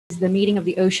The meeting of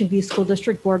the Ocean View School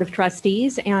District Board of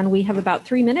Trustees, and we have about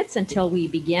 3 minutes until we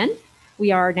begin.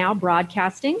 We are now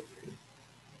broadcasting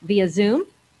via Zoom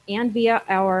and via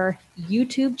our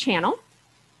YouTube channel,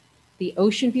 the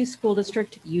Ocean View School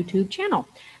District YouTube channel.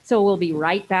 So we'll be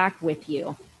right back with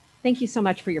you. Thank you so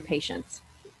much for your patience.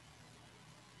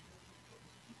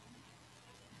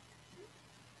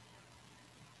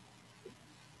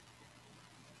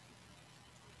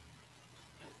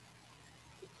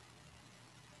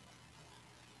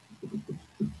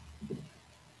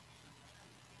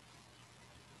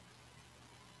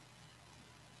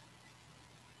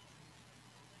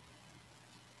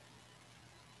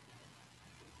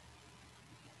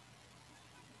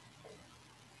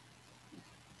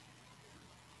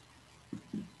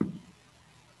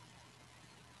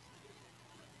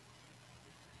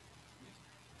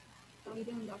 How are you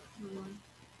doing, Dr. Malone?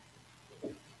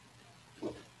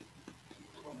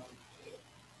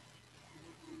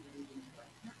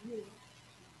 Not really.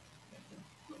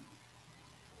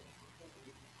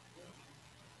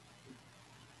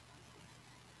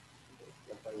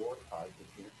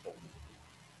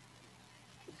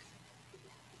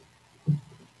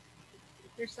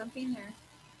 There's something there.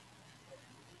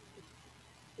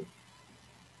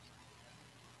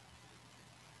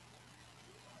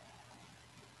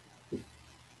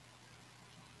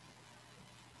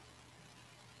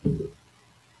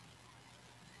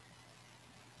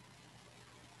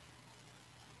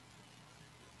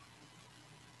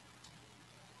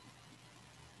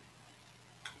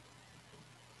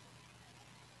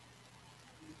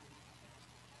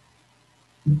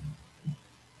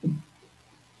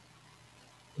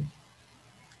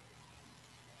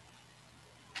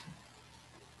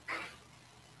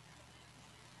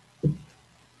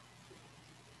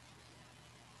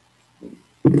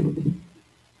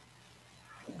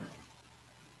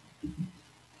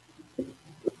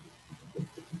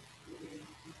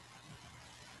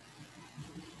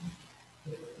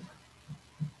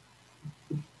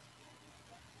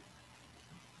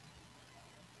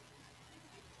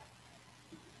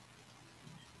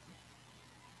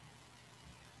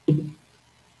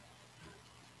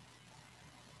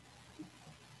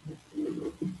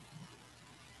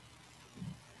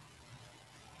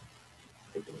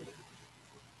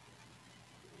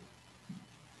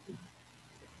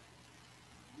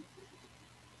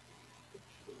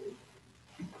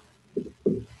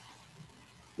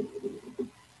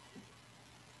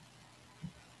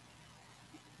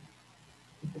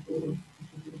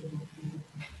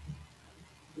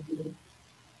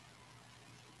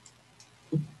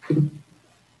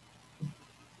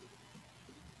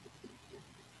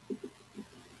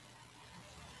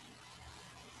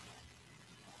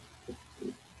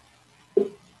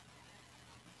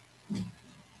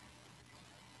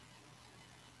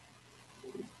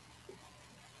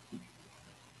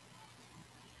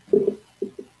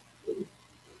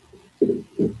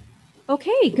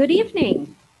 Okay, good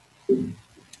evening.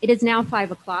 It is now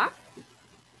 5 o'clock,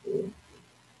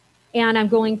 and I'm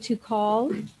going to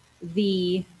call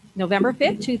the November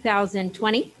 5th,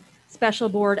 2020 Special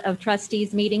Board of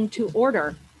Trustees meeting to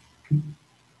order.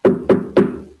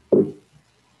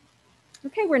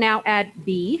 Okay, we're now at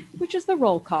B, which is the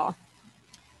roll call.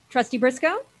 Trustee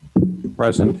Briscoe?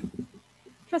 Present.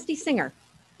 Trustee Singer?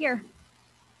 Here.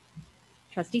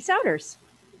 Trustee Souders?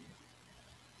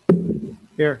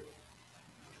 Here.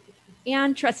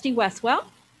 And Trustee Westwell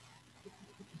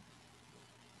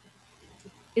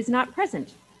is not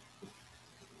present.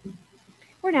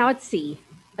 We're now at C,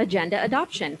 agenda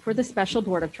adoption for the Special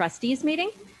Board of Trustees meeting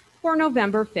for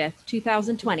November 5th,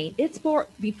 2020. It's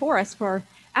before us for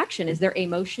action. Is there a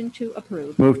motion to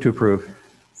approve? Move to approve.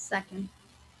 Second.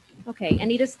 Okay,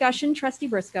 any discussion? Trustee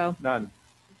Briscoe? None.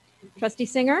 Trustee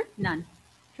Singer? None.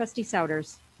 Trustee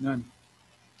Souders? None.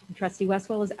 And Trustee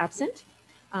Westwell is absent.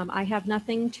 I have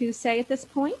nothing to say at this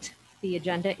point. The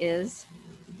agenda is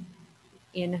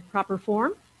in proper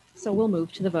form, so we'll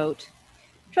move to the vote.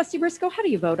 Trustee Briscoe, how do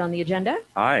you vote on the agenda?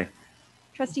 Aye.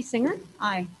 Trustee Singer?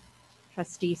 Aye.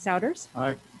 Trustee Souders?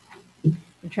 Aye.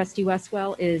 And Trustee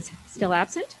Westwell is still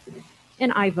absent.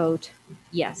 And I vote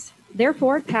yes.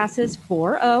 Therefore, it passes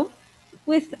 4-0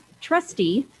 with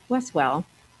Trustee Westwell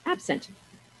absent.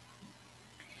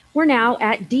 We're now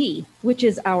at D, which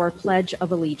is our Pledge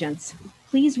of Allegiance.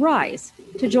 Please rise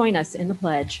to join us in the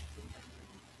pledge.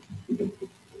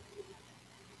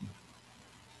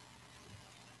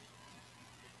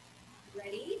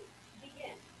 Ready?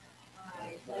 Begin.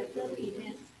 I pledge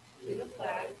allegiance to the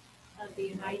flag of the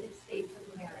United States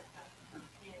of America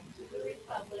and to the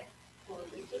republic for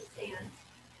which it stands,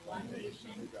 one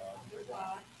nation, under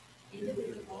God,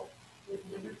 indivisible, with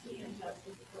liberty and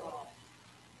justice for all.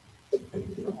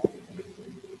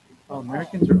 all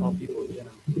Americans or all people in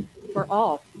general?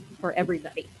 For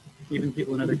everybody. Even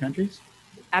people in other countries?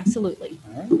 Absolutely.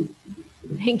 All right.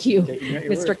 Thank you, Taking you at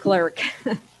your Mr. word. Clerk. I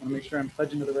want to make sure I'm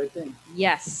pledging to the right thing.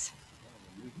 Yes.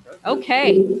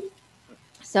 Okay.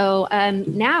 So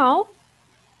now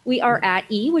we are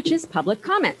at E, which is public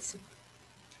comments.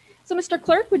 So, Mr.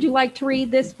 Clerk, would you like to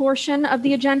read this portion of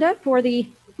the agenda for the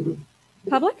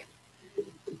public?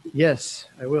 Yes,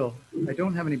 I will. I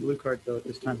don't have any blue cards though at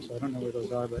this time, so I don't know where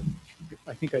those are, but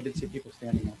I think I did see people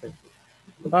standing out there.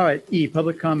 All right, E,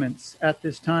 public comments. At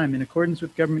this time, in accordance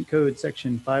with Government Code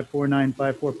Section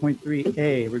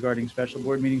 54954.3A regarding special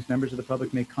board meetings, members of the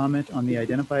public may comment on the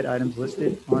identified items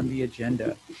listed on the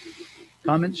agenda.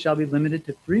 Comments shall be limited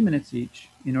to 3 minutes each.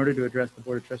 In order to address the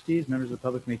Board of Trustees, members of the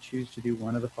public may choose to do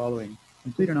one of the following.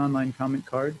 Complete an online comment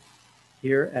card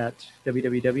here at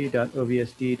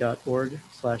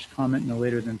www.ovsd.org/comment no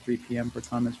later than 3 p.m. for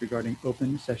comments regarding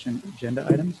open session agenda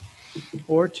items,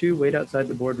 or 2, wait outside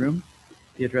the boardroom.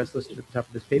 The address listed at the top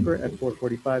of this paper at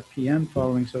 4:45 p.m.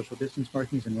 following social distance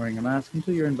markings and wearing a mask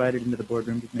until you're invited into the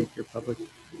boardroom to make your public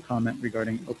comment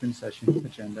regarding open session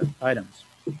agenda items.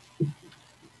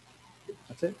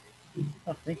 That's it.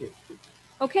 Oh, thank you.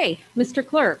 Okay, Mr.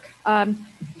 Clerk,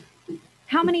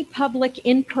 how many public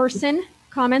in-person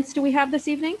comments do we have this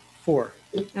evening? 4.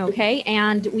 Okay,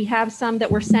 and we have some that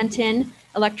were sent in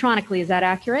electronically. Is that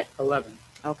accurate? 11.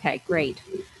 Okay, great.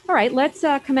 All right, let's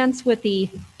commence with the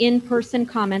in-person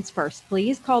comments first.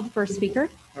 Please call the first speaker.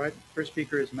 All right, first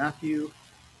speaker is Matthew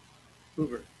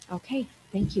Hoover. Okay,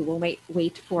 thank you. We'll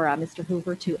wait for Mr.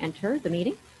 Hoover to enter the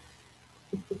meeting.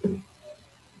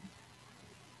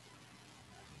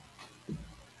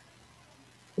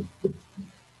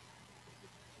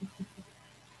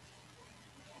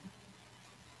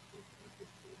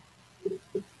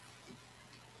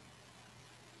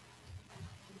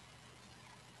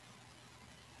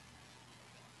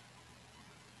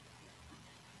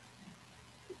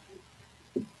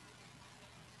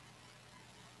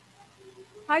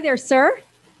 Hi there, sir.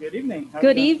 Good evening.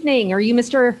 Good evening. Are you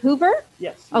Mr. Hoover?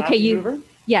 Yes. Okay, Matthew Hoover.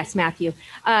 Yes, Matthew.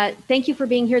 Thank you for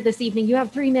being here this evening. You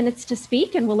have 3 minutes to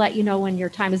speak, and we'll let you know when your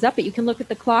time is up, but you can look at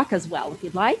the clock as well if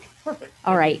you'd like. Perfect.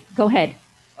 All right, go ahead.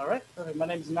 All right. Perfect. My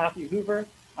name is Matthew Hoover.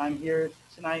 I'm here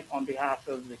tonight on behalf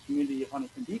of the community of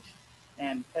Huntington Beach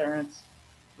and parents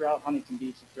throughout Huntington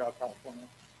Beach and throughout California.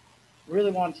 We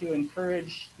really want to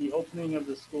encourage the opening of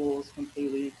the schools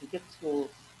completely to get the schools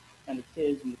and the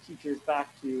kids and the teachers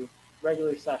back to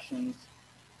regular sessions,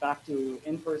 back to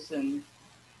in-person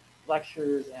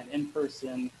lectures and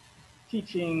in-person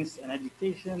teachings and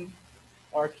education.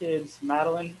 Our kids,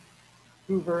 Madeline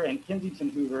Hoover and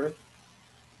Kensington Hoover,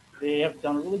 they have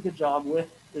done a really good job with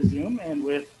the Zoom and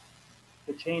with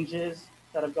the changes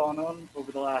that have gone on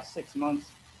over the last 6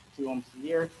 months to almost a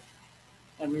year.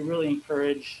 And we really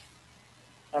encourage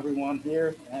everyone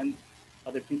here and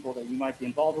other people that you might be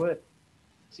involved with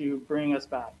to bring us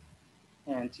back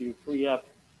and to free up,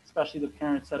 especially the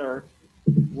parents that are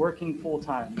working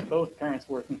full-time, both parents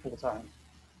working full-time,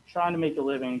 trying to make a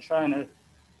living, trying to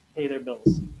pay their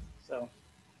bills. So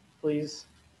please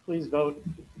vote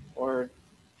or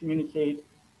communicate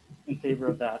in favor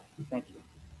of that. Thank you.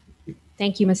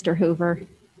 Thank you, Mr. Hoover.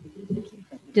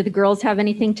 Do the girls have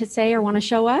anything to say or want to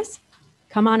show us?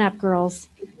 Come on up, girls,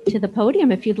 to the podium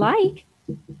if you'd like.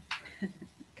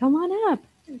 Come on up.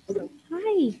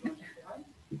 Hi.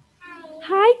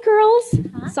 Hi, girls.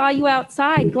 Saw you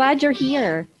outside. Glad you're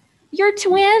here. You're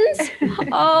twins?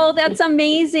 Oh, that's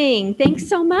amazing. Thanks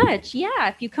so much. Yeah,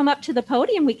 if you come up to the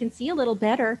podium, we can see a little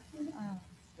better.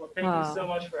 Well, thank you so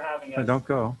much for having us. Don't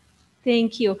go.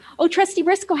 Thank you. Oh, Trustee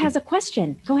Briscoe has a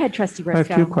question. Go ahead, Trustee I have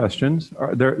Briscoe. 2 questions.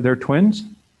 Are they're twins?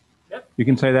 Yep. You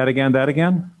can say that again, We are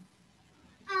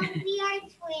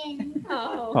twins.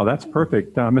 Oh, that's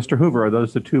perfect. Mr. Hoover, are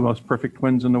those the 2 most perfect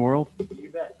twins in the world? You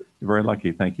bet. You're very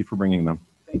lucky. Thank you for bringing them.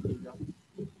 Thank you, John.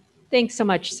 Thanks so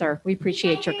much, sir. We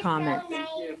appreciate your comment. So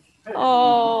nice.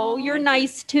 Oh, you're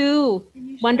nice too.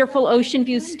 Wonderful Ocean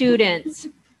View students.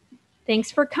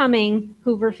 Thanks for coming,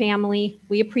 Hoover family.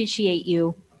 We appreciate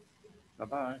you.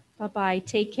 Bye-bye. Bye-bye.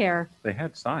 Take care. They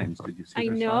had signs. Did you see I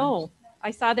their know.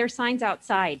 I saw their signs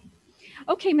outside.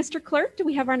 Okay, Mr. Clerk, do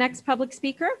we have our next public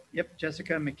speaker? Yep,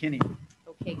 Jessica McKinney.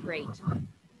 Okay, great.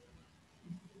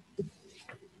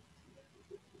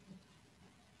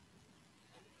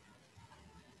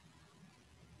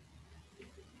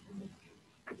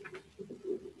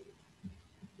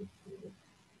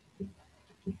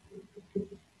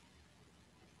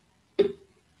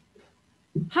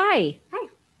 Hi. Hi.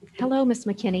 Hello, Miss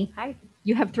McKinney. Hi.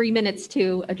 You have 3 minutes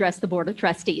to address the Board of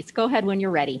Trustees. Go ahead when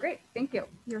you're ready. Great. Thank you.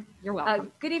 You're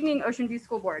welcome. Good evening, Ocean View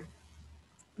School Board.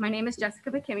 My name is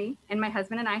Jessica McKimmey, and my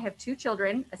husband and I have 2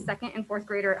 children, a 2nd and 4th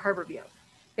grader at Harborview.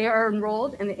 They are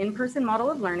enrolled in the in-person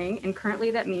model of learning, and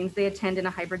currently that means they attend in a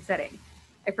hybrid setting.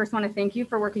 I first want to thank you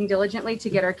for working diligently to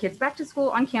get our kids back to school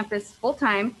on campus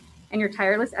full-time and your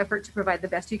tireless effort to provide the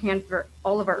best you can for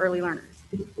all of our early learners.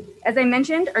 As I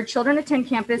mentioned, our children attend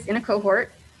campus in a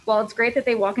cohort. While it's great that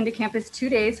they walk into campus 2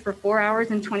 days for 4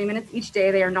 hours and 20 minutes each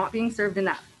day, they are not being served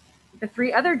enough. The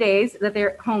 3 other days that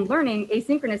they're home learning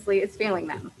asynchronously is failing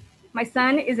them. My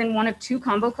son is in one of 2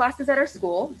 combo classes at our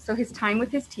school, so his time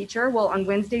with his teacher while on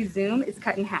Wednesday Zoom is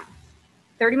cut in half.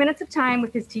 30 minutes of time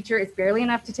with his teacher is barely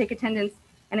enough to take attendance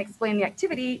and explain the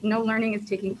activity. No learning is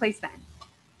taking place then.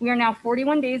 We are now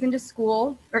 41 days into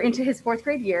school, or into his 4th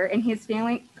grade year, and he is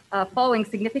falling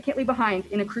significantly behind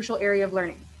in a crucial area of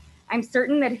learning. I'm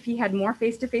certain that if he had more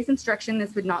face-to-face instruction,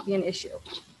 this would not be an issue.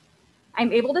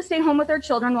 I'm able to stay home with our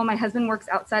children while my husband works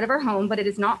outside of our home, but it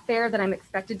is not fair that I'm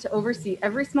expected to oversee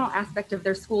every small aspect of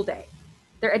their school day.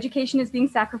 Their education is being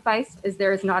sacrificed as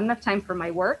there is not enough time for my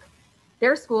work,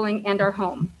 their schooling, and our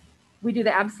home. We do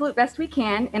the absolute best we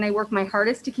can, and I work my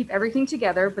hardest to keep everything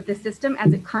together, but the system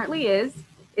as it currently is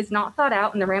not thought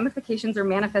out, and the ramifications are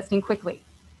manifesting quickly.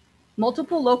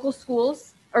 Multiple local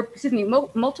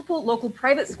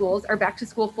private schools are back to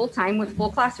school full-time with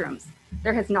full classrooms.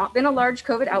 There has not been a large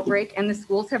COVID outbreak, and the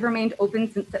schools have remained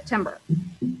open since September.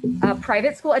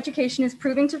 Private school education is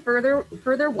proving to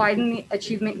further widen the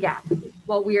achievement gap.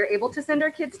 While we are able to send our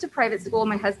kids to private school,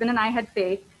 my husband and I had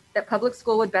faith that public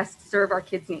school would best serve our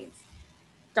kids' needs.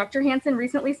 Dr. Hansen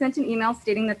recently sent an email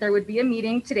stating that there would be a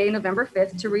meeting today, November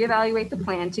 5th, to reevaluate the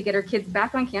plan to get our kids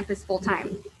back on campus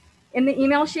full-time. In the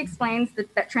email, she explains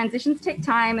that transitions take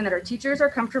time and that our teachers are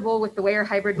comfortable with the way our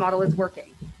hybrid model is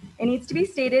working. It needs to be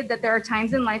stated that there are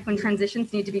times in life when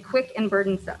transitions need to be quick and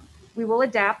burdensome. We will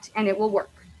adapt and it will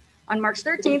work. On March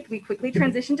 13th, we quickly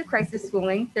transitioned to crisis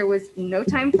schooling. There was no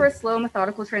time for a slow,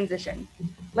 methodical transition.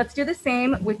 Let's do the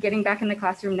same with getting back in the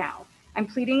classroom now. I'm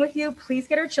pleading with you, please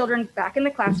get our children back in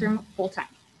the classroom full-time.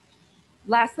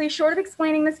 Lastly, short of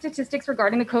explaining the statistics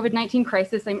regarding the COVID-19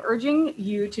 crisis, I'm urging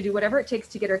you to do whatever it takes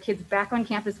to get our kids back on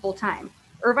campus full-time.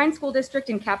 Irvine School District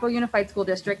and Capo Unified School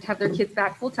District have their kids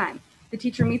back full-time. The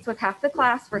teacher meets with half the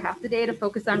class for half the day to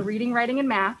focus on reading, writing, and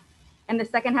math. And the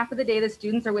second half of the day, the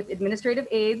students are with administrative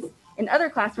aides in other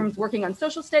classrooms working on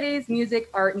social studies, music,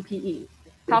 art, and PE.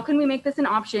 How can we make this an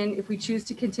option if we choose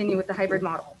to continue with the hybrid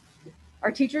model?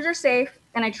 Our teachers are safe,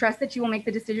 and I trust that you will make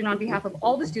the decision on behalf of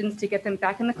all the students to get them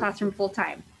back in the classroom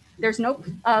full-time. There's no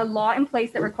law in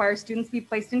place that requires students be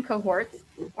placed in cohorts.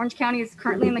 Orange County is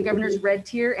currently in the governor's red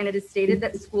tier, and it is stated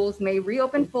that schools may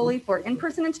reopen fully for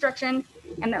in-person instruction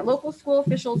and that local school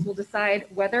officials will decide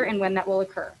whether and when that will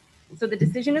occur. So the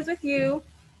decision is with you,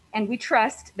 and we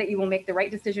trust that you will make the right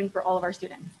decision for all of our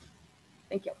students.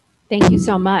 Thank you. Thank you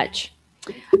so much.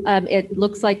 It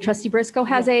looks like Trustee Briscoe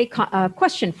has a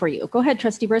question for you. Go ahead,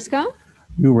 Trustee Briscoe.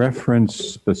 You reference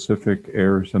specific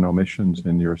errors and omissions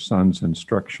in your son's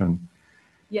instruction.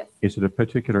 Yes. Is it a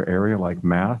particular area like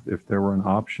math? If there were an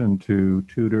option to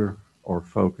tutor or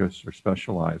focus or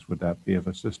specialize, would that be of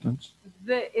assistance?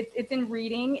 It's in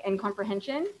reading and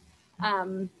comprehension.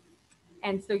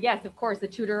 And so, yes, of course, a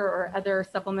tutor or other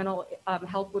supplemental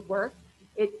help would work.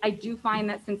 I do find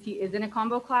that since he is in a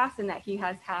combo class and that he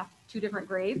has 2 different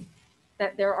grades,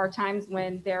 that there are times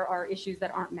when there are issues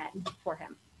that aren't met for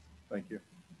him. Thank you.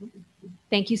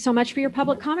 Thank you so much for your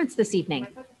public comments this evening.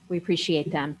 We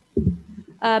appreciate them.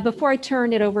 Before I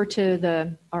turn it over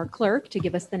to our clerk to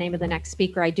give us the name of the next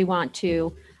speaker, I do want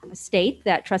to state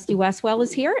that Trustee Westwell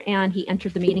is here and he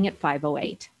entered the meeting at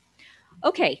 5:08.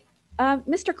 Okay,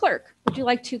 Mr. Clerk, would you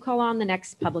like to call on the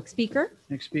next public speaker?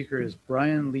 Next speaker is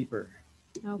Brian Leeper.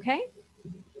 Okay.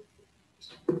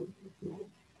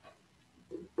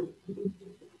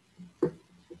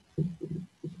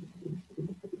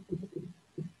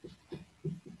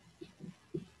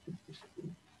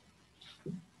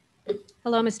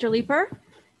 Hello, Mr. Leeper.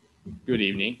 Good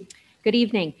evening. Good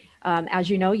evening. As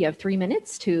you know, you have 3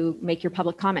 minutes to make your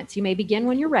public comments. You may begin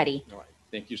when you're ready. All right.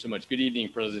 Thank you so much. Good evening,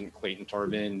 President Clayton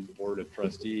Tarbin, Board of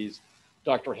Trustees,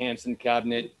 Dr. Hansen,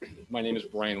 Cabinet. My name is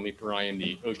Brian Leeper. I am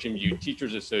the Ocean View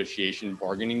Teachers Association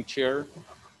Bargaining Chair.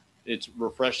 It's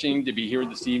refreshing to be here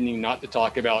this evening, not to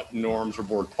talk about norms or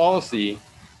board policy,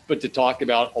 but to talk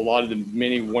about a lot of the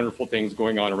many wonderful things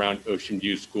going on around Ocean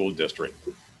View School District.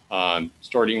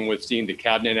 Starting with seeing the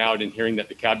cabinet out and hearing that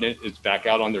the cabinet is back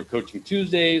out on their Coaching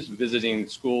Tuesdays, visiting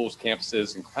schools,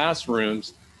 campuses, and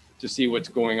classrooms to see what's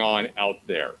going on out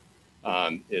there.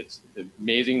 It's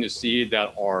amazing to see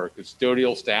that our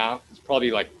custodial staff, it's probably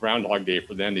like Groundhog Day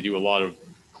for them. They do a lot of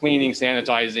cleaning,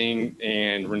 sanitizing,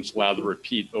 and rinse, lather,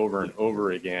 repeat over and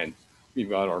over again. We've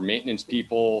got our maintenance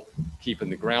people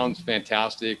keeping the grounds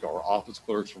fantastic, our office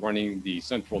clerks running the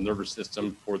central nervous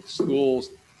system for the schools,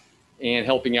 and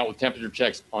helping out with temperature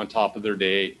checks on top of their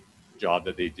day job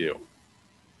that they do.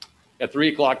 At 3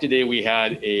 o'clock today, we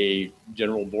had a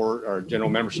general board or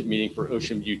general membership meeting for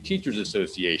Ocean View Teachers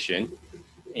Association,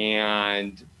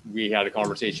 and we had a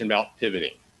conversation about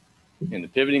pivoting. And the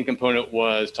pivoting component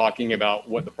was talking about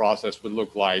what the process would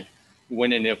look like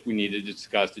when and if we needed to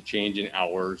discuss the change in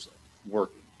hours, work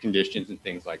conditions, and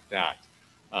things like that.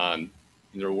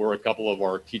 There were a couple of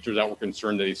our teachers that were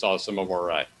concerned that they saw some of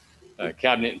our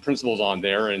cabinet and principals on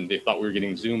there, and they thought we were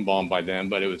getting Zoom bombed by them,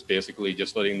 but it was basically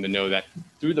just letting them know that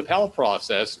through the PAL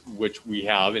process, which we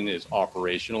have and is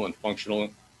operational and functional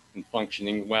and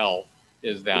functioning well,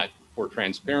 is that for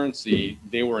transparency,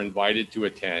 they were invited to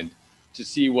attend to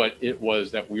see what it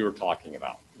was that we were talking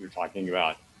about. We were talking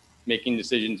about making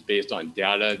decisions based on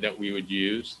data that we would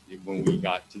use when we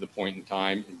got to the point in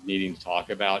time needing to talk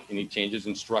about any changes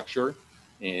in structure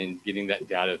and getting that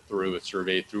data through a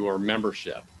survey through our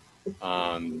membership. We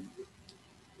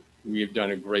have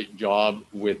done a great job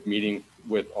with meeting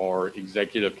with our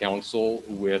executive council,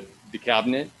 with the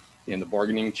cabinet and the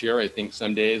bargaining chair. I think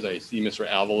some days I see Mr.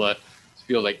 Avila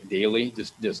feel like daily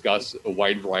just discuss a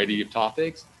wide variety of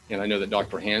topics. And I know that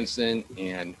Dr. Hansen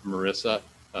and Marissa,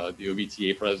 the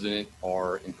OVTA president,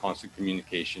 are in constant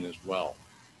communication as well.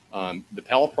 The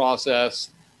PAL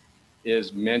process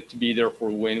is meant to be there for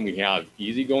when we have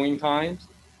easygoing times.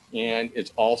 And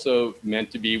it's also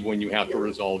meant to be when you have to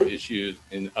resolve issues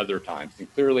in other times.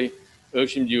 And clearly,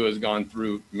 Ocean View has gone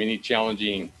through many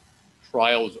challenging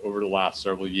trials over the last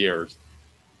several years.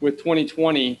 With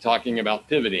 2020 talking about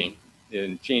pivoting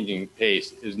and changing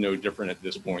pace is no different at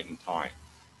this point in time.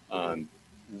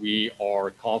 We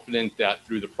are confident that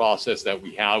through the process that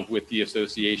we have with the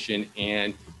association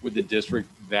and with the district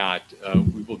that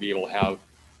we will be able to have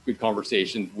good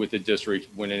conversations with the district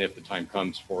when and if the time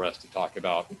comes for us to talk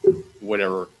about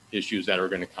whatever issues that are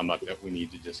going to come up that we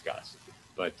need to discuss.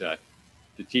 But the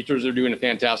teachers are doing a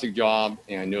fantastic job,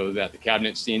 and I know that the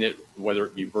cabinet's seen it, whether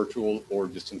it be virtual or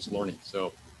distance learning.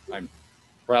 So I'm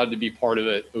proud to be part of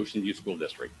the Ocean View School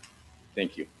District.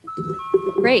 Thank you.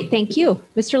 Great, thank you.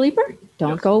 Mr. Leeper,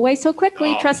 don't go away so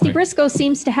quickly. Trustee okay. Briscoe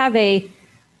seems to have a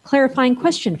clarifying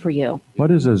question for you.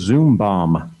 What is a Zoom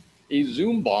bomb? A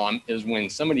Zoom bomb is when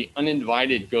somebody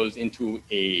uninvited goes into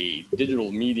a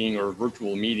digital meeting or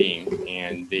virtual meeting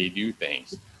and they do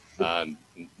things.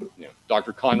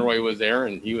 Dr. Conroy was there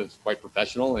and he was quite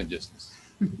professional and just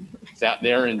sat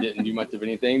there and didn't do much of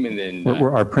anything. And then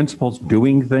Were our principals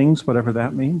doing things, whatever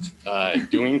that means?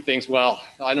 doing things, well,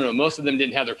 I don't know. Most of them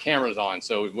didn't have their cameras on,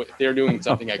 so if they're doing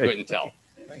something I couldn't tell.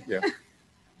 Thank you.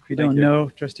 If you don't know,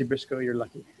 Trustee Briscoe, you're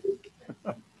lucky.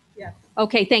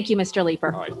 Okay, thank you, Mr.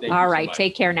 Leeper. All right, thank you All so right, much.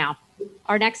 take care now.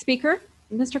 Our next speaker,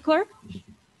 Mr. Clerk.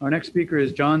 Our next speaker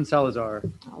is John Salazar.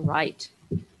 All right.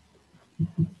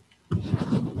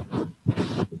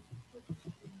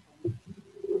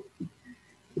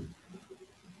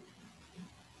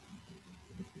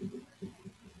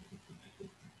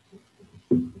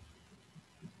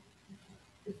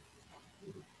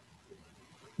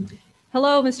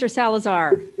 Hello, Mr.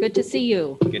 Salazar. Good to see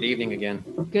you. Good evening again.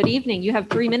 Good evening. You have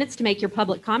 3 minutes to make your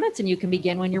public comments, and you can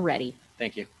begin when you're ready.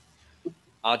 Thank you.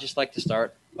 I'll just like to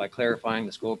start by clarifying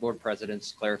the school board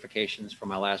president's clarifications from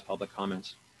my last public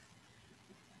comments.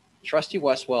 Trustee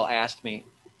Westwell asked me,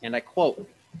 and I quote,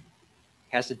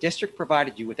 "Has the district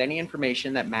provided you with any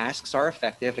information that masks are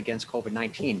effective against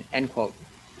COVID-19?" End quote.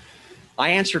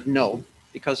 I answered no,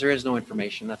 because there is no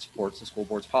information that supports the school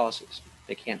board's policies.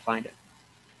 They can't find it.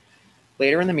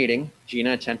 Later in the meeting,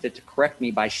 Gina attempted to correct me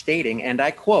by stating, and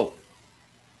I quote,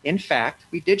 "In fact,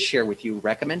 we did share with you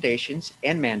recommendations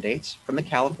and mandates from the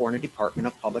California Department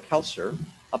of Public Health, sir,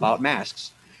 about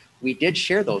masks. We did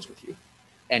share those with you."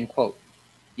 End quote.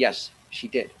 Yes, she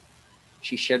did.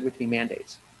 She shared with me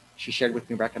mandates. She shared with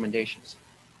me recommendations.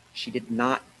 She did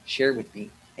not share with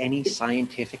me any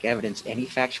scientific evidence, any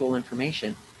factual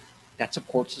information that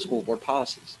supports the school board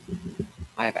policies.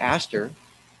 I have asked her,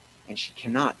 and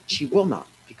she will not,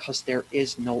 because there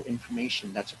is no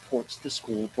information that supports the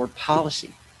school board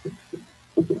policy.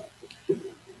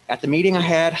 At the meeting I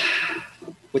had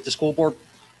with the school board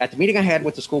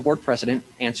president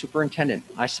and superintendent,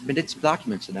 I submitted some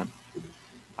documents to them.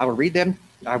 I will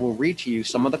read to you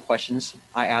some of the questions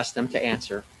I asked them to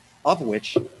answer, of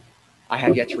which I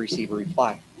have yet to receive a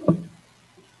reply.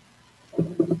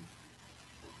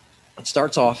 It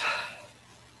starts off,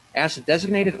 as a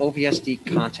designated OVSD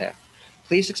contact,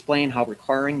 please explain how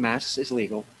requiring masks is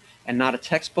legal and not a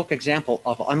textbook example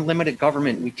of unlimited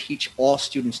government we teach all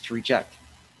students to reject.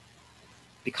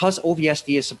 Because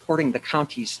OVSD is supporting the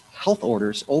county's health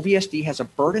orders, OVSD has a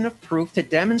burden of proof to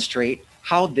demonstrate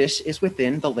how this is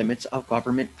within the limits of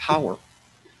government power.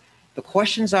 The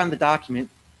questions on the document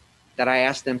that I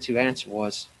asked them to answer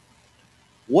was,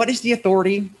 what is the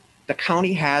authority the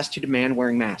county has to demand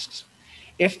wearing masks?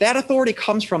 If that authority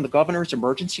comes from the governor's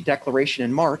emergency declaration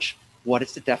in March, what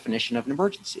is the definition of an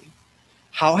emergency?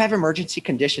 How have emergency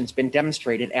conditions been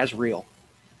demonstrated as real?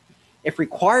 If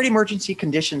required emergency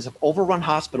conditions of overrun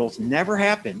hospitals never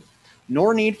happened,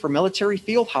 nor need for military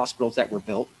field hospitals that were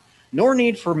built, nor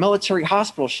need for military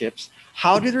hospital ships,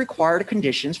 how do the required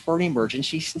conditions for an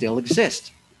emergency still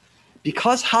exist?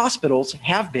 Because hospitals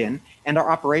have been and are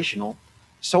operational,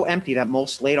 so empty that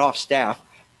most laid off staff,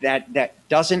 that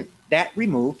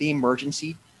remove the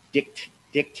emergency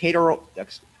dictatorial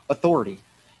authority.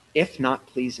 If not,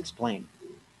 please explain.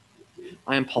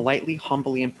 I am politely,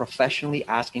 humbly, and professionally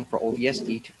asking for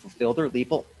OVSD to fulfill their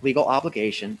legal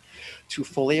obligation to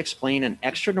fully explain an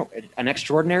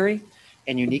extraordinary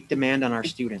and unique demand on our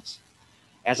students.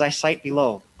 As I cite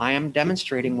below, I am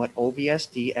demonstrating what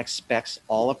OVSD expects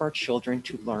all of our children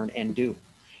to learn and do.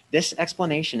 This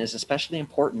explanation is especially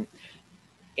important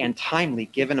and timely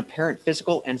given apparent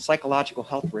physical and psychological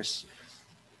health risks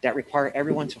that require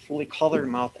everyone to fully cover their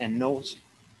mouth and nose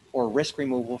or risk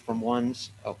removal from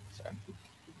one's,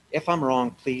 If I'm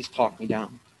wrong, please talk me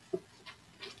down.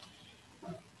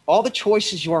 All the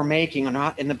choices you are making are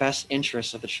not in the best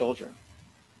interests of the children.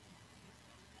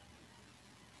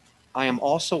 I am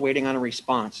also waiting on a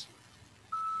response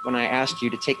when I asked you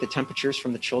to take the temperatures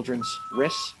from the children's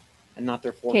wrists and not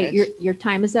their foreheads. Okay, your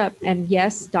time is up. And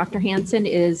yes, Dr. Hansen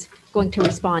is going to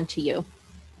respond to you.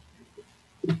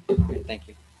 Okay, thank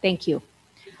you. Thank you.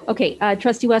 Okay,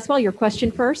 Trustee Westwell, your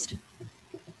question first.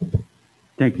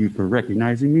 Thank you for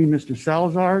recognizing me, Mr.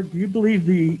 Salazar. Do you believe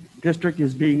the district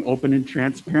is being open and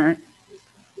transparent?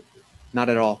 Not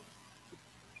at all.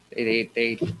 They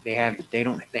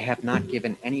have not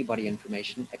given anybody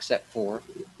information except for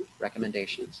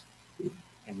recommendations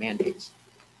and mandates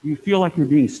Do you feel like you're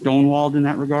being stonewalled in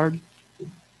that regard?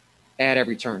 at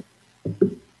every turn.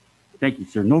 Thank you,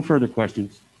 sir. No further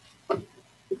questions.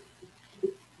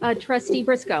 Trustee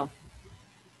Briscoe.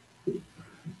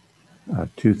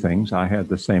 Two things. I had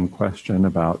the same question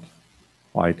about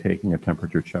why taking a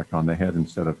temperature check on the head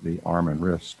instead of the arm and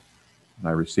wrist. And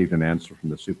I received an answer from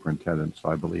the superintendent, so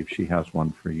I believe she has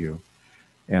one for you.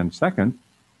 And second,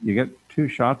 you get 2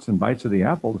 shots and bites of the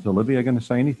apple. Is Olivia going to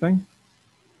say anything?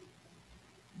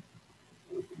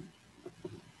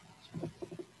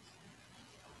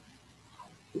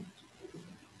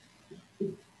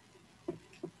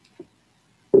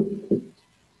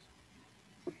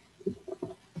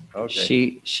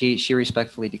 Okay. She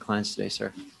respectfully declines today,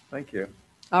 sir. Thank you.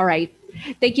 All right.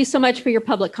 Thank you so much for your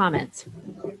public comments.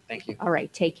 Thank you. All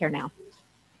right. Take care now.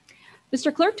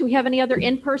 Mr. Clerk, do we have any other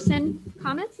in-person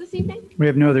comments this evening? We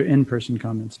have no other in-person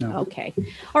comments, no. Okay.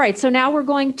 All right. So now we're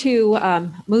going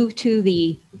to move to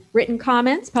the written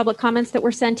comments, public comments that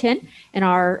were sent in. And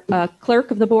our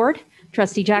clerk of the board,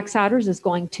 Trustee Jack Souders, is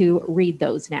going to read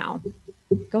those now.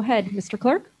 Go ahead, Mr.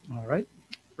 Clerk. All right.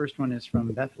 First one is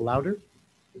from Beth Louder.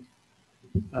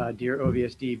 Dear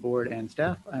OVSD board and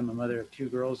staff, I'm a mother of 2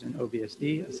 girls in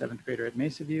OVSD, a 7th grader at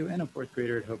Mesa View and a 4th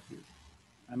grader at Hope View.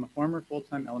 I'm a former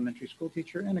full-time elementary school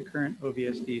teacher and a current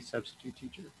OVSD substitute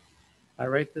teacher. I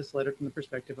write this letter from the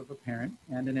perspective of a parent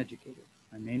and an educator.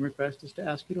 My main request is to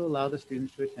ask you to allow the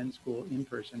students to attend school in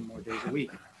person more days a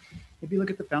week. If you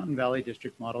look at the Fountain Valley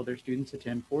District model, their students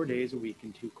attend 4 days a week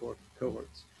in 2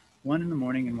 cohorts, 1 in the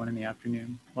morning and 1 in the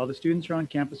afternoon. While the students are on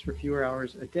campus for fewer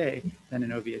hours a day than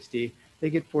in OVSD, they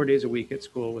get 4 days a week at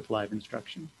school with live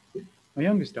instruction. My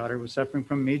youngest daughter was suffering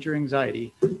from major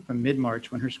anxiety from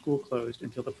mid-March when her school closed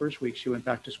until the first week she went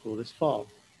back to school this fall.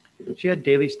 She had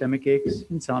daily stomach aches,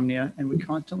 insomnia, and would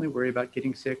constantly worry about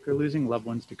getting sick or losing loved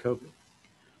ones to COVID.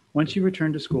 Once she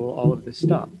returned to school, all of this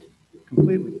stopped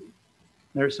completely.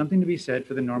 There is something to be said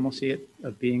for the normalcy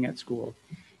of being at school,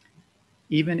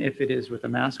 even if it is with a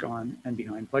mask on and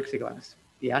behind plexiglass.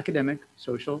 The academic,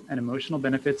 social, and emotional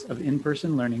benefits of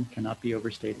in-person learning cannot be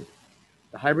overstated.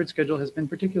 The hybrid schedule has been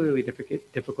particularly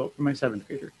difficult for my 7th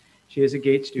grader. She is a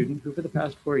GATE student who for the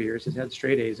past 4 years has had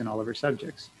straight A's in all of her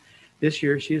subjects. This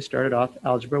year, she has started off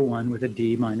Algebra 1 with a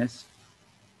D and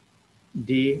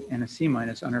a C-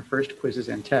 on her first quizzes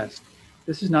and tests.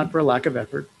 This is not for a lack of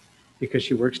effort, because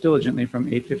she works diligently from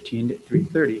 8:15 to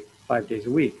 3:30, 5 days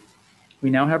a week.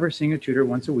 We now have her seeing a tutor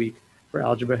once a week for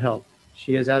algebra help.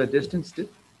 She is at a distance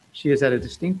She is at a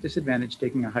distinct disadvantage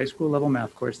taking a high school level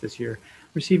math course this year,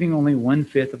 receiving only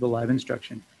 1/5 of the live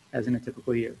instruction, as in a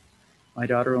typical year. My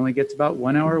daughter only gets about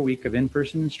 1 hour a week of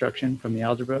in-person instruction from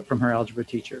her algebra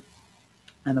teacher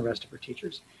and the rest of her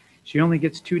teachers. She only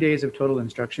gets 2 days of total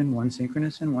instruction, one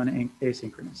synchronous and one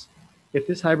asynchronous. If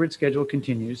this hybrid schedule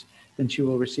continues, then she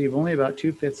will receive only about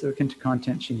 2/5 of the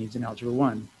content she needs in Algebra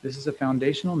 1. This is a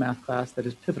foundational math class that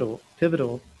is pivotal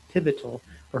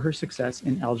for her success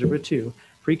in Algebra 2,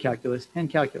 pre-calculus, and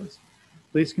calculus.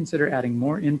 Please consider adding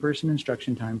more in-person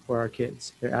instruction time for our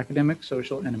kids. Their academic,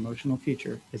 social, and emotional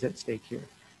future is at stake here.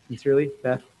 Sincerely,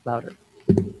 Beth Louder.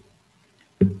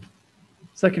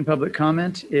 Second public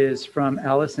comment is from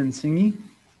Allison Singy.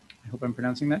 I hope I'm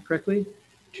pronouncing that correctly.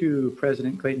 To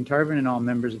President Clayton Tarvin and all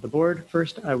members of the board,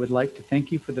 first, I would like to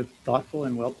thank you for the thoughtful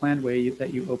and well-planned way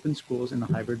that you opened schools in the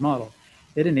hybrid model.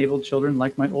 It enabled children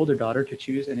like my older daughter to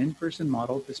choose an in-person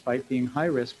model despite being high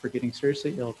risk for getting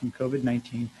seriously ill from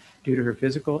COVID-19 due to her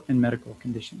physical and medical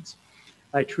conditions.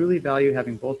 I truly value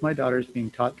having both my daughters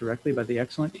being taught directly by the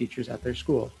excellent teachers at their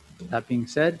school. That being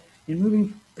said, in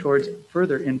moving towards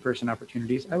further in-person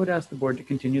opportunities, I would ask the board to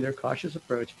continue their cautious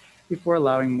approach before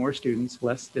allowing more students,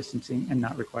 less distancing, and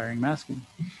not requiring masking.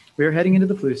 We are heading into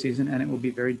the flu season, and it will be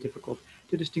very difficult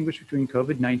to distinguish between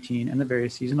COVID-19 and the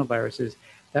various seasonal viruses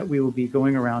that will be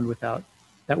going around without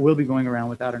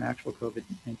an actual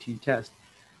COVID-19 test,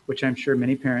 which I'm sure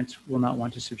many parents will not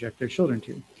want to subject their children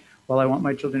to. While I want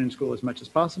my children in school as much as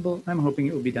possible, I'm hoping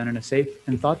it will be done in a safe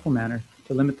and thoughtful manner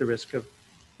to limit the risk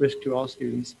to all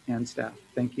students and staff.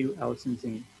 Thank you, Allison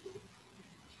Zingy.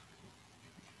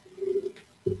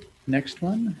 Next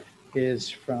one is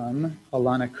from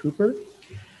Alana Cooper.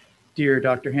 Dear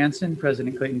Dr. Hanson,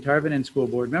 President Clayton Tarvin, and school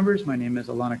board members, my name is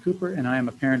Alana Cooper, and I am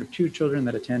a parent of 2 children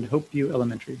that attend Hopeview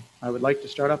Elementary. I would like to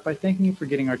start off by thanking you for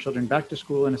getting our children back to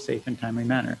school in a safe and timely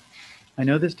manner. I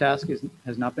know this task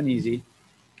has not been easy,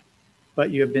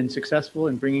 but you have been successful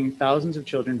in bringing thousands of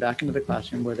children back into the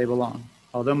classroom where they belong.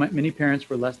 Although many parents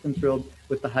were less than thrilled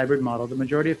with the hybrid model, the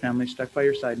majority of families stuck by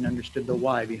your side and understood the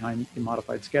why behind the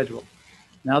modified schedule.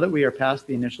 Now that we are past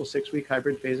the initial 6-week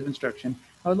hybrid phase of instruction,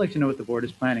 I would like to know what the board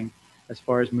is planning as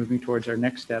far as moving towards our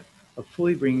next step of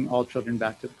fully bringing all children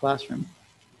back to the classroom.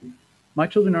 My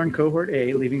children are in cohort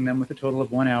A, leaving them with a total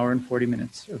of 1 hour and 40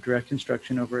 minutes of direct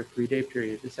instruction over a 3-day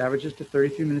period. This averages to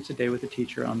 33 minutes a day with a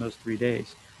teacher on those 3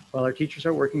 days. While our teachers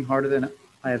are working harder than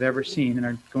I have ever seen and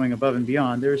are going above and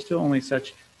beyond, there's still only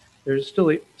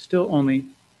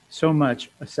so much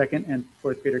a second and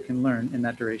fourth grader can learn in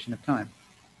that duration of time.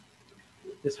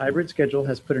 This hybrid schedule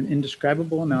has put an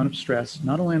indescribable amount of stress,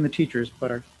 not only on the teachers,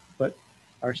 but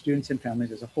our students and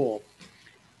families as a whole.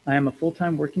 I am a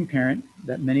full-time working parent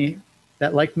that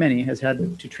like many has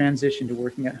had to transition to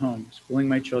working at home, schooling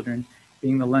my children,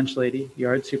 being the lunch lady,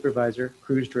 yard supervisor,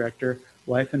 cruise director,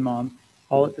 wife and mom,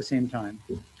 all at the same time.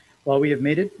 While we have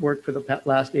made it work for the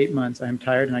last 8 months, I am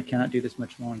tired and I cannot do this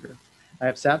much longer. I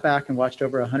have sat back and watched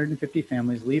over 150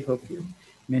 families leave Hopeview,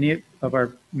 many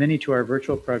to our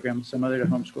virtual programs, some other to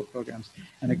homeschool programs,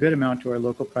 and a good amount to our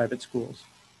local private schools.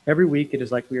 Every week, it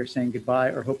is like we are saying goodbye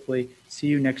or hopefully see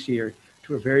you next year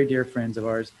to very dear friends of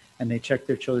ours, and they check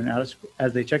their children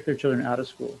out of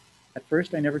school. At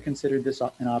first, I never considered this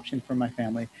an option for my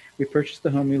family. We purchased the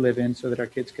home we live in so that our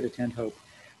kids could attend Hope.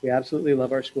 We absolutely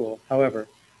love our school. However,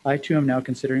 I too am now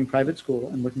considering private school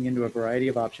and looking into a variety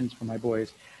of options for my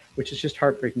boys, which is just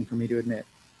heartbreaking for me to admit.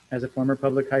 As a former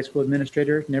public high school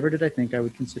administrator, never did I think I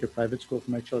would consider private school for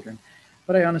my children,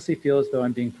 but I honestly feel as though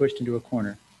I'm being pushed into a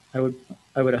corner. I would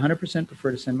 100%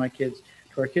 prefer to send my kids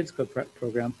to our Kids Club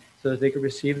program so that they could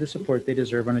receive the support they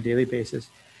deserve on a daily basis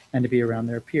and to be around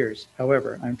their peers.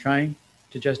 However, I'm trying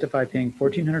to justify paying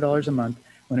 $1,400 a month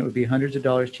when it would be hundreds of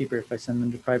dollars cheaper if I send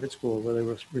them to private school where they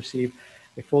will receive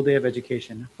a full day of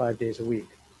education 5 days a week.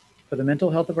 For the mental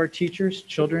health of our teachers,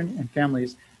 children, and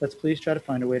families, let's please try to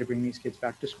find a way to bring these kids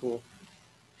back to school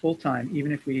full time,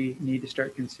 even if we need to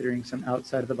start considering some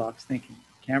outside of the box thinking.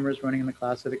 Cameras running in the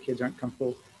class so the kids aren't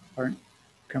comfortable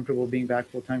being back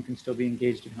full time can still be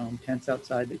engaged at home. Tents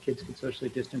outside that kids can socially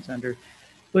distance under.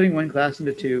 Splitting one class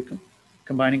into 2,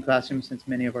 combining classrooms since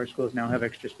many of our schools now have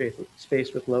extra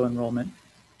space with low enrollment.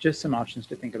 Just some options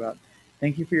to think about.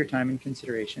 Thank you for your time and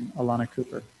consideration. Alana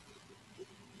Cooper.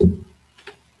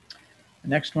 The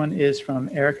next one is from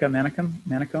Erica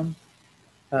Manicom.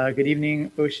 Good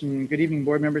evening, Ocean. Good evening,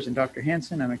 board members and Dr.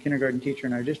 Hanson. I'm a kindergarten teacher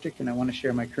in our district, and I want to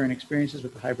share my current experiences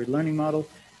with the hybrid learning model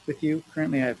with you.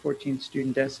 Currently, I have 14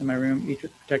 student desks in my room, each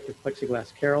with protective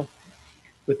plexiglass carrel.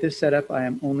 With this setup, I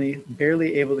am only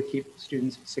barely able to keep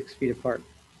students 6 feet apart.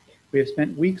 We have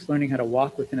spent weeks learning how to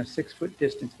walk within a 6-foot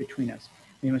distance between us.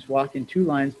 We must walk in 2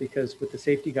 lines because with the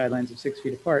safety guidelines of 6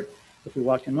 feet apart, if we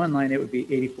walked in 1 line, it would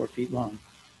be 84 feet long.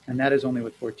 And that is only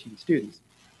with 14 students.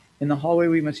 In the hallway,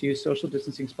 we must use social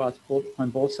distancing spots on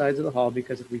both sides of the hall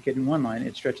because if we get in 1 line,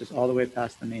 it stretches all the way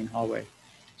past the main hallway.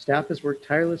 Staff has worked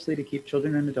tirelessly to keep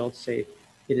children and adults safe.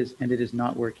 It is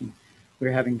not working. We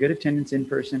are having good attendance in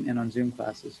person and on Zoom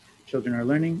classes. Children are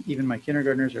learning. Even my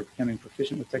kindergartners are becoming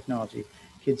proficient with technology.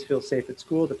 Kids feel safe at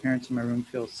school. The parents in my room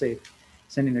feel safe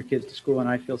sending their kids to school, and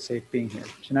I feel safe being here.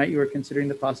 Tonight, you are considering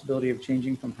the possibility of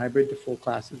changing from hybrid to full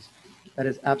classes. That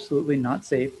is absolutely not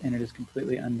safe, and it is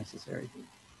completely unnecessary.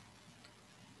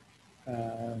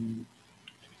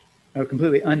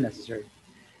 Completely unnecessary.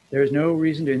 There is no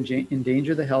reason to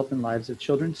endanger the health and lives of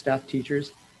children, staff,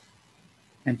 teachers,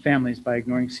 and families by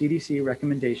ignoring CDC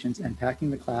recommendations and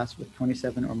packing the class with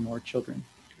 27 or more children.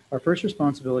 Our first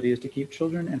responsibility is to keep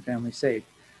children and families safe.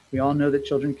 We all know that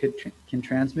children can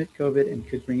transmit COVID and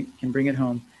can bring it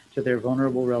home to their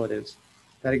vulnerable relatives.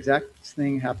 That exact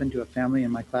thing happened to a family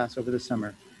in my class over the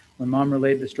summer. When mom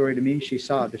relayed the story to me, she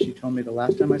sobbed as she told me the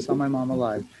last time I saw my mom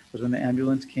alive was when the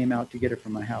ambulance came out to get her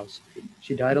from my house.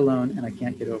 She died alone, and I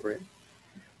can't get over it.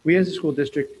 We as a school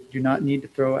district do not need to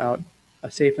throw out a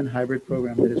safe and hybrid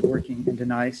program that is working and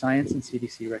deny science and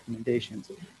CDC recommendations.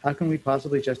 How can we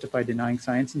possibly justify denying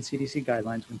science and CDC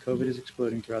guidelines when COVID is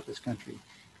exploding throughout this country?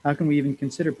 How can we even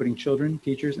consider putting children,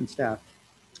 teachers, and staff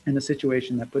in a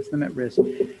situation that puts them at risk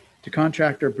to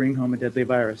contract or bring home a deadly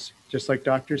virus? Just like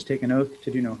doctors take an oath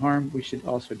to do no harm, we should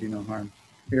also do no harm.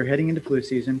 We are heading into flu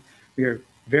season. We are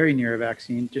very near a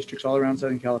vaccine. Districts all around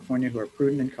Southern California who are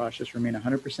prudent and cautious remain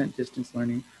 100% distance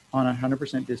learning on a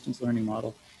 100% distance learning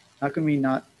model. How can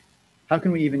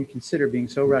we even consider being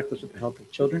so reckless with the health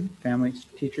of children, families,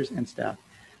 teachers, and staff?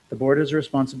 The board has a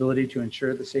responsibility to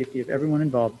ensure the safety of everyone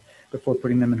involved before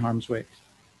putting them in harm's way,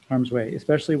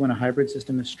 especially when a hybrid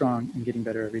system is strong and getting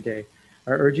better every day.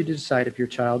 I urge you to decide if your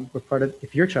child were part of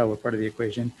the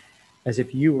equation, as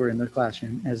if you were in the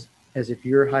classroom, as if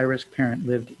your high-risk parent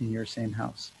lived in your same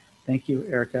house. Thank you,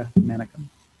 Erica Manicum.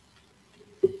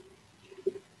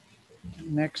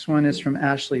 Next one is from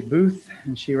Ashley Booth,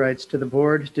 and she writes, to the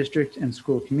board, district, and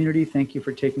school community, thank you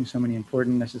for taking so many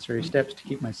important necessary steps to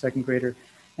keep my second grader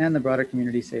and the broader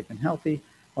community safe and healthy.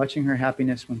 Watching her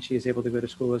happiness when she is able to go to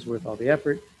school is worth all the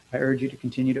effort. I urge you to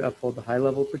continue to uphold the high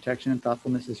level of protection and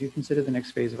thoughtfulness as you consider the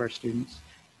next phase of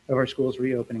our school's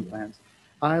reopening plans.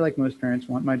 I, like most parents,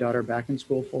 want my daughter back in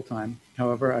school full time.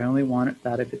 However, I only want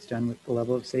that if it's done with the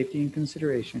level of safety and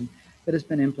consideration that has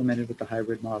been implemented with the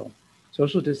hybrid model.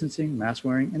 Social distancing, mask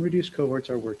wearing, and reduced cohorts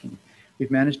are working.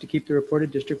 We've managed to keep the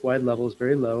reported district-wide levels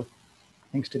very low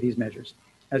thanks to these measures.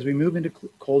 As we move into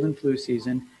cold and flu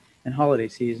season and holiday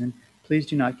season, please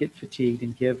do not get fatigued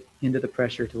and give into the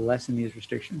pressure to lessen these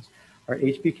restrictions. Our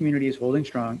HB community is holding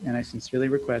strong, and I sincerely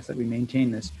request that we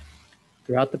maintain this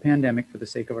throughout the pandemic for the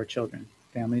sake of our children,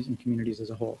 families, and communities as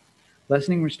a whole.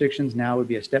 Lessening restrictions now would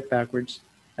be a step backwards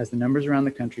as the numbers around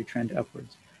the country trend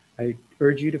upwards. I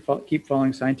urge you to keep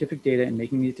following scientific data and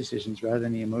making these decisions rather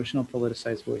than the emotional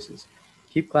politicized voices.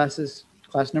 Keep class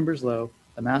numbers low,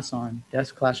 the masks on,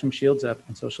 desk classroom shields up,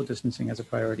 and social distancing as a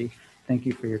priority. Thank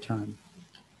you for your time.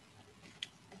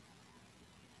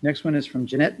 Next one is from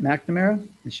Jeanette McNamara,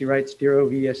 and she writes, Dear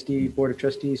OVSD Board of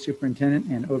Trustees, Superintendent,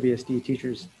 and OVSD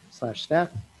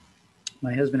teachers/staff,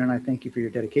 my husband and I thank you for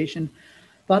your dedication,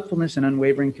 thoughtfulness, and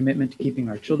unwavering commitment to keeping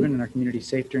our children and our community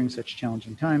safe during such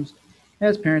challenging times.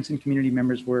 As parents and community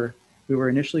members we were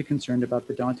initially concerned about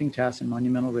the daunting tasks and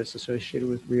monumental risks associated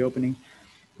with reopening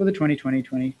for the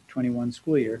 2020-2021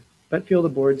 school year, but feel the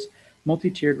board's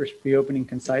multi-tiered reopening,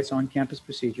 concise on-campus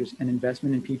procedures, and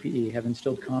investment in PPE have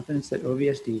instilled confidence that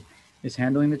OVSD is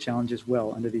handling the challenges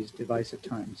well under these divisive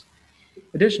times.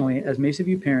 Additionally, as Mesa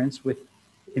View parents with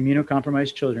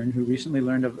immunocompromised children who recently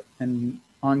learned of an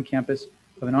on-campus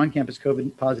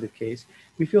COVID positive case,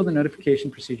 we feel the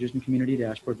notification procedures and community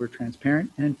dashboard were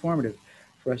transparent and informative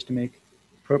for us to make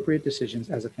appropriate decisions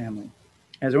as a family.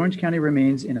 As Orange County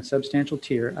remains in a substantial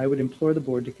tier, I would implore the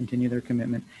board to continue their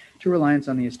commitment to reliance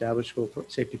on the established school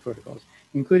safety protocols,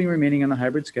 including remaining on the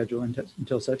hybrid schedule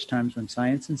until such times when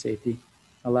science and safety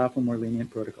allow for more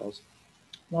lenient protocols.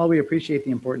 While we appreciate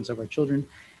the importance of our children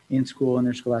in school and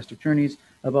their scholastic journeys,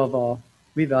 above all,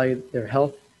 we value their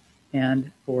health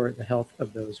and for the health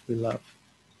of those we love.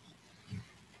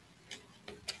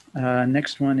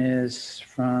 Next one is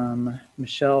from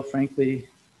Michelle Franklin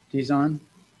Dizon.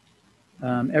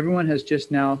 Everyone has just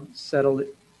now settled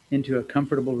into a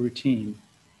comfortable routine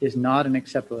is not an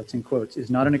acceptable, that's in quotes, is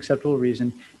not an acceptable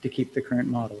reason to keep the current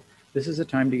model. This is a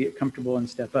time to get comfortable and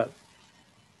step up.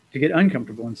 to get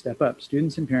uncomfortable and step up.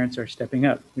 Students and parents are stepping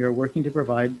up. We are working to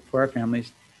provide for our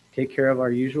families, take care of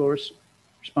our usual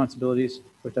responsibilities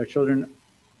with our children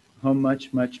home much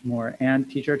more, and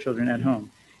teach our children at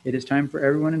home. It is time for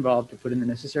everyone involved to put in the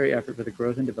necessary effort for the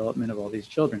growth and development of all these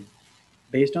children.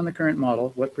 Based on the current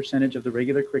model, what percentage of the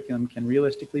regular curriculum can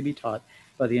realistically be taught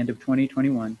by the end of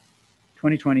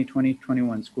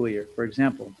 2020-2021 school year? For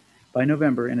example, by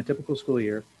November in a typical school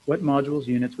year, what modules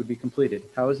units would be completed?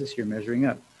 How is this year measuring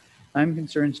up? I'm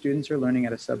concerned students are learning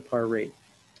at a subpar rate.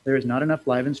 There is not enough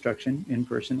live instruction, in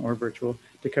person or virtual,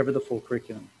 to cover the full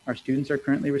curriculum. Our students are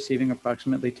currently receiving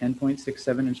approximately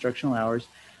 10.67 instructional hours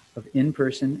of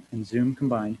in-person and Zoom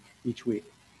combined each week.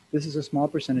 This is a small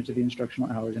percentage of the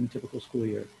instructional hours in a typical school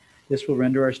year. This will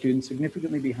render our students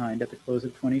significantly behind at the close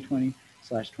of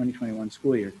 2020/2021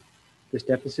 school year. This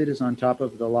deficit is on top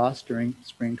of the loss during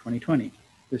spring 2020.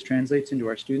 This translates into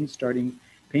our students starting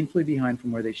painfully behind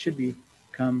from where they should be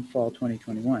come fall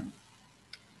 2021.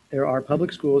 There are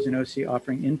public schools in OC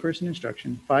offering in-person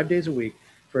instruction 5 days a week.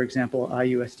 For example,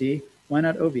 IUSD, why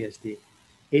not OVSD?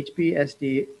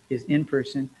 HBSD is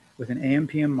in-person with an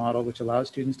AM/PM model, which allows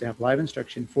students to have live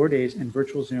instruction 4 days and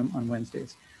virtual Zoom on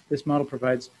Wednesdays. This model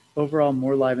provides overall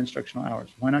more live instructional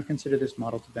hours. Why not consider this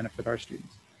model to benefit our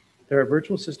students? There are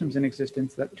virtual systems in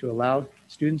existence that to allow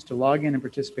students to log in and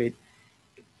participate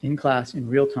in class in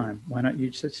real time. Why not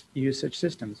use such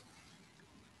systems?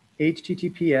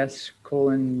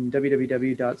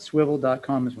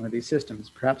 https://www.swivel.com is one of these systems.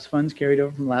 Perhaps funds carried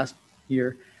over from last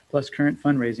year plus current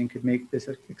fundraising could make this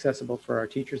accessible for our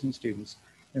teachers and students.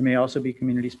 There may also be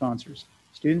community sponsors.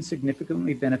 Students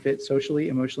significantly benefit socially,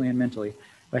 emotionally, and mentally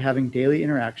by having daily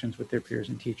interactions with their peers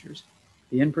and teachers.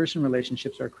 The in-person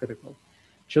relationships are critical.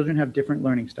 Children have different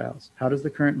learning styles. How does the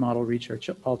current model reach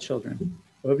all children?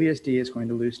 OVSD is going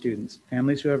to lose students.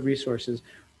 Families who have resources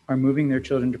are moving their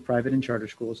children to private and charter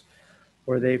schools,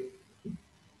 or they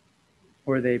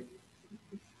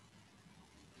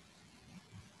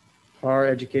are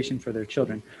education for their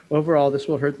children. Overall, this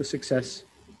will hurt the success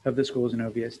of the schools in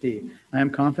OVSD. I am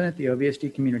confident the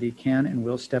OVSD community can and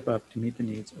will step up to meet the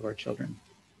needs of our children.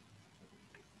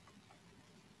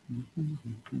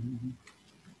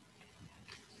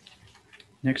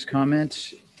 Next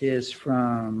comment is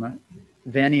from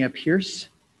Vania Pierce.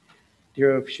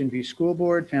 Dear Ocean View School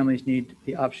Board, families need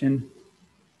the option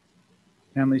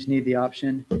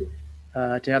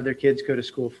to have their kids go to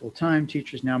school full time.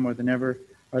 Teachers now more than ever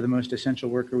are the most essential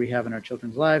worker we have in our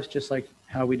children's lives, just like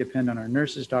how we depend on our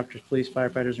nurses, doctors, police,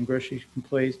 firefighters, and grocery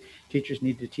employees. Teachers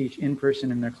need to teach in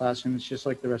person in their classrooms, just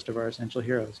like the rest of our essential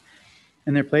heroes.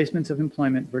 In their placements of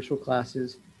employment, virtual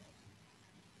classes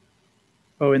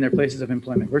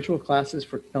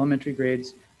for elementary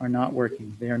grades are not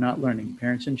working. They are not learning.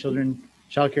 Parents and children,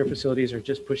 childcare facilities are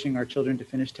just pushing our children to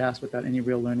finish tasks without any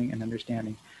real learning and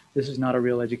understanding. This is not a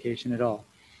real education at all.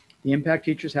 The impact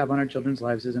teachers have on our children's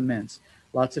lives is immense.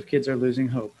 Lots of kids are losing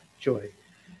hope, joy.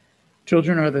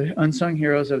 Children are the unsung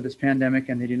heroes of this pandemic,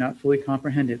 and they do not fully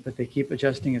comprehend it, but they keep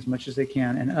adjusting as much as they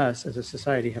can, and us as a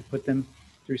society have put them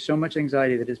through so much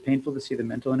anxiety that it is painful to see the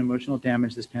mental and emotional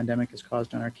damage this pandemic has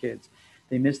caused on our kids.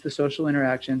 They miss the social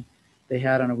interaction they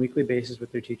had on a weekly basis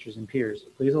with their teachers and peers.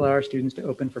 Please allow our students to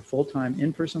open for full-time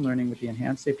in-person learning with the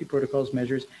enhanced safety protocol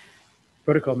measures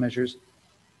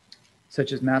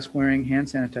such as mask wearing, hand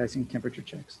sanitizing, temperature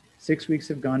checks. 6 weeks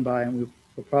have gone by, and we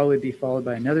will probably be followed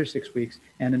by another 6 weeks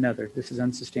and another. This is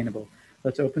unsustainable.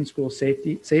 Let's open schools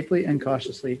safely and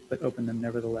cautiously, but open them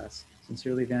nevertheless.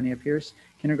 Sincerely, Vania Pierce,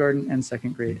 kindergarten and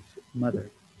second grade mother.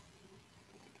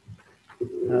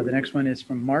 The next one is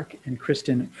from Mark and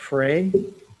Kristen Frey.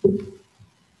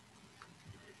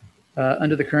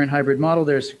 Under the current hybrid model,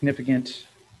 there's significant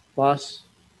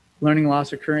learning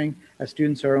loss occurring as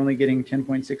students are only getting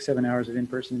 10.67 hours of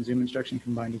in-person and Zoom instruction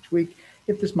combined each week.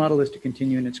 If this model is to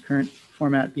continue in its current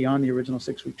format beyond the original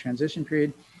 6-week transition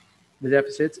period, the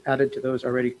deficits added to those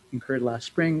already incurred last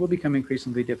spring will become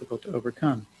increasingly difficult to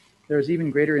overcome. There is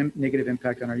even greater negative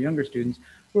impact on our younger students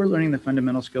who are learning the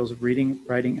fundamental skills of reading,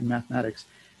 writing, and mathematics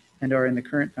and are in the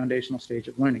current foundational stage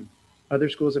of learning. Other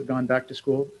schools have gone back to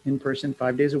school in person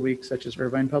 5 days a week, such as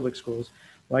Irvine Public Schools.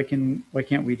 Why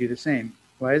can't we do the same?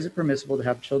 Why is it permissible to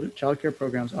have childcare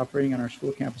programs operating on our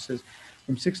school campuses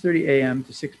from 6:30 a.m.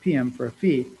 to 6 p.m. for a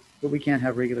fee, but we can't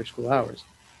have regular school hours?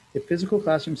 If physical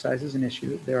classroom size is an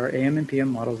issue, there are AM and PM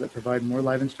models that provide more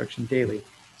live instruction daily,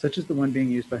 such as the one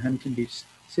being used by Huntington Beach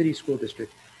City School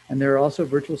District. And there are also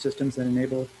virtual systems that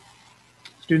enable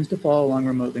students to follow along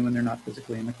remotely when they're not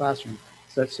physically in the classroom.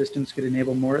 Such systems could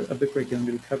enable more of the curriculum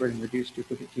to be covered and reduce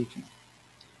duplicate teaching.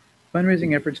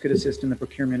 Fundraising efforts could assist in the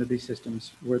procurement of these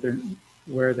systems where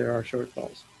there are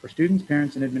shortfalls. For students,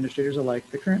 parents, and administrators alike,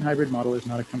 the current hybrid model is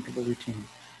not a comfortable routine.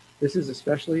 This is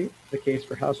especially the case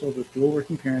for households with dual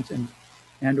working parents and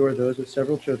or those with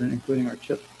several children, including our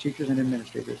teachers and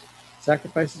administrators.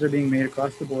 Sacrifices are being made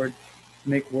across the board to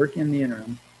make it work in the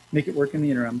interim,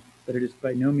 but it is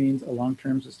by no means a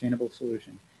long-term sustainable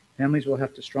solution. Families will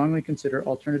have to strongly consider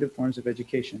alternative forms of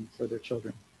education for their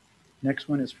children. Next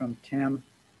one is from Tam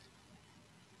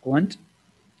Blunt.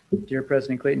 Dear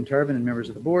President Clayton Tarvin and members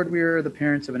of the board, we are the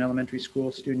parents of an elementary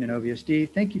school student in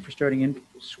OVSD. Thank you for starting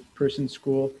in-person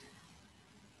school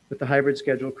with the hybrid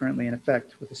schedule currently in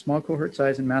effect. With a small cohort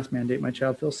size and mask mandate, my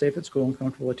child feels safe at school and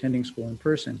comfortable attending school in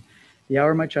person. The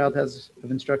hour my child has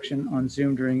of instruction on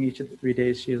Zoom during each of the 3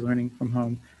 days she is learning from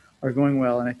home are going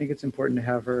well, and I think it's important to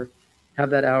have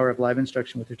that hour of live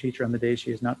instruction with her teacher on the days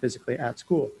she is not physically at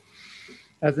school.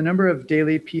 As the number of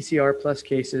daily PCR plus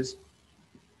cases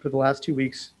for the last 2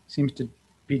 weeks seems to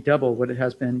be double what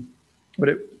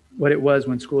it was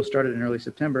when school started in early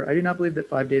September, I do not believe that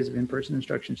 5 days of in-person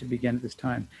instruction should begin at this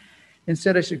time.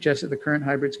 Instead, I suggest that the current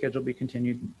hybrid schedule be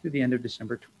continued through the end of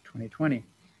December 2020.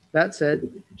 That said,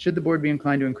 should the board be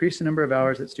inclined to increase the number of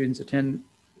hours that students attend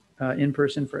in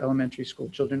person for elementary school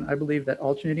children, I believe that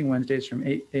alternating Wednesdays from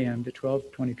 8 a.m. to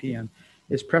 12:20 p.m.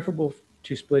 is preferable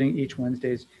to splitting each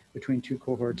Wednesdays between two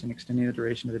cohorts and extending the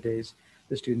duration of the days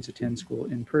the students attend school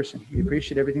in person. We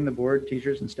appreciate everything the board,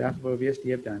 teachers, and staff of OVSD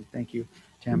have done. Thank you,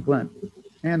 Tam Glenn.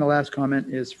 And the last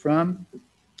comment is from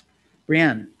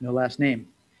Brianne, no last name.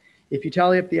 If you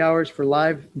tally up the hours for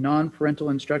live non-parental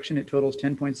instruction, it totals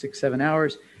 10.67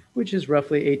 hours, which is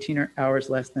roughly 18 hours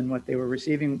less than what they were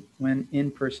receiving when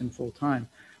in person full time.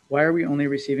 Why are we only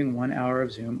receiving 1 hour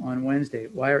of Zoom on Wednesday?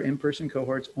 Why are in-person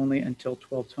cohorts only until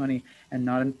 12:20 and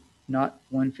not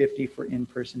 1:50 for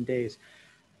in-person days?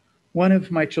 One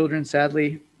of my children,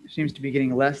 sadly, seems to be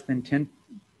getting less than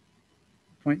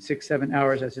 10.67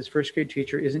 hours as his first grade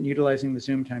teacher isn't utilizing the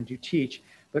Zoom time to teach,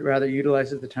 but rather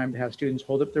utilizes the time to have students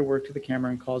hold up their work to the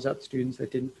camera and calls out students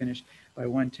that didn't finish by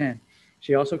 1:10.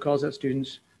 She also calls out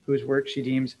students whose work she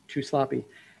deems too sloppy.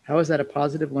 How is that a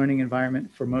positive learning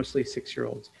environment for mostly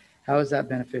 6-year-olds? How is that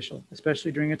beneficial,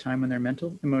 especially during a time when their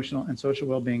mental, emotional, and social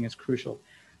well-being is crucial?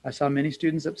 I saw many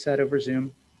students upset over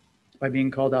Zoom by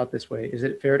being called out this way. Is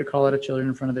it fair to call out a children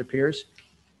in front of their peers?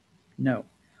 No.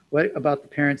 What about the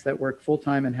parents that work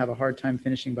full-time and have a hard time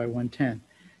finishing by 1:10?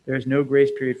 There is no grace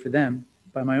period for them.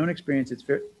 By my own experience, it's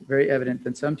very evident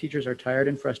that some teachers are tired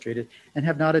and frustrated and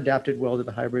have not adapted well to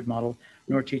the hybrid model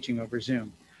nor teaching over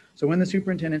Zoom. So when the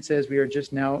superintendent says we are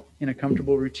just now in a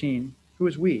comfortable routine, who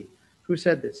is we? Who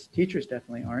said this? Teachers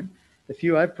definitely aren't. The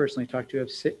few I've personally talked to have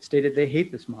stated they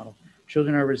hate this model.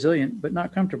 Children are resilient, but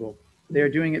not comfortable. They are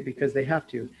doing it because they have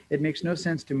to. It makes no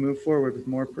sense to move forward with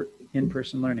more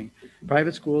in-person learning.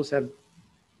 Private schools have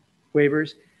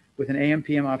waivers with an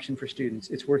AM/PM option for students.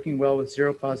 It's working well with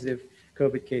 0 positive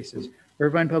COVID cases.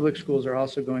 Irvine Public Schools are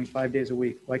also going 5 days a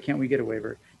week. Why can't we get a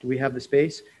waiver? Do we have the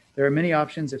space? There are many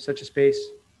options if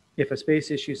a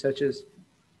space issue such as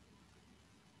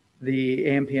the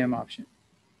AM/PM option,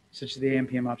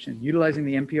 utilizing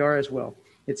the NPR as well.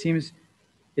 It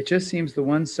just seems the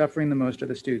ones suffering the most are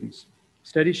the students.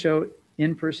 Studies show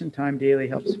in-person time daily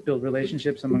helps build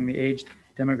relationships among the aged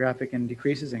demographic and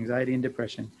decreases anxiety and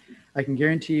depression. I can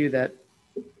guarantee that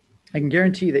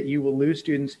you will lose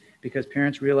students because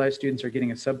parents realize students are getting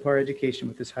a subpar education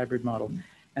with this hybrid model.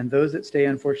 And those that stay,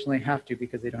 unfortunately, have to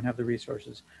because they don't have the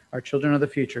resources. Our children are the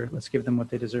future. Let's give them what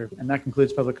they deserve. And that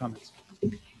concludes public comments.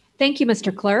 Thank you,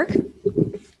 Mr. Clerk,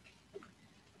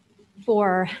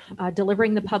 for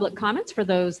delivering the public comments for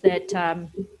those that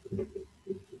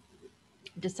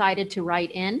decided to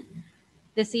write in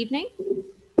this evening.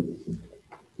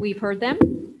 We've heard them.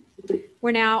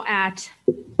 We're now at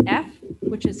F,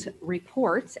 which is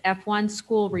reports, F1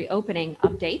 school reopening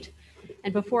update.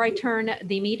 And before I turn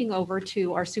the meeting over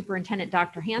to our superintendent,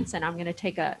 Dr. Hanson, I'm going to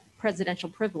take a presidential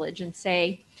privilege and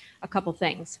say a couple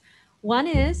things. One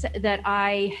is that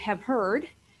I've heard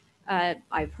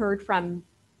from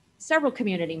several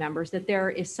community members that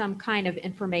there is some kind of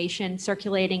information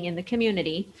circulating in the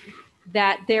community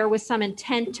that there was some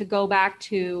intent to go back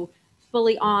to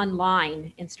fully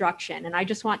online instruction. And I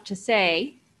just want to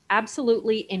say,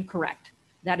 absolutely incorrect.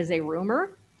 That is a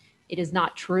rumor. It is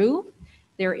not true.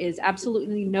 There is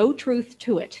absolutely no truth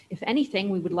to it. If anything,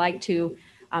 we would like to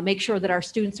make sure that our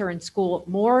students are in school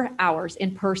more hours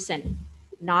in person,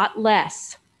 not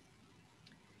less.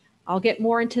 I'll get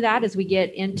more into that as we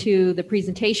get into the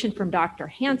presentation from Dr.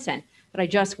 Hanson, but I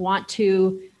just want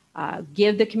to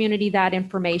give the community that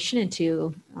information and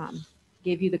to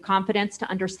gave you the confidence to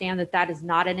understand that that is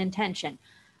not an intention,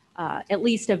 at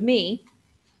least of me.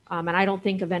 And I don't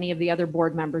think of any of the other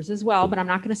board members as well, but I'm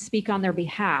not going to speak on their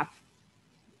behalf.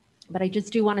 But I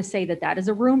just do want to say that that is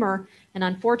a rumor. And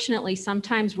unfortunately,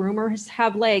 sometimes rumors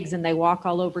have legs and they walk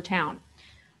all over town.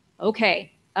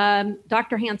 Okay.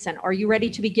 Dr. Hansen, are you ready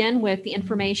to begin with the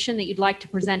information that you'd like to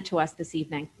present to us this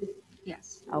evening?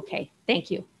 Yes. Okay.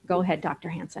 Thank you. Go ahead, Dr.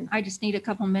 Hansen. I just need a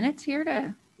couple minutes here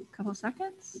a couple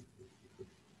seconds.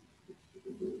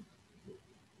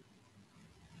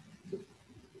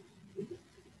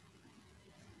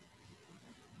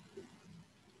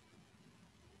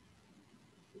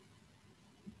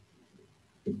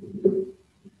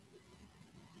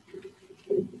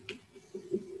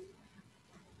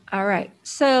 All right.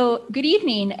 So good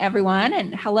evening, everyone,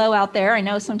 and hello out there. I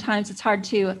know sometimes it's hard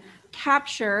to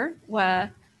capture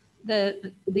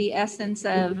the essence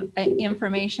of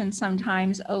information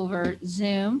sometimes over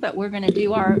Zoom, but we're going to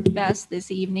do our best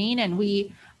this evening, and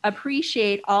we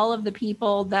appreciate all of the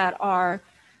people that are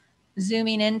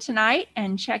Zooming in tonight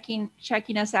and checking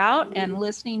us out and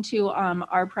listening to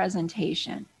our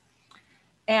presentation.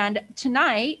 And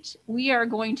tonight we are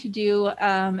going to do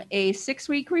a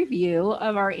 6-week review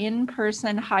of our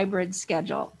in-person hybrid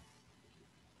schedule.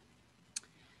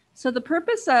 So the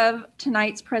purpose of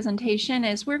tonight's presentation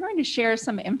is we're going to share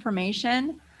some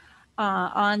information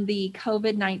on the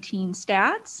COVID-19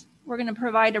 stats. We're going to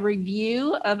provide a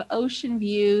review of Ocean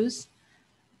View's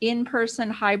in-person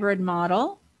hybrid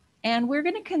model, and we're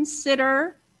going to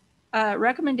consider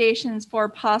recommendations for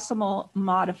possible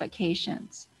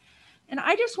modifications. And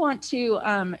I just want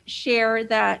to share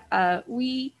that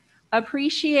we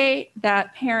appreciate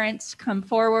that parents come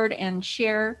forward and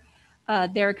share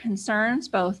their concerns,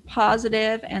 both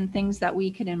positive and things that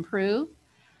we can improve.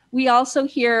 We also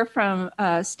hear from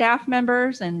staff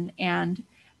members, and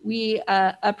we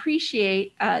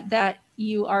appreciate that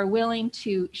you are willing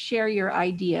to share your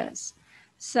ideas.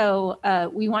 So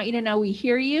we want you to know we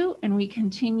hear you, and we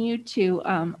continue to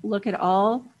look at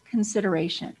all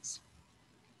considerations.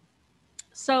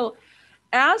 So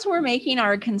as we're making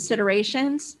our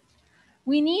considerations,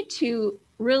 we need to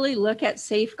really look at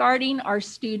safeguarding our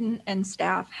student and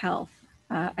staff health.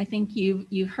 I think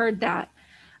you've heard that.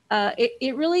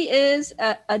 It really is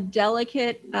a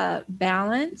delicate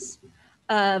balance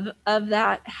of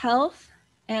that health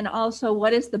and also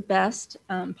what is the best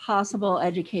possible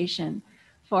education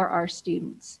for our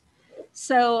students.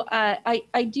 So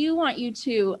I do want you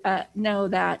to know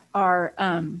that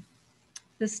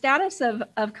the status of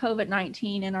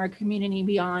COVID-19 in our community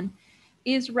beyond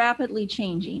is rapidly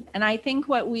changing. And I think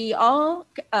what we all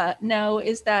know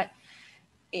is that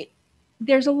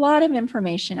there's a lot of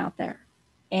information out there.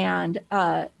 And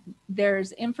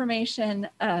there's information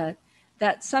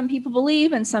that some people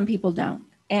believe and some people don't.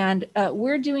 And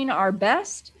we're doing our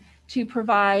best to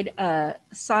provide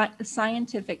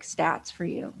scientific stats for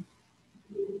you.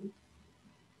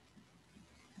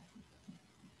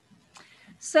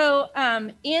 So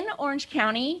in Orange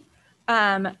County,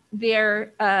 we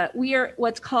are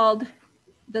what's called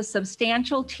the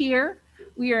substantial tier.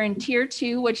 We are in tier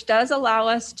 2, which does allow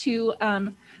us to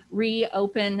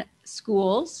reopen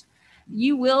schools.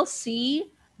 You will see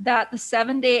that the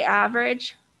 7-day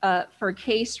average for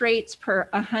case rates per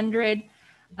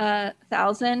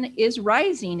 100,000 is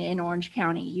rising in Orange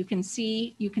County. You can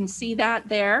see that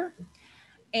there,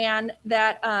 and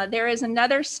that there is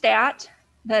another stat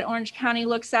that Orange County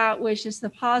looks at, which is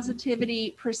the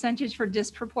positivity percentage for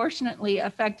disproportionately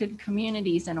affected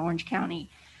communities in Orange County.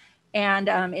 And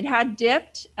it had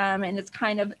dipped and it's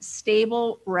kind of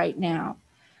stable right now.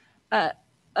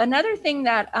 Another thing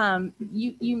that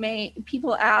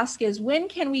people ask is, when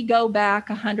can we go back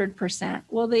 100%?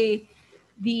 Well,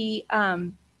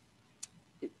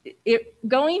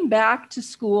 going back to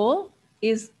school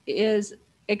is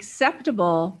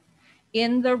acceptable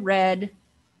in the red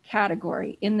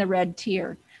category, in the red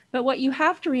tier. But what you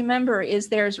have to remember is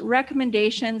there's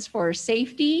recommendations for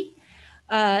safety,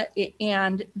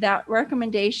 and that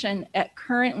recommendation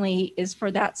currently is for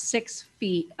that 6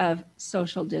 feet of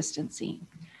social distancing.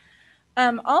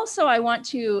 Also, I want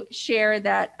to share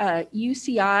that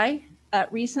UCI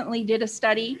recently did a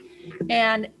study,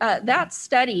 and that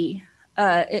study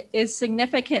is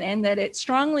significant in that it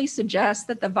strongly suggests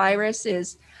that the virus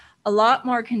is a lot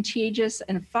more contagious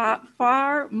and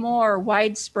far more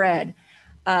widespread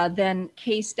than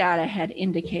case data had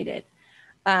indicated.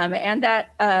 And that,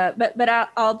 but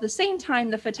at the same time,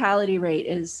 the fatality rate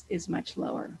is much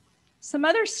lower. Some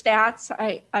other stats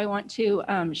I want to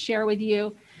share with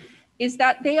you is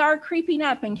that they are creeping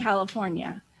up in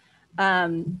California.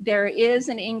 There is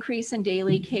an increase in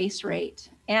daily case rate.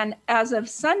 And as of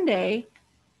Sunday,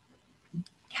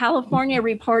 California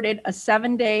reported a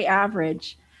 7-day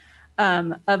average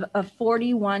of a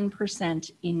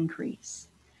 41% increase.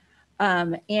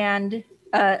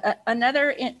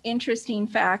 Another interesting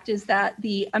fact is that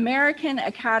the American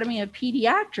Academy of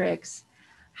Pediatrics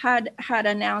had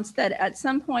announced that at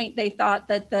some point they thought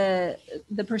that the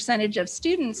percentage of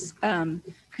students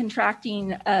contracting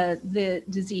the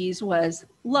disease was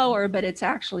lower, but it's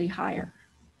actually higher.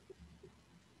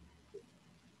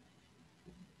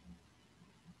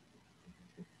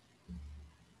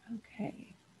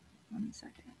 Okay, 1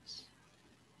 second.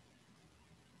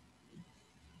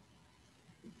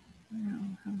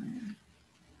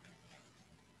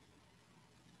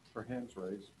 Her hands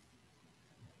raised.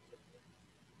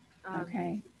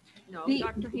 Okay. No, The-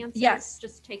 Dr. Hanson yes. is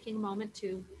just taking a moment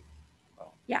to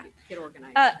Yeah. get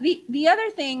organized. The other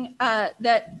thing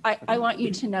that I want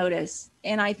you to notice,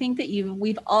 and I think that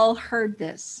we've all heard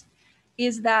this,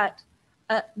 is that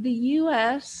the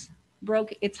U.S.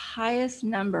 broke its highest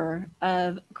number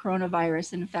of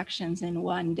coronavirus infections in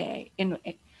one day, and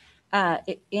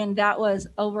that was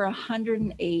over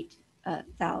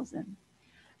 108,000.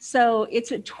 So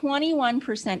it's a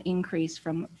 21% increase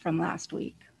from last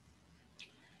week.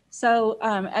 So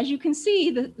as you can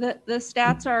see, the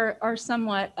stats are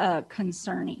somewhat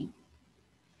concerning.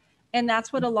 And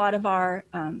that's what a lot of our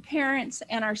parents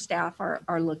and our staff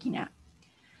are looking at.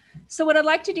 So what I'd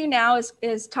like to do now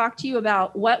is talk to you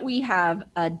about what we have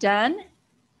done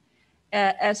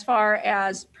as far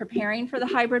as preparing for the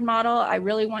hybrid model. I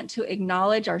really want to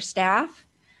acknowledge our staff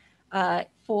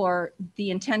for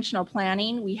the intentional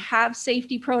planning. We have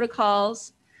safety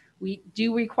protocols. We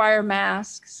do require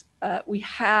masks. We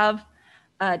have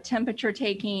temperature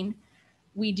taking.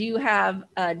 We do have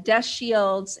desk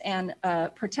shields and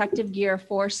protective gear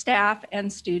for staff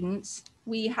and students.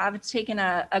 We have taken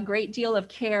a great deal of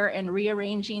care in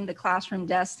rearranging the classroom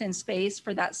desks in space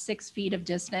for that 6 feet of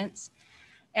distance.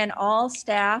 And all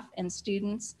staff and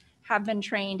students have been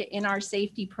trained in our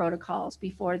safety protocols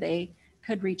before they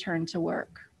could return to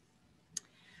work.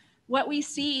 What we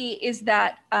see is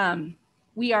that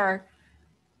we are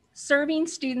serving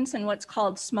students in what's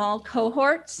called small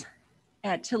cohorts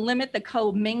to limit the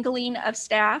commingling of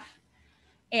staff.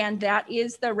 And that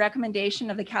is the recommendation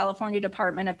of the California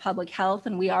Department of Public Health,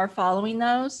 and we are following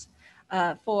those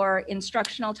for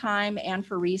instructional time and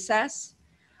for recess.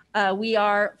 We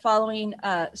are following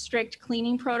strict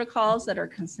cleaning protocols that are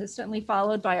consistently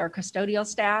followed by our custodial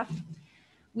staff.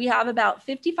 We have about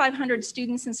 5,500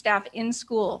 students and staff in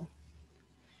school.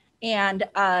 And,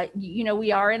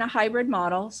 we are in a hybrid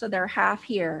model, so they're half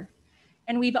here.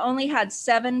 And we've only had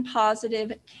 7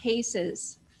 positive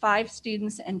cases, 5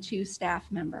 students and 2 staff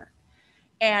members.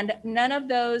 And none of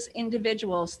those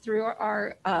individuals through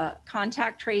our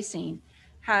contact tracing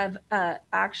have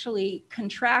actually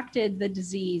contracted the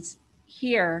disease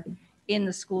here in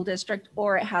the school district,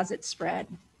 or it hasn't spread.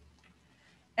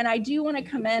 And I do want to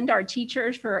commend our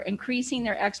teachers for increasing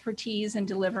their expertise in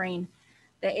delivering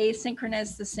the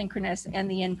asynchronous, the synchronous,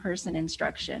 and the in-person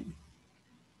instruction.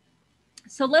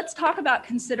 So let's talk about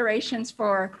considerations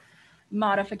for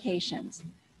modifications.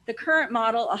 The current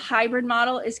model, a hybrid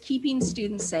model, is keeping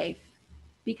students safe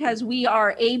because we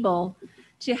are able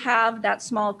to have that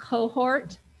small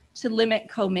cohort to limit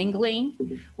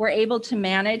commingling. We're able to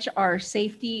manage our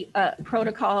safety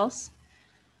protocols.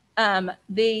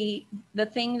 The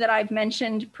thing that I've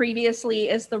mentioned previously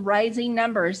is the rising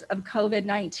numbers of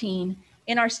COVID-19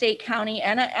 in our state, county,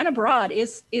 and abroad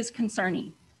is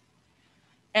concerning.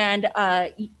 And,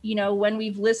 when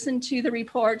we've listened to the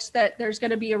reports that there's going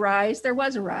to be a rise, there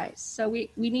was a rise. So we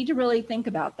need to really think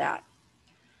about that.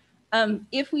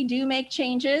 If we do make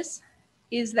changes,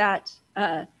 is that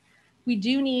we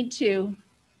do need to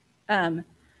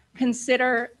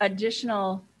consider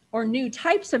additional or new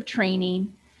types of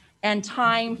training and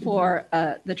time for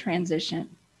the transition.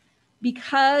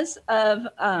 Because of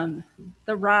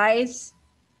the rise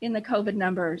in the COVID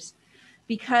numbers,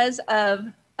 because of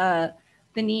the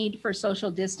need for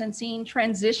social distancing,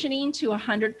 transitioning to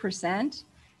 100%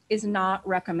 is not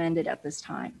recommended at this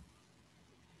time.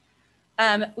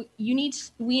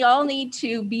 We all need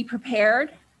to be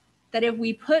prepared that if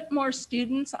we put more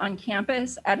students on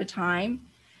campus at a time,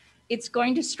 it's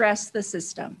going to stress the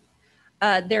system.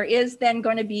 There is then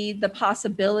going to be the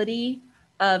possibility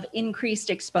of increased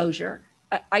exposure.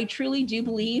 I truly do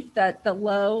believe that the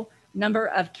low number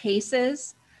of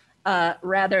cases,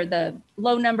 the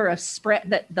low number of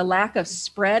spread, the lack of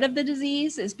spread of the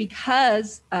disease is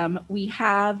because we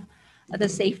have the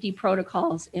safety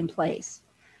protocols in place.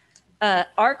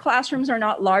 Our classrooms are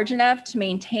not large enough to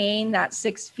maintain that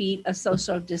 6 feet of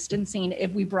social distancing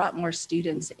if we brought more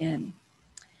students in.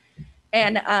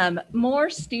 And more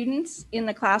students in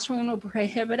the classroom will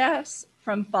prohibit us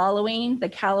from following the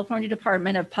California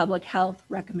Department of Public Health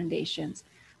recommendations,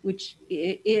 which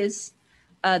is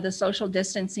the social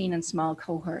distancing in small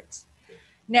cohorts.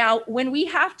 Now, when we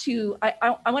have to,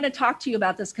 I want to talk to you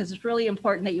about this because it's really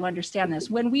important that you understand this.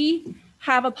 When we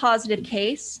have a positive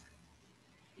case,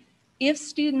 if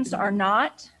students are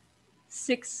not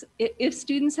if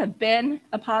students have been,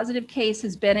 a positive case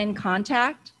has been in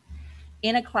contact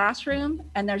in a classroom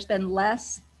and there's been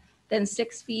less than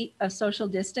 6 feet of social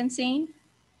distancing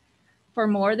for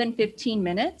more than 15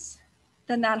 minutes,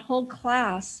 then that whole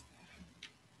class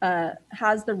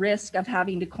has the risk of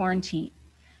having to quarantine.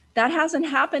 That hasn't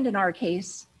happened in our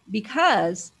case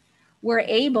because we're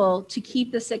able to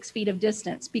keep the 6 feet of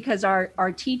distance because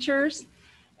our teachers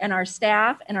and our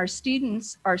staff and our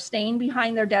students are staying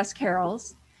behind their desk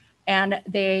carrels, and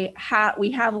we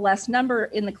have less number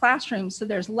in the classroom, so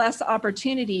there's less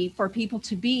opportunity for people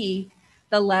to be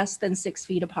the less than 6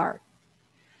 feet apart.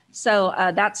 So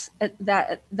that's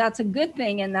a good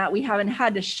thing in that we haven't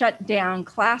had to shut down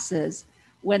classes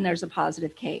when there's a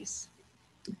positive case.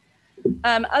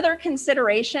 Other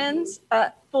considerations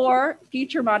for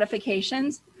future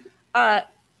modifications.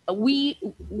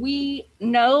 We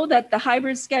know that the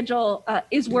hybrid schedule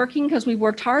is working because we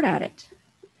worked hard at it.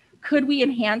 Could we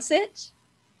enhance it?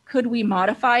 Could we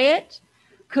modify it?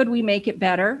 Could we make it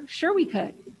better? Sure we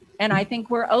could. And I think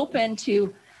we're open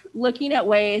to looking at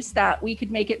ways that we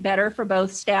could make it better for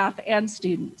both staff and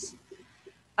students.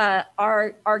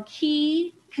 Our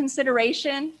key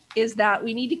consideration is that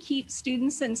we need to keep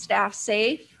students and staff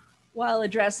safe while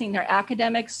addressing their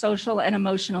academic, social, and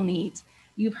emotional needs.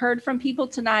 You've heard from people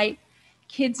tonight,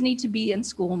 kids need to be in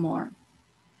school more.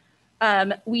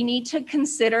 We need to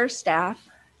consider staff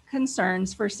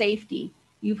concerns for safety.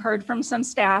 You've heard from some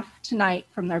staff tonight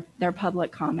from their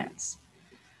public comments.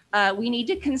 We need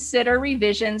to consider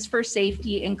revisions for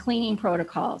safety and cleaning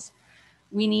protocols.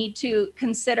 We need to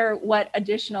consider what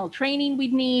additional training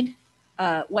we'd need,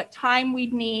 what time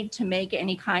we'd need to make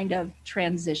any kind of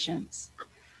transitions.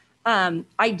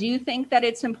 I do think that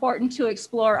it's important to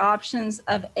explore options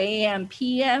of AM,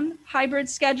 PM hybrid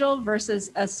schedule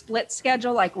versus a split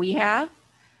schedule like we have.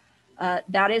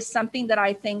 That is something that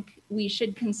I think we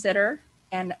should consider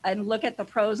and look at the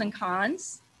pros and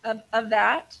cons of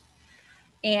that.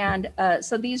 And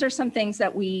so these are some things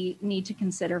that we need to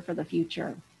consider for the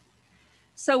future.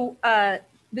 So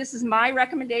this is my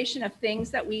recommendation of things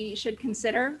that we should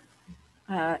consider.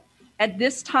 At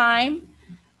this time,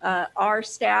 our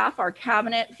staff, our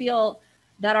cabinet feel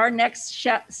that our next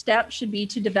step should be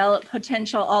to develop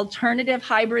potential alternative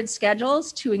hybrid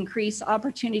schedules to increase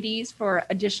opportunities for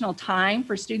additional time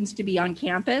for students to be on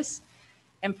campus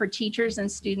and for teachers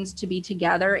and students to be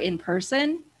together in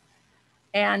person,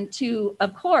 and to,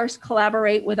 of course,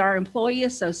 collaborate with our employee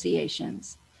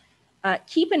associations.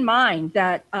 Keep in mind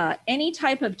that any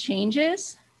type of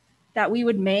changes that we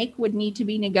would make would need to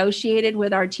be negotiated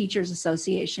with our teachers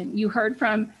association. You heard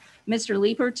from Mr.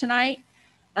 Leeper tonight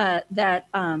that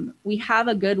we have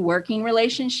a good working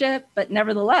relationship, but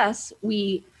nevertheless,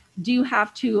 we do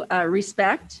have to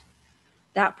respect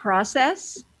that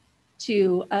process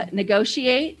to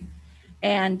negotiate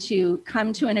and to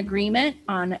come to an agreement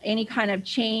on any kind of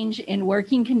change in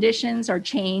working conditions or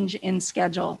change in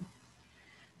schedule.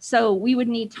 So we would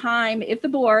need time, if the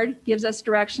board gives us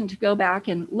direction to go back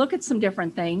and look at some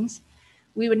different things,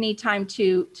 we would need time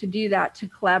to do that, to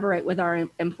collaborate with our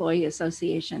employee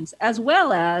associations, as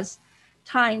well as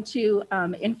time to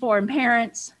inform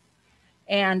parents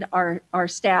and our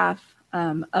staff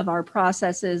of our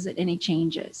processes and any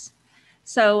changes.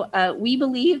 So we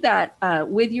believe that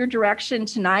with your direction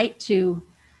tonight to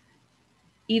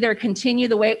either continue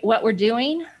what we're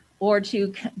doing or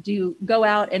to go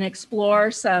out and explore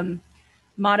some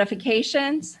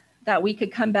modifications, that we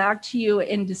could come back to you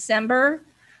in December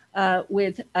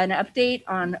with an update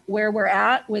on where we're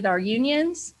at with our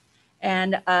unions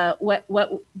and what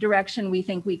direction we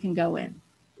think we can go in.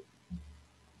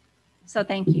 So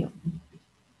thank you.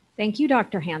 Thank you,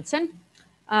 Dr. Hansen.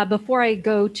 Before I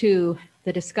go to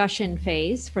the discussion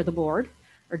phase for the board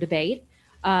or debate,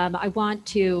 I want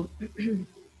to,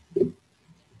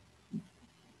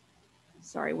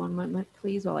 sorry, one moment,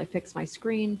 please, while I fix my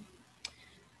screen.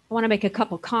 I want to make a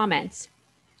couple comments.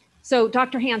 So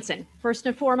Dr. Hansen, first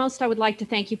and foremost, I would like to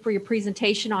thank you for your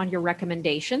presentation on your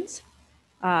recommendations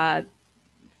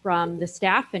from the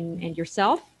staff and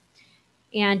yourself.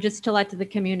 And just to let the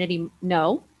community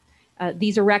know,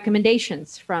 These are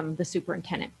recommendations from the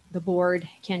superintendent. The board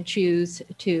can choose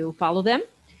to follow them.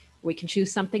 We can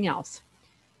choose something else.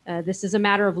 This is a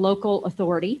matter of local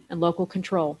authority and local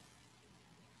control.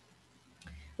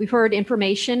 We've heard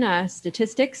information,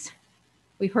 statistics.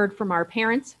 We've heard from our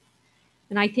parents.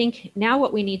 And I think now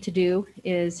what we need to do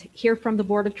is hear from the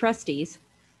Board of Trustees.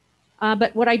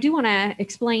 But what I do want to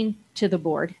explain to the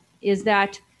board is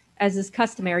that, as is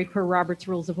customary per Robert's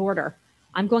Rules of Order,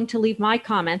 I'm going to leave my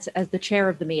comments as the chair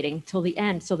of the meeting till the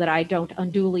end so that I don't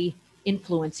unduly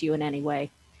influence you in any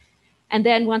way. And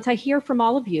then once I hear from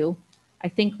all of you, I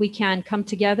think we can come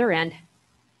together and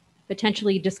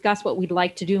potentially discuss what we'd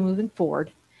like to do moving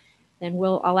forward. Then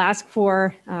I'll ask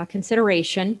for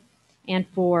consideration and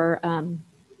for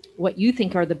what you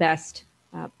think are the best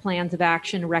plans of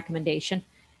action and recommendation.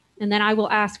 And then I will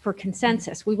ask for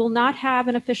consensus. We will not have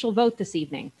an official vote this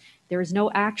evening. There is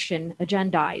no action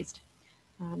agendized.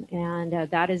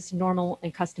 That is normal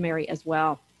and customary as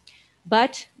well.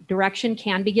 But direction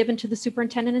can be given to the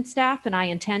superintendent and staff, and I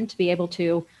intend to be able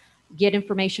to get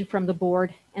information from the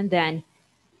board, and then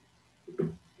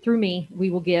through me, we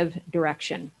will give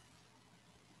direction.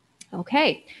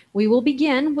 Okay, we will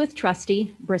begin with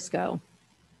Trustee Briscoe.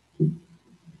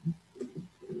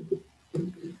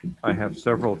 I have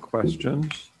several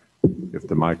questions, if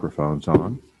the microphone's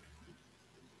on.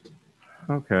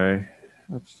 Okay,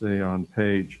 let's see, on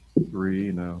page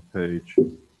 3, no, page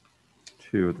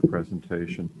 2 of the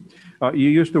presentation. You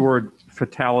used the word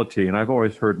fatality, and I've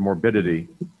always heard morbidity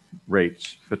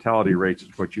rates. Fatality rates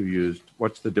is what you used.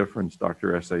 What's the difference,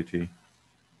 Dr. SAT?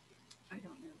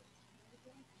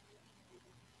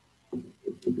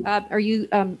 Are you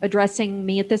addressing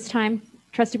me at this time,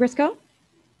 Trustee Briscoe?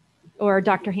 Or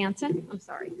Dr. Hanson? I'm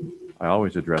sorry. I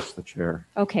always address the chair.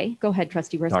 Okay, go ahead,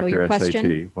 Trustee Briscoe. Dr. Your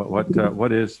question. SAT,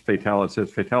 what is fatality? It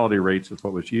says fatality rates is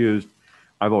what was used.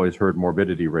 I've always heard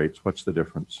morbidity rates. What's the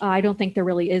difference? I don't think there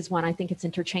really is one. I think it's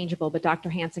interchangeable, but Dr.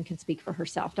 Hanson can speak for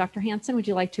herself. Dr. Hanson, would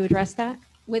you like to address that?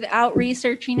 Without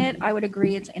researching it, I would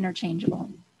agree it's interchangeable.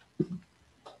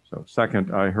 So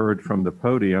second, I heard from the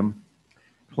podium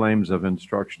claims of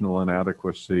instructional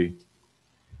inadequacy.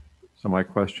 So my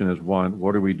question is, 1,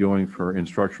 what are we doing for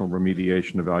instructional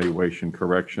remediation, evaluation,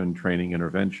 correction, training,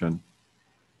 intervention?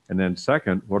 And then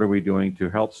second, what are we doing to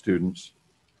help students,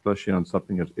 especially on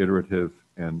something as iterative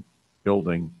and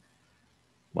building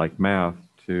like math,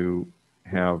 to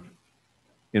have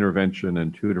intervention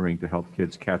and tutoring to help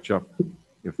kids catch up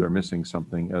if they're missing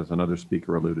something, as another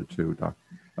speaker alluded to,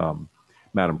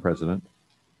 Madam President?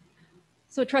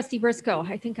 So Trustee Briscoe,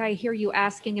 I think I hear you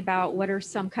asking about what are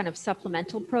some kind of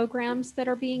supplemental programs that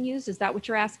are being used. Is that what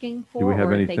you're asking for? Do we have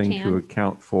or if they anything to can?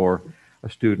 account for a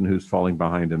student who's falling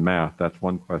behind in math? That's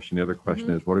one question. The other question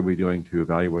is, what are we doing to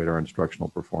evaluate our instructional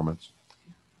performance?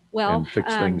 Well, and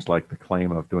fix things like the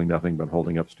claim of doing nothing but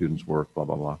holding up students' work, blah,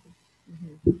 blah, blah.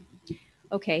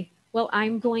 Okay. Well,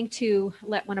 I'm going to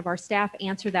let one of our staff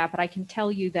answer that, but I can tell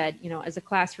you that, as a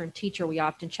classroom teacher, we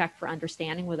often check for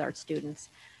understanding with our students.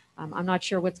 I'm not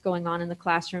sure what's going on in the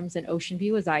classrooms in Ocean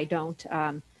View, as I don't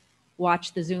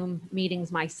watch the Zoom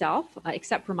meetings myself,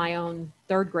 except for my own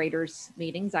third graders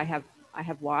meetings I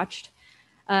have watched.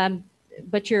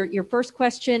 But your first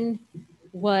question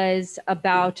was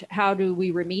about how do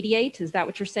we remediate? Is that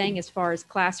what you're saying, as far as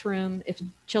classroom, if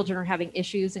children are having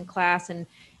issues in class and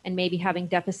maybe having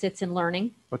deficits in learning?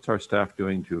 What's our staff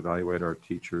doing to evaluate our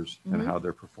teachers and how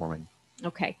they're performing?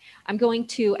 Okay, I'm going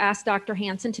to ask Dr.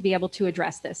 Hanson to be able to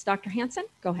address this. Dr. Hanson,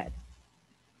 go ahead.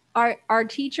 Our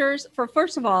teachers,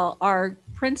 first of all, our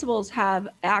principals have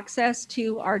access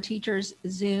to our teachers'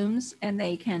 Zooms, and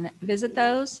they can visit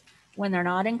those when they're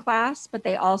not in class, but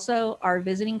they also are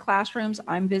visiting classrooms.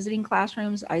 I'm visiting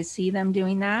classrooms. I see them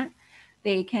doing that.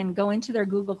 They can go into their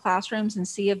Google Classrooms and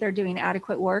see if they're doing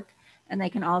adequate work, and they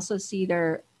can also see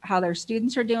how their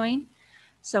students are doing.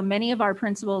 So many of our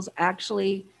principals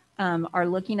actually are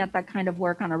looking at that kind of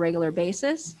work on a regular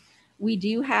basis. We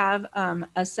do have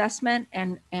assessment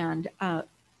and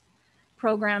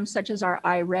programs such as our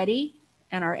iReady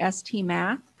and our ST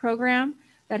Math program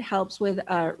that helps with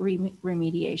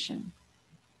remediation.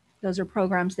 Those are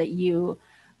programs that you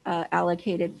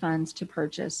allocated funds to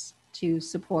purchase to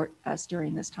support us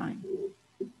during this time.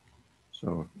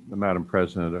 So, Madam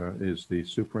President, is the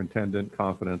superintendent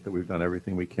confident that we've done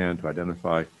everything we can to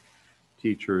identify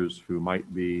teachers who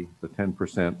might be the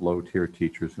 10% low-tier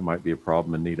teachers who might be a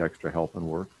problem and need extra help and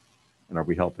work? And are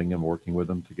we helping them, working with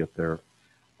them to get their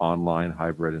online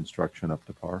hybrid instruction up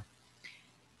to par?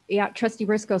 Yeah, Trustee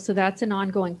Briscoe, so that's an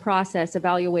ongoing process.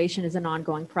 Evaluation is an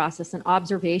ongoing process, and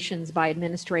observations by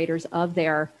administrators of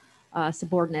their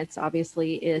subordinates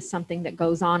obviously is something that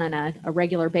goes on a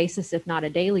regular basis, if not a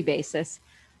daily basis.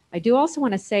 I do also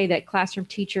want to say that classroom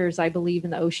teachers, I believe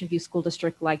in the Ocean View School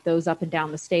District, like those up and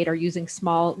down the state, are using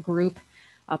small group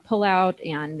pullout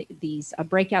and these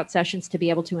breakout sessions to be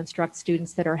able to instruct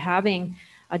students that are having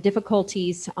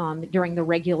difficulties during the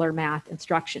regular math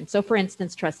instruction. So for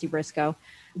instance, Trustee Briscoe,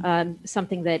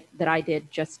 something that I did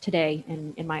just today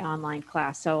in my online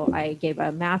class. So I gave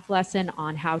a math lesson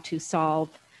on how to solve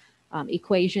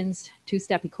equations,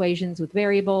 two-step equations with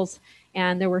variables.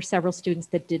 And there were several students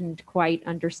that didn't quite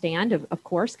understand, of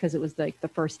course, because it was like the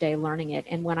first day learning it.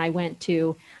 And when I went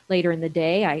to later in the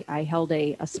day, I held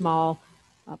a small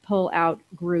pull-out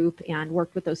group and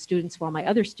worked with those students while my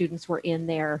other students were in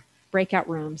their breakout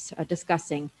rooms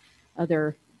discussing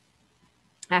other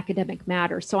academic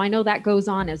matters. So I know that goes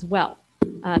on as well.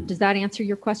 Does that answer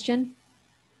your question?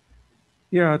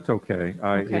 Yeah, it's okay.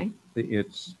 Okay.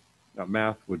 It's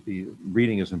math would be,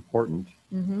 reading is important,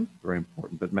 Mm-hmm. very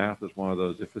important, but math is one of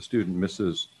those, if a student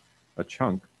misses a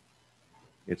chunk,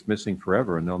 it's missing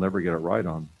forever and they'll never get it right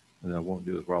on, and they won't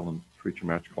do as well in future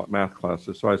math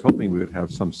classes. So I was hoping we would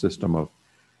have some system of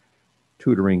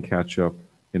tutoring, catch-up,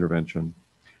 intervention.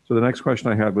 So the next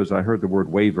question I had was, I heard the word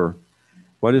waiver.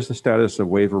 What is the status of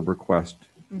waiver request?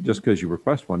 Mm-hmm. Just because you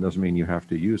request one doesn't mean you have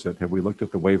to use it. Have we looked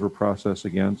at the waiver process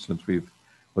again since we've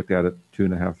looked at it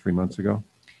 2.5, 3 months ago?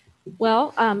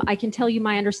 Well, I can tell you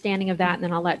my understanding of that, and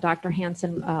then I'll let Dr.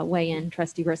 Hanson weigh in,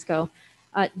 Trustee Briscoe.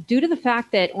 Due to the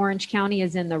fact that Orange County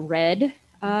is in the red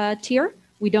tier,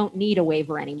 we don't need a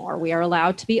waiver anymore. We are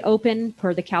allowed to be open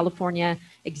per the California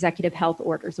Executive Health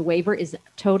Orders. A waiver is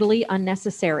totally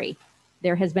unnecessary.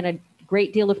 There has been a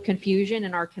great deal of confusion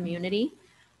in our community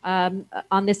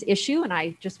on this issue, and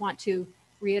I just want to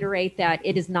reiterate that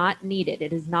it is not needed.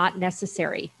 It is not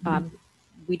necessary.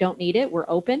 We don't need it. We're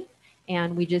open.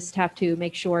 And we just have to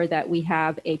make sure that we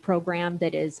have a program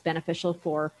that is beneficial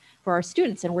for our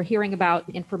students. And we're hearing about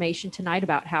information tonight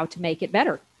about how to make it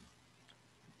better.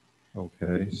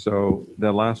 Okay, so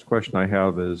the last question I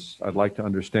have is, I'd like to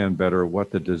understand better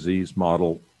what the disease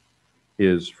model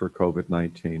is for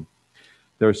COVID-19.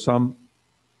 There's some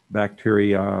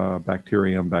bacteria,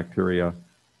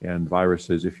 and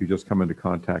viruses. If you just come into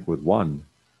contact with 1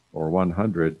 or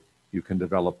 100, you can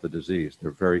develop the disease.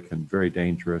 They're very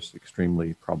dangerous,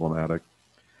 extremely problematic.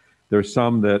 There's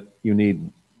some that you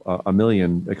need 1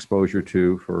 million exposure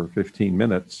to for 15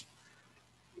 minutes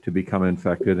to become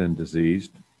infected and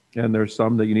diseased. And there's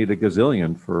some that you need a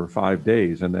gazillion for 5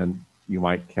 days, and then you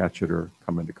might catch it or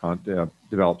come into contact,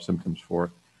 develop symptoms for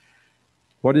it.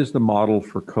 What is the model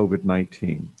for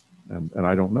COVID-19? And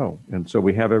I don't know. And so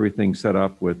we have everything set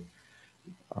up with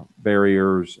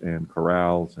barriers and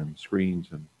corrals and screens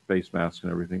and face masks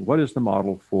and everything. What is the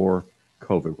model for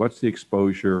COVID? What's the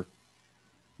exposure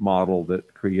model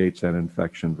that creates an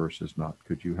infection versus not?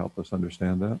 Could you help us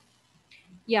understand that?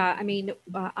 Yeah, I mean,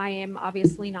 I am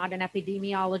obviously not an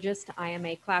epidemiologist. I am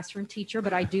a classroom teacher,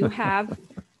 but I do have,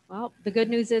 well, the good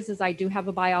news is I do have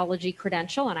a biology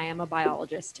credential and I am a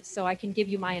biologist. So I can give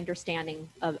you my understanding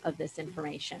of this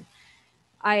information.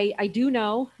 I do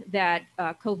know that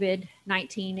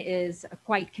COVID-19 is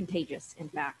quite contagious, in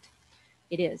fact.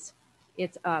 It is.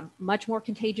 It's much more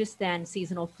contagious than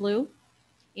seasonal flu,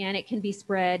 and it can be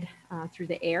spread through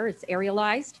the air. It's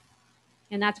aerialized,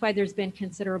 and that's why there's been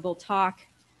considerable talk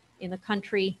in the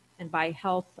country and by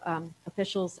health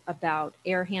officials about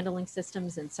air handling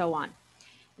systems and so on.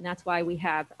 And that's why we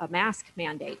have a mask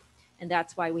mandate, and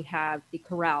that's why we have the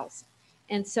corrals.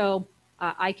 And so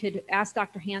I could ask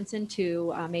Dr. Hanson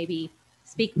to maybe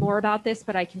speak more about this,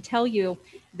 but I can tell you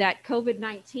that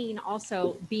COVID-19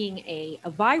 also being a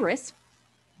virus,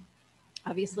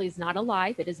 obviously is not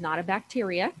alive. It is not a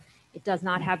bacteria. It does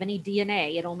not have any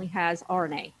DNA. It only has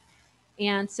RNA.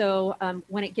 And so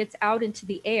when it gets out into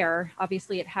the air,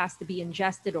 obviously it has to be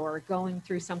ingested or going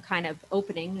through some kind of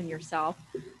opening in yourself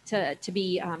to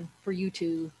be for you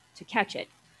to catch it.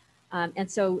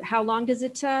 And so how long does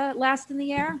it last in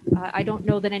the air? I don't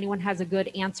know that anyone has a good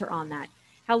answer on that.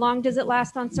 How long does it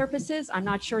last on surfaces? I'm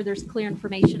not sure there's clear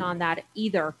information on that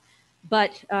either,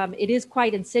 but it is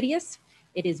quite insidious.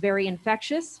 It is very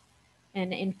infectious.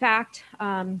 And in fact,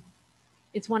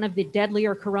 it's one of the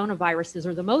deadlier coronaviruses,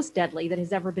 or the most deadly that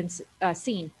has ever been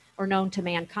seen or known to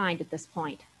mankind at this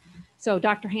point. So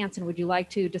Dr. Hanson, would you like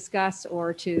to discuss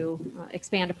or to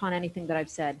expand upon anything that I've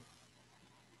said?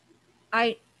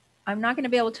 I'm not going to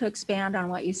be able to expand on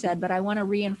what you said, but I want to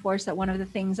reinforce that one of the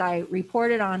things I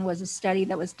reported on was a study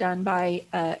that was done by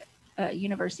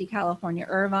University of California,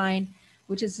 Irvine,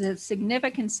 which is a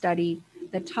significant study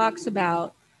that talks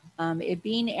about it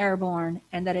being airborne,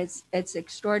 and that it's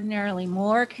extraordinarily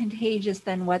more contagious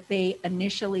than what they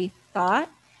initially thought,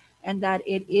 and that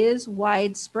it is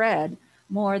widespread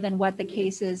more than what the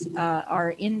cases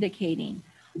are indicating.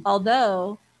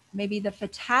 Although maybe the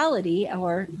fatality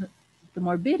or the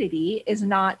morbidity is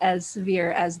not as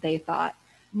severe as they thought.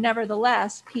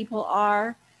 Nevertheless, people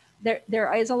are,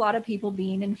 there is a lot of people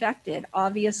being infected.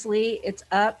 Obviously, it's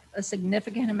up a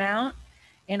significant amount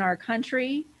in our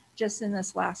country just in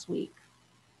this last week.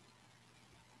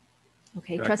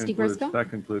 Okay, Trustee Briscoe? That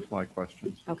concludes my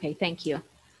questions. Okay, thank you.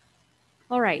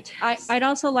 All right. I'd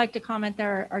also like to comment,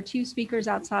 there are two speakers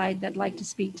outside that'd like to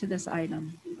speak to this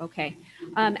item. Okay.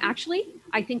 Actually,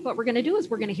 I think what we're going to do is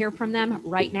we're going to hear from them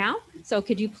right now. So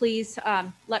could you please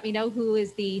let me know who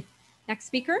is the next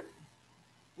speaker?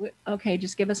 Okay,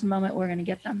 just give us a moment. We're going to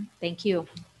get them. Thank you.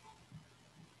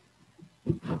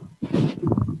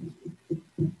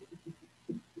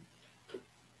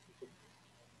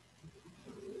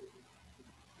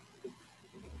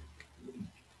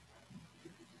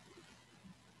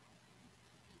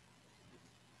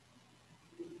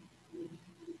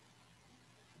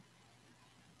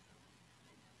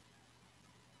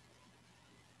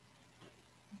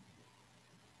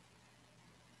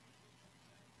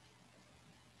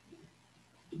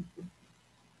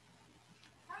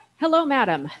 Hello,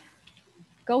 madam.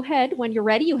 Go ahead. When you're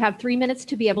ready, you have 3 minutes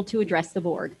to be able to address the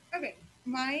board. Okay,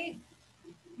 my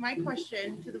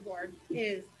question to the board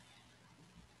is,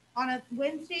 on a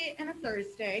Wednesday and a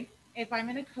Thursday, if I'm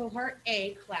in a cohort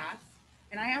A class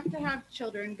and I have to have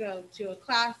children go to a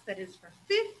class that is for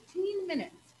 15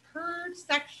 minutes per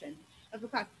section of the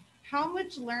class, how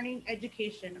much learning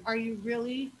education are you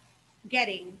really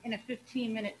getting in a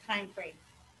 15-minute time frame?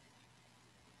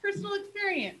 Personal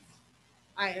experience.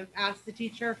 I have asked the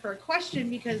teacher for a question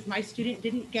because my student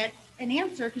didn't get an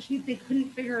answer because they couldn't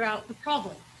figure out the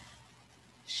problem.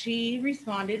 She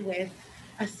responded with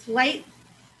a slight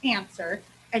answer,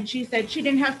 and she said she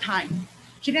didn't have time.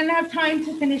 She didn't have time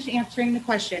to finish answering the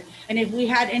question. And if we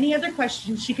had any other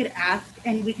questions, she could ask,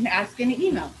 and we can ask in an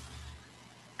email.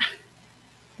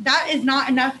 That is not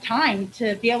enough time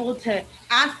to be able to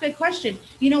ask the question.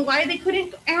 You know why they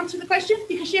couldn't answer the question?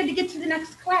 Because she had to get to the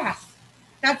next class.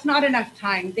 That's not enough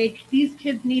time. These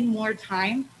kids need more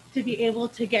time to be able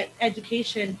to get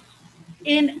education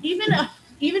in, even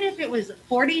if it was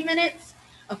 40 minutes,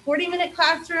 a 40-minute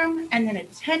classroom, and then a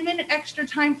 10-minute extra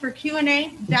time for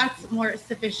Q&A, that's more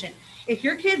sufficient. If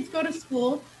your kids go to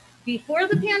school before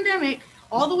the pandemic,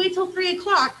 all the way till 3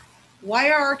 o'clock,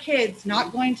 why are our kids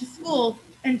not going to school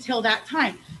until that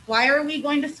time? Why are we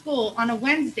going to school on a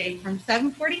Wednesday from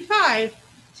 7:45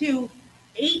 to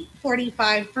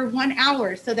 8:45 for 1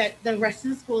 hour so that the rest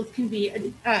of the schools can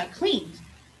be cleaned?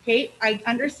 Okay, I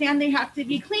understand they have to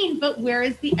be cleaned, but where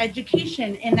is the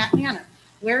education in that manner?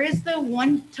 Where is the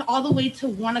all the way to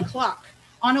 1 o'clock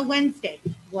on a Wednesday?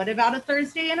 What about a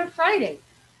Thursday and a Friday?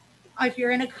 If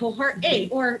you're in a cohort A,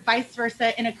 or vice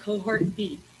versa in a cohort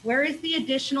B, where is the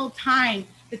additional time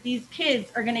that these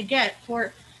kids are going to get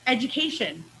for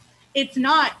education? It's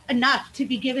not enough to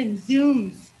be given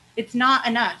Zooms. It's not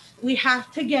enough. We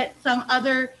have to get some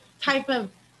other type of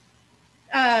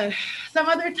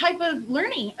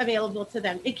learning available to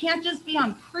them. It can't just be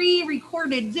on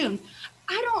pre-recorded Zooms.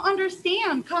 I don't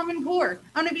understand Common Core.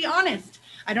 I'm gonna be honest.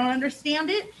 I don't understand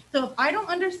it. So if I don't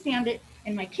understand it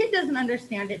and my kid doesn't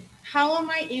understand it, how am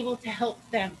I able to help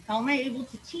them? How am I able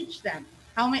to teach them?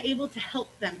 How am I able to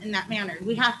help them in that manner?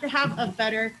 We have to have a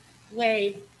better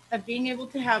way of being able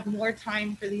to have more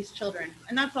time for these children.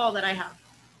 And that's all that I have.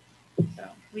 So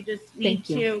we just need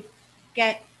to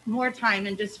get more time,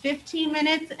 and just 15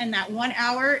 minutes and that 1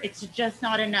 hour, it's just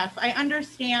not enough. I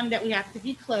understand that we have to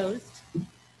be closed.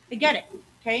 I get it,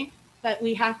 okay? But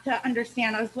we have to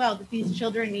understand as well that these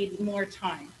children need more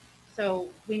time. So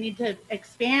we need to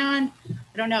expand,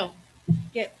 I don't know,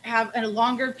 have a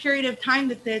longer period of time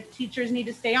that the teachers need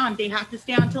to stay on. They have to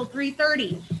stay on until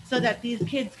 3:30 so that these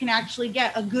kids can actually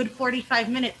get a good 45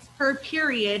 minutes per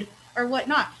period or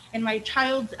whatnot. In my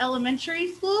child's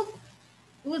elementary school,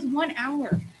 it was 1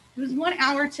 hour. It was 1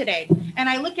 hour today. And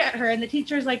I look at her and the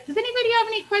teacher's like, does anybody have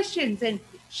any questions? And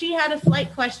she had a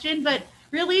slight question, but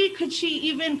really, could she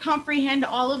even comprehend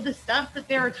all of the stuff that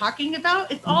they were talking about?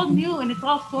 It's all new and it's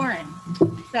all foreign.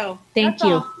 So Thank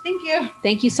you. All. Thank you.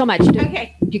 Thank you so much.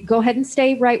 Okay. You go ahead and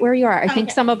stay right where you are. I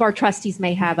think some of our trustees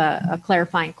may have a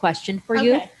clarifying question for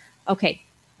you. Okay.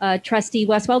 Trustee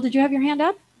Westwell, did you have your hand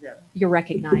up? Yes. You're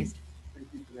recognized. Thank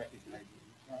you for recognizing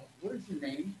me. What is your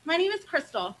name? My name is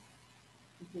Crystal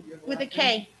with a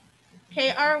K.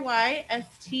 Krystle.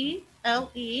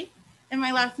 And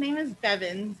my last name is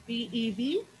Bevins,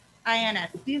 Bevins. INS.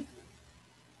 These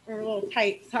are a little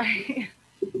tight, sorry.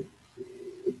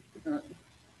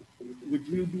 Would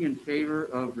you be in favor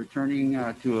of returning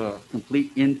to a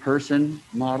complete in-person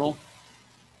model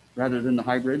rather than the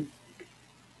hybrid?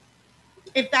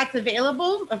 If that's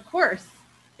available, of course,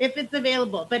 if it's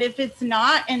available. But if it's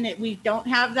not, and that we don't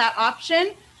have that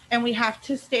option and we have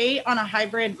to stay on a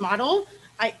hybrid model,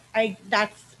 I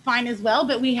that's fine as well,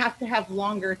 but we have to have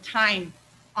longer time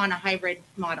on a hybrid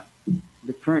model.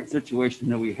 The current situation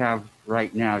that we have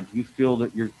right now, do you feel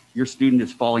that your student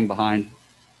is falling behind?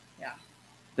 Yeah.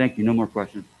 Thank you. No more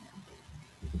questions.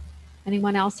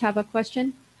 Anyone else have a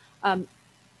question?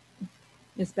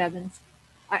 Ms. Bevins,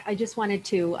 I just wanted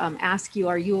to ask you,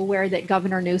 are you aware that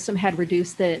Governor Newsom had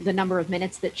reduced the number of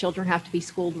minutes that children have to be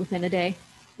schooled within a day?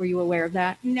 Were you aware of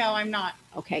that? No, I'm not.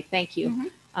 Okay, thank you.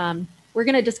 We're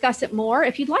going to discuss it more.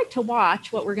 If you'd like to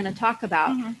watch what we're going to talk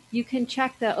about, you can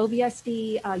check the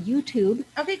OVSD YouTube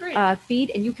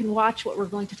feed, and you can watch what we're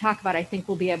going to talk about. I think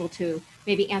we'll be able to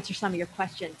maybe answer some of your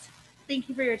questions. Thank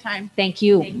you for your time. Thank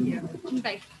you. Thank you.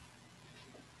 Bye.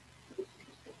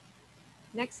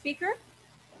 Next speaker.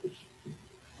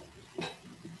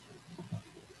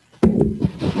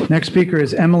 Next speaker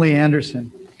is Emily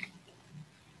Anderson.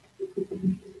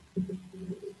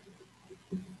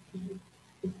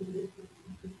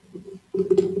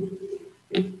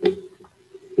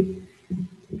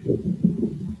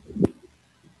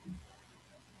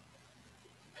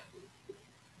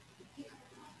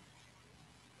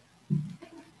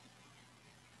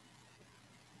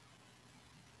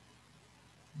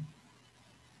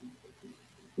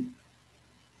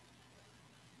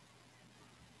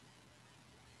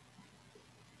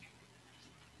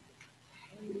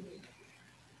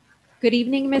 Good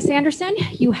evening, Ms. Anderson.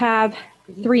 You have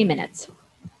 3 minutes.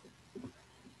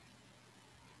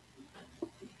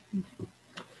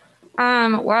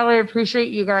 While I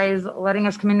appreciate you guys letting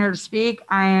us come in here to speak,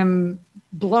 I am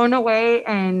blown away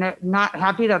and not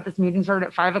happy that this meeting started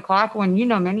at 5 o'clock when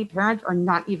many parents are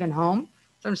not even home.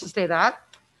 So I'm just to say that.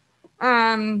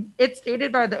 It's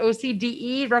stated by the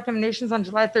OCDE recommendations on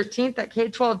July 13th that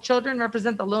K-12 children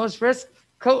represent the lowest risk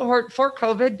cohort for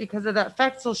COVID because of the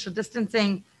effect social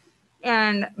distancing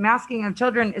and masking of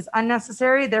children is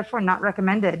unnecessary, therefore not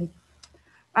recommended.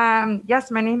 Yes,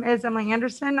 my name is Emily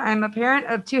Anderson. I'm a parent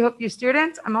of 2 Hope U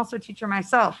students. I'm also a teacher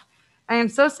myself. I am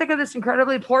so sick of this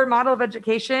incredibly poor model of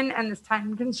education and this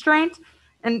time constraint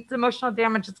and the emotional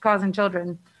damage it's causing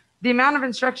children. The amount of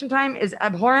instruction time is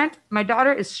abhorrent. My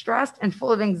daughter is stressed and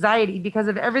full of anxiety because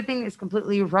of everything is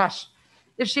completely rushed.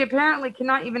 If she apparently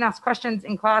cannot even ask questions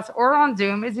in class or on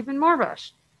Zoom, is even more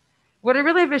rushed. What I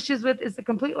really have issues with is the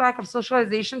complete lack of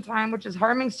socialization time, which is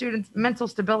harming students' mental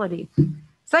stability.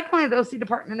 Secondly, the OC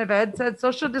Department of Ed said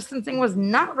social distancing was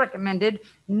not recommended,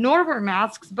 nor were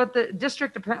masks, but the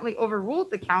district apparently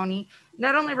overruled the county,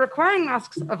 not only requiring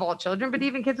masks of all children, but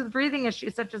even kids with breathing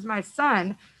issues, such as my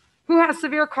son, who has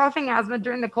severe coughing asthma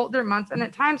during the colder months and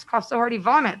at times coughs so hard he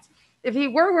vomits. If he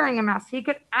were wearing a mask, he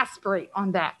could aspirate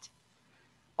on that.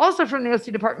 Also from the OC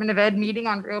Department of Ed meeting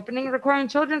on reopening, requiring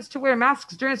children to wear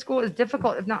masks during school is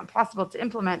difficult, if not impossible, to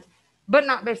implement, but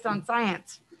not based on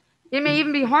science. It may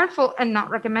even be harmful and not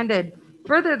recommended.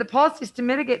 Further, the policies to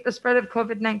mitigate the spread of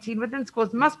COVID-19 within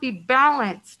schools must be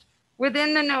balanced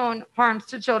within the known harms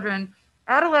to children,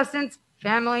 adolescents,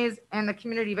 families, and the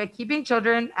community by keeping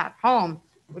children at home,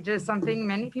 which is something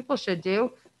many people should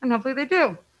do, and hopefully they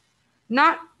do.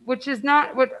 Which is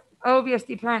not what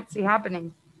OVSD parents see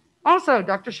happening. Also,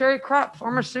 Dr. Sherry Krupp,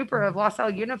 former super of LaSalle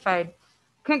Unified,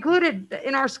 concluded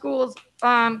in our schools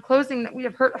closing that we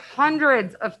have hurt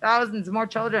hundreds of thousands more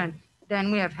children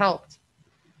than we have helped.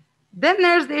 Then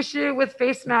there's the issue with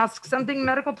face masks, something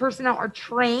medical personnel are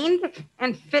trained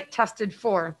and fit tested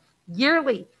for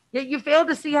yearly. Yet you fail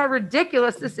to see how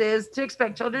ridiculous this is to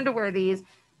expect children to wear these,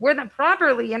 wear them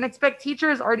properly, and expect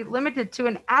teachers already limited to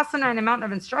an asinine amount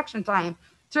of instruction time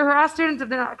to harass students if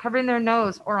they're not covering their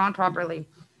nose or on properly.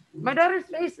 My daughter's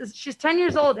face she's 10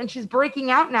 years old and she's breaking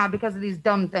out now because of these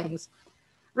dumb things.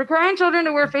 Requiring children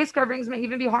to wear face coverings may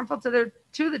even be harmful to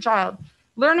the child.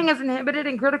 Learning is inhibited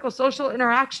and critical social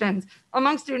interactions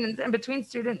among students and between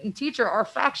student and teacher are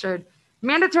fractured.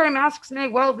 Mandatory masks may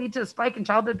well lead to a spike in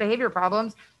childhood behavior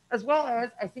problems, as well as,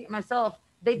 I see it myself,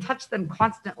 they touch them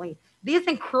constantly. These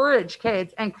encourage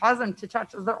kids and cause them to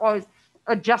touch as they're always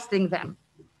adjusting them.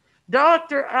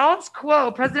 Dr. Alex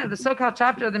Kuo, president of the SoCal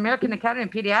chapter of the American Academy of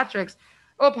Pediatrics,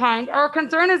 opined, our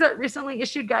concern is that recently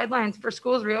issued guidelines for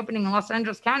schools reopening in Los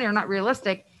Angeles County are not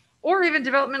realistic or even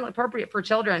developmentally appropriate for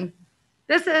children.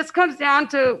 This comes down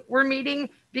to we're meeting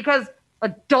because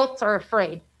adults are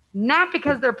afraid, not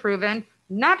because they're proven,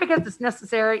 not because it's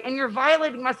necessary, and you're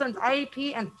violating my son's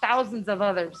IEP and thousands of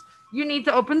others. You need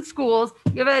to open schools.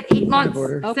 You've had 8 months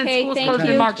since Okay, schools thank closed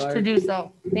you. in March to do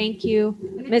so. Thank you.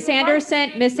 Miss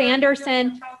Anderson, Miss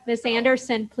Anderson,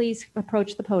 please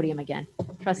approach the podium again.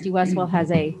 Trustee Westwell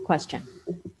has a question.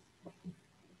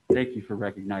 Thank you for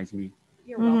recognizing me.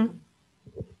 You're welcome.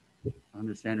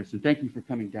 Ms. Anderson, thank you for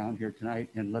coming down here tonight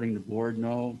and letting the board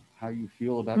know how you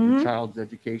feel about your child's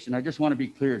education. I just want to be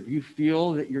clear. Do you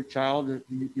feel that your child,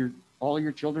 all of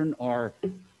your children are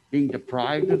being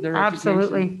deprived of their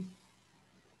Absolutely. education?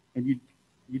 And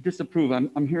you disapprove.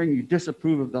 I'm hearing you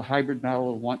disapprove of the hybrid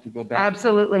model and want to go back.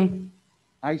 Absolutely.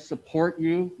 I support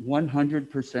you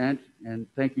 100%, and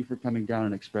thank you for coming down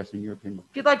and expressing your opinion.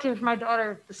 If you'd like to hear from my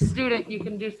daughter, the student, you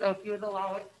can do so if you would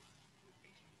allow it.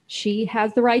 She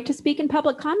has the right to speak in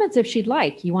public comments if she'd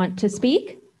like. You want to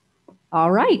speak? All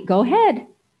right, go ahead.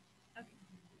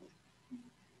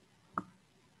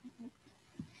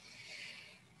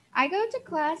 I go to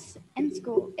class and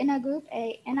school in a group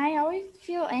A, and I always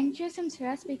feel anxious and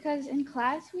stressed because in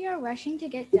class we are rushing to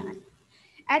get done.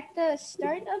 At the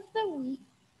start of the week,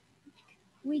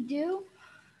 we do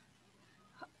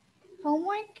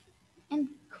homework and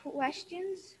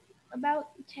questions about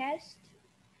tests,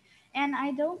 and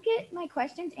I don't get my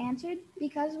questions answered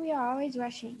because we are always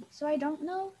rushing. So I don't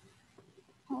know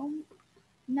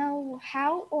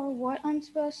how or what I'm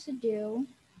supposed to do,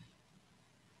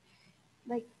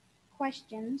 like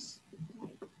questions.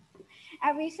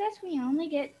 At recess, we only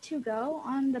get to go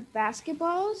on the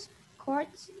basketballs,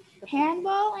 courts,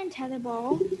 handball, and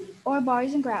tetherball, or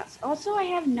bars and grounds. Also, I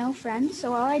have no friends,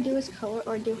 so all I do is color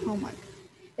or do homework.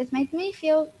 This makes me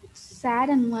feel sad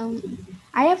and lonely.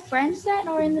 I have friends that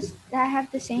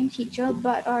have the same teacher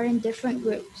but are in different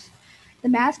groups. The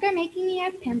masks are making me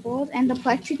have pimples, and the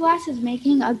plexiglass is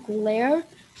making a glare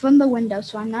from the window,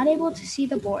 so I'm not able to see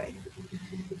the board.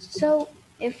 So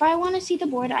if I want to see the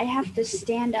board, I have to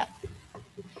stand up.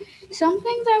 Some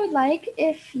things I would like,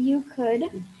 if you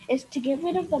could, is to get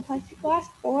rid of the plexiglass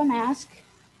or mask,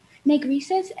 make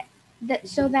recess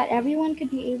so that everyone could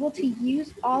be able to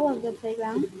use all of the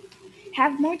playground,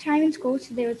 have more time in school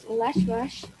so there's less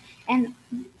rush, and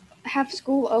have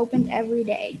school opened every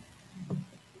day.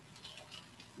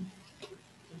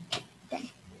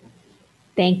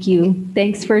 Thank you.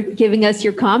 Thanks for giving us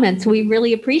your comments. We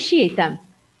really appreciate them.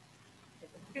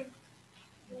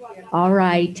 All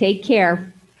right, take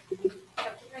care.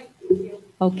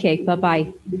 Okay,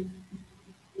 bye-bye.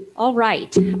 All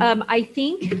right, I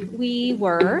think we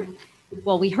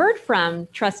heard from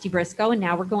Trustee Briscoe, and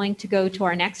now we're going to go to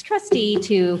our next trustee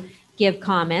to give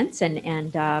comments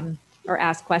or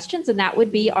ask questions, and that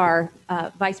would be our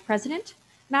Vice President.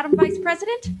 Madam Vice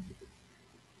President,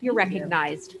 you're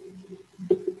recognized.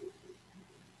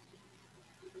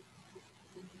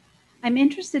 I'm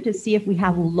interested to see if we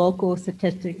have local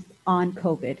statistics on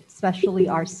COVID, especially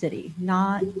our city,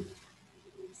 not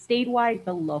statewide,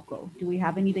 but local. Do we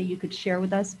have any that you could share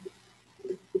with us?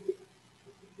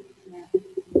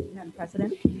 Madam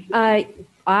President?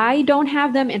 I don't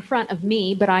have them in front of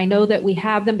me, but I know that we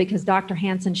have them because Dr.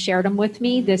 Hansen shared them with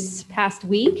me this past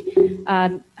week.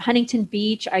 Huntington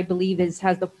Beach, I believe,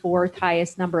 has the 4th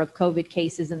highest number of COVID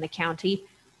cases in the county.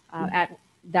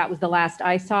 That was the last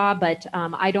I saw, but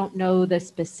I don't know the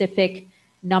specific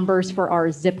numbers for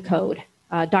our zip code.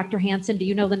 Dr. Hansen, do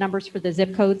you know the numbers for the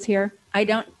zip codes here? I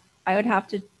don't. I would have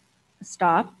to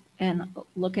stop and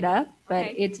look it up, but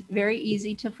Okay. It's very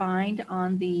easy to find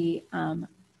on the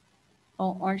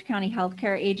Orange County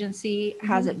Healthcare Agency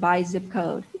has it by zip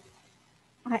code.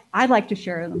 I'd like to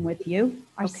share them with you.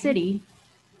 Our Okay. city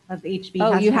of HB.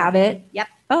 Oh, you have it? Yep.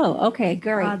 Oh, okay,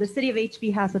 great. The city of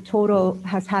HB has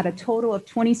had a total of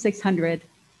 2,600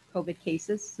 COVID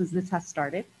cases since this has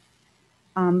started.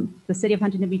 The city of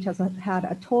Huntington Beach has had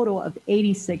a total of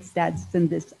 86 deaths since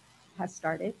this has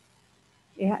started.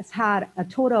 It has had a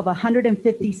total of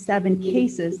 157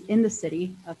 cases in the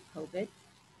city of COVID.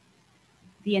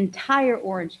 The entire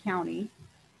Orange County,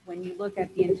 when you look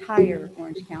at the entire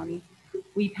Orange County,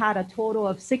 we've had a total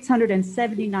of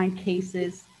 679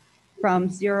 cases from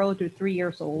 0 to 3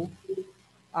 years old.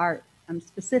 I'm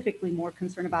specifically more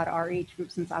concerned about our age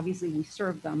group since obviously we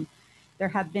serve them. There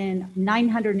have been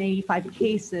 985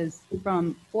 cases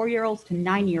from 4-year-olds to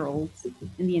 9-year-olds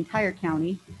in the entire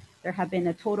county. There have been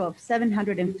a total of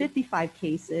 755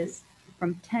 cases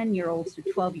from 10-year-olds to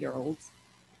 12-year-olds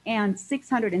and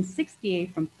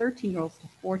 668 from 13-year-olds to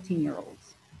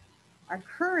 14-year-olds. Our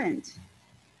current,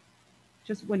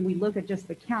 just when we look at just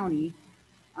the county,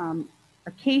 our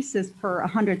cases per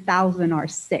 100,000 are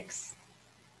 6.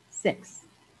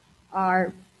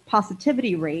 Our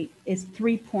positivity rate is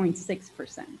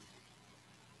 3.6%.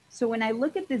 So when I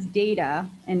look at this data,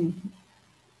 and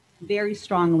very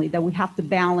strongly that we have to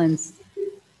balance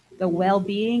the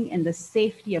well-being and the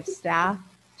safety of staff,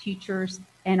 teachers,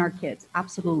 and our kids.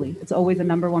 Absolutely. It's always a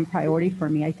number one priority for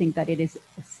me. I think that it is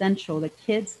essential that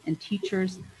kids and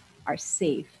teachers are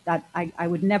safe, that I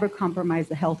would never compromise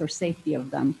the health or safety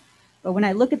of them. But when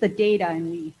I look at the data,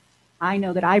 and I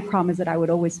know that I promised that I would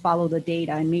always follow the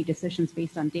data and make decisions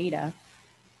based on data,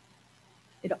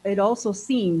 it also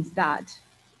seems that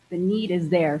the need is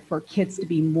there for kids to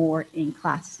be more in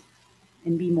class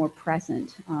and be more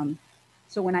present.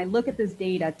 So when I look at this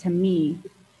data, to me,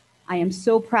 I am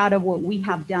so proud of what we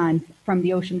have done from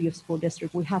the Ocean View School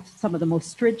District. We have some of the most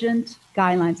stringent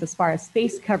guidelines as far as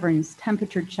face coverings,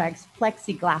 temperature checks,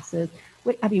 plexiglasses.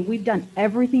 I mean, we've done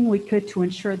everything we could to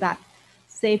ensure that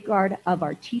safeguard of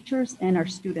our teachers and our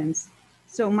students.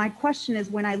 So my question is,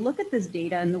 when I look at this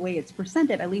data and the way it's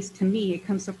presented, at least to me, it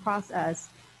comes across as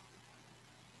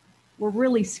we're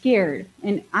really scared,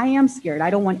 and I am scared.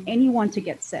 I don't want anyone to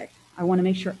get sick. I want to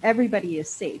make sure everybody is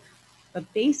safe.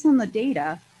 But based on the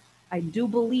data, I do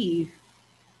believe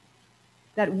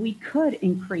that we could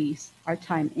increase our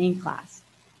time in class,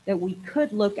 that we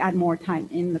could look at more time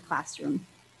in the classroom.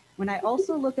 When I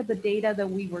also look at the data that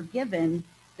we were given,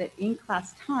 that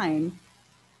in-class time,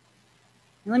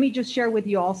 and let me just share with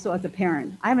you also as a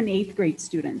parent, I have an 8th grade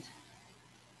student.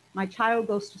 My child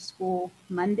goes to school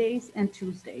Mondays and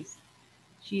Tuesdays.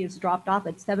 She is dropped off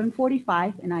at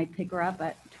 7:45 and I pick her up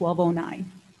at 12:09.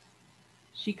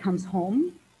 She comes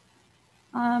home,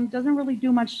 doesn't really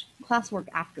do much classwork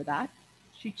after that.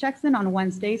 She checks in on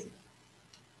Wednesdays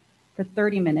for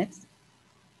 30 minutes,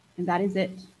 and that is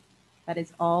it. That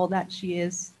is all that she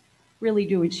is really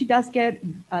doing. She does get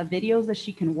videos that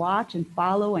she can watch and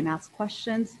follow and ask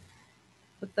questions,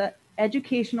 but the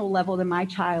educational level that my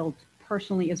child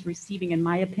personally is receiving, in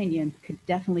my opinion, could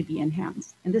definitely be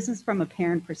enhanced. And this is from a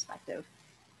parent perspective.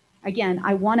 Again,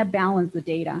 I want to balance the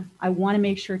data. I want to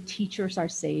make sure teachers are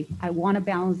safe. I want to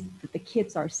balance that the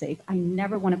kids are safe. I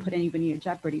never want to put anybody in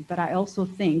jeopardy, but I also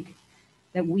think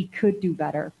that we could do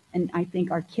better. And I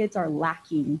think our kids are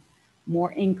lacking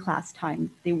more in-class time.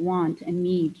 They want and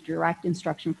need direct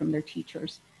instruction from their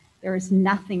teachers. There is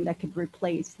nothing that could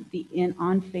replace the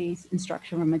on-face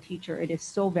instruction from a teacher. It is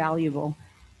so valuable.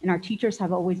 And our teachers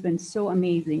have always been so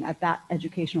amazing at that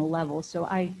educational level. So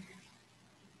I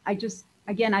just,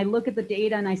 again, I look at the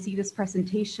data and I see this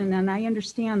presentation and I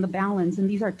understand the balance, and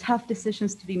these are tough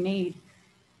decisions to be made.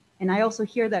 And I also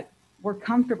hear that we're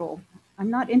comfortable.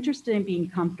 I'm not interested in being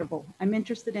comfortable. I'm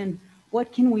interested in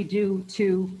what can we do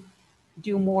to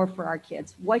do more for our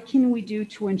kids? What can we do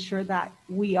to ensure that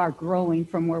we are growing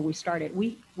from where we started?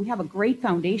 We have a great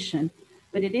foundation,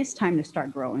 but it is time to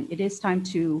start growing. It is time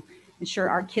to ensure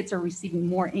our kids are receiving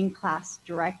more in-class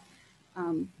direct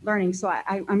learning. So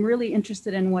I'm really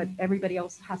interested in what everybody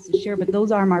else has to share, but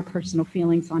those are my personal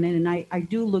feelings on it. And I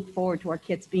do look forward to our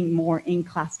kids being more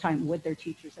in-class time with their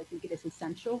teachers. I think it is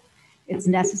essential. It's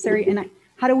necessary. And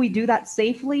how do we do that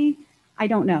safely? I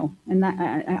don't know. And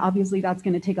that, obviously that's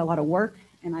going to take a lot of work.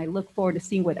 And I look forward to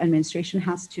seeing what administration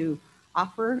has to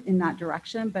offer in that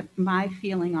direction. But my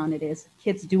feeling on it is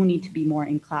kids do need to be more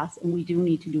in class, and we do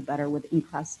need to do better with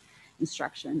in-class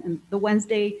instruction. And the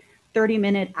Wednesday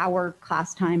 30-minute hour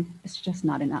class time is just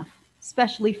not enough,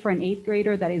 especially for an 8th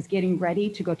grader that is getting ready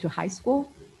to go to high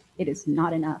school. It is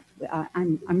not enough.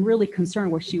 I'm really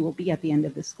concerned where she will be at the end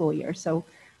of the school year. So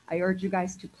I urge you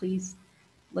guys to please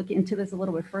look into this a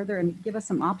little bit further and give us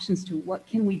some options to what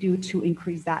can we do to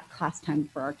increase that class time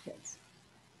for our kids.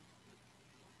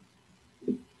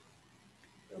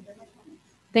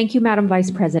 Thank you, Madam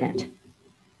Vice President.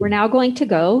 We're now going to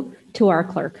go to our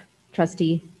clerk,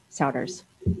 Trustee Souders.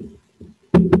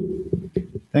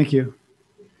 Thank you.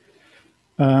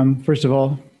 First of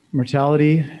all,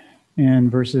 mortality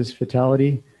and versus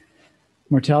fatality.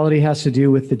 Mortality has to do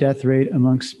with the death rate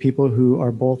amongst people who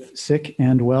are both sick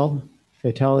and well.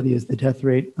 Fatality is the death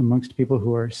rate amongst people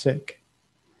who are sick.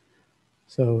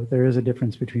 So there is a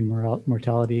difference between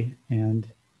mortality and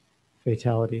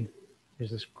fatality.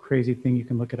 There's this crazy thing you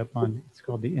can look it up on. It's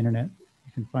called the internet.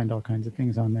 You can find all kinds of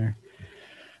things on there.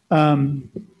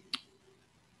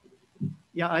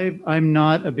 Yeah, I'm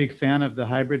not a big fan of the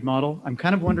hybrid model. I'm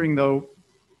kind of wondering though,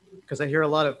 because I hear a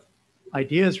lot of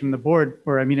ideas from the board,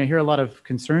 or I mean, I hear a lot of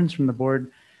concerns from the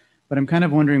board, but I'm kind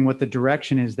of wondering what the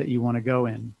direction is that you want to go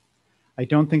in. I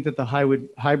don't think that the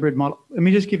hybrid model, let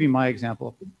me just give you my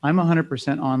example. I'm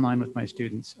 100% online with my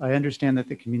students. I understand that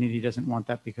the community doesn't want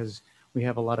that because we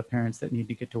have a lot of parents that need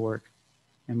to get to work,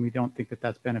 and we don't think that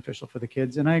that's beneficial for the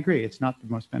kids. And I agree, it's not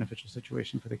the most beneficial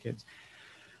situation for the kids.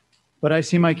 But I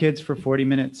see my kids for 40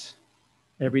 minutes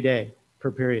every day.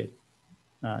 per period,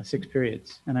 6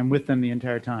 periods, and I'm with them the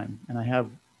entire time. And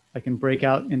I can break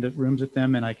out into rooms with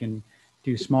them, and I can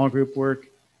do small group work,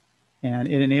 and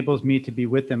it enables me to be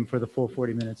with them for the full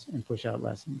 40 minutes and push out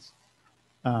lessons.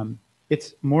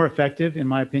 It's more effective, in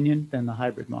my opinion, than the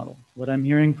hybrid model. What I'm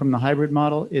hearing from the hybrid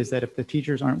model is that if the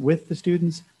teachers aren't with the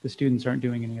students aren't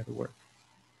doing any of the work.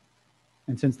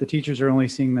 And since the teachers are only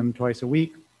seeing them twice a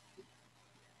week,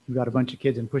 we've got a bunch of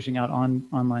kids and pushing out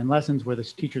online lessons where the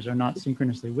teachers are not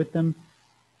synchronously with them.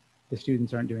 The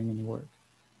students aren't doing any work.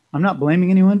 I'm not blaming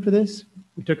anyone for this.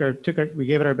 We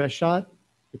gave it our best shot.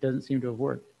 It doesn't seem to have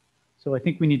worked. So I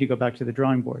think we need to go back to the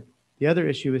drawing board. The other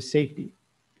issue is safety.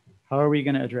 How are we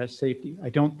going to address safety? I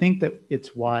don't think that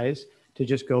it's wise to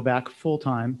just go back full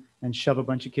time and shove a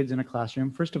bunch of kids in a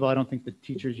classroom. First of all, I don't think the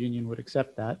teachers union would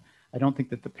accept that. I don't think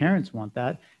that the parents want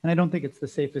that. And I don't think it's the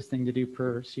safest thing to do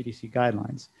per CDC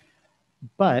guidelines.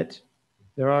 But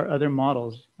there are other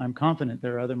models. I'm confident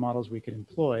there are other models we could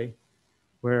employ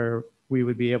where we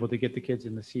would be able to get the kids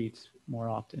in the seats more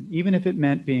often, even if it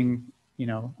meant being,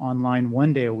 online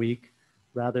 1 day a week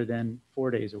rather than 4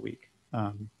 days a week.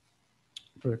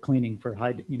 For cleaning, for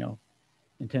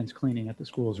intense cleaning at the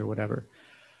schools or whatever.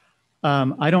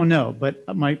 I don't know,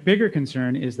 but my bigger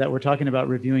concern is that we're talking about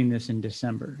reviewing this in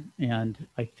December. And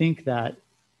I think that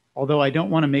although I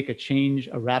don't want to make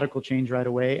a radical change right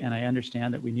away, and I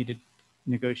understand that we need to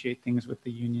negotiate things with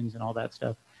the unions and all that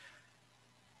stuff,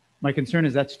 my concern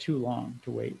is that's too long to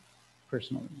wait,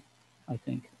 personally. I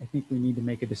think we need to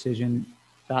make a decision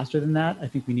faster than that. I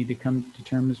think we need to come to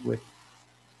terms with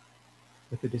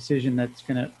a decision that's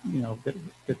going to,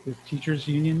 that the teachers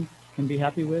union can be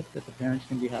happy with, that the parents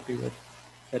can be happy with,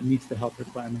 that meets the health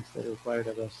requirements that are required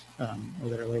of us or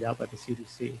that are laid out by the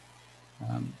CDC.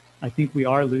 I think we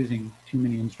are losing too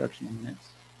many instructional minutes,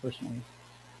 personally,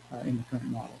 in the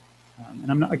current model.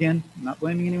 And I'm not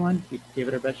blaming anyone. We gave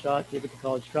it our best shot, gave it the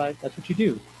college try. That's what you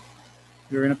do.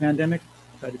 We were in a pandemic,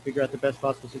 tried to figure out the best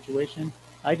possible situation.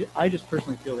 I just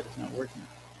personally feel that it's not working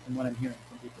from what I'm hearing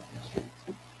from people on the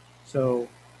streets. So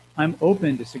I'm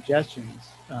open to suggestions.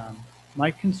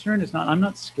 My concern is I'm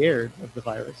not scared of the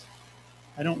virus.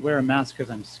 I don't wear a mask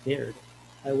because I'm scared.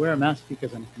 I wear a mask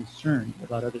because I'm concerned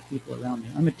about other people around me.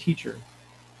 I'm a teacher.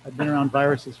 I've been around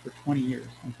viruses for 20 years.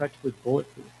 I'm practically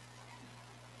bulletproof.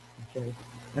 Okay.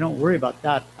 I don't worry about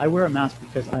that. I wear a mask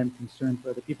because I'm concerned for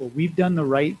other people. We've done the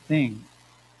right thing.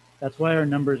 That's why our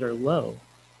numbers are low.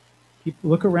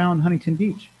 Look around Huntington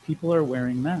Beach. People are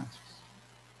wearing masks.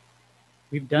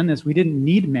 We've done this. We didn't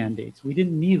need mandates. We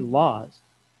didn't need laws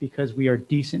because we are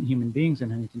decent human beings in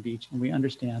Huntington Beach and we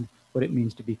understand what it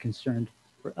means to be concerned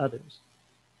for others.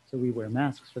 So we wear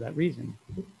masks for that reason.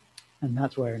 And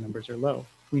that's why our numbers are low.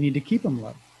 We need to keep them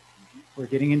low. We're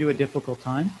getting into a difficult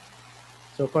time.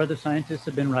 So far, the scientists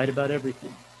have been right about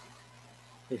everything.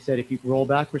 They said if you roll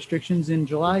back restrictions in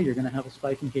July, you're going to have a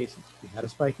spike in cases. We had a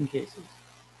spike in cases.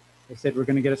 They said we're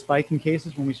going to get a spike in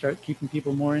cases when we start keeping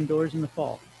people more indoors in the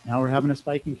fall. Now we're having a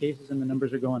spike in cases and the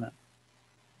numbers are going up.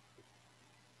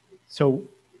 So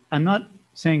I'm not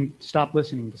saying stop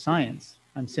listening to science.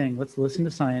 I'm saying let's listen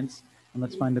to science and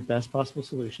let's find the best possible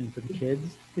solution for the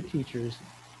kids, the teachers,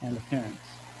 and the parents.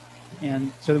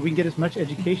 And so that we can get as much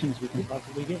education as we can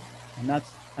possibly get.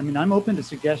 And I'm open to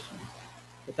suggestions,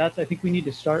 but I think we need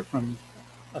to start from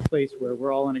a place where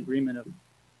we're all in agreement of,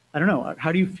 I don't know,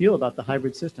 how do you feel about the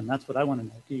hybrid system? That's what I want to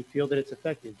know. Do you feel that it's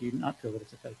effective? Do you not feel that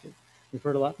it's effective? We've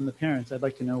heard a lot from the parents. I'd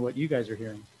like to know what you guys are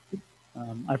hearing.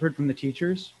 I've heard from the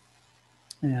teachers,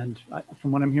 and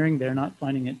from what I'm hearing, they're not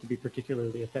finding it to be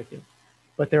particularly effective.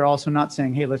 But they're also not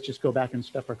saying, hey, let's just go back and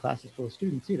stuff our classes full of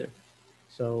students either.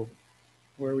 So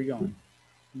where are we going?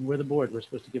 We're the board. We're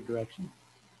supposed to give direction.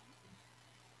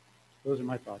 Those are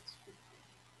my thoughts.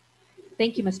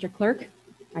 Thank you, Mr. Clerk.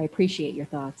 I appreciate your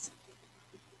thoughts.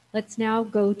 Let's now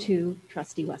go to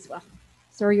Trustee Westwell.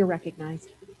 Sir, you're recognized.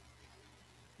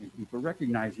 Thank you for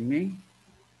recognizing me.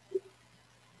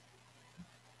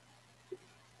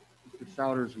 Mr.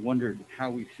 Souders wondered how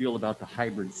we feel about the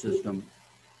hybrid system.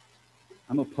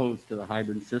 I'm opposed to the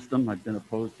hybrid system. I've been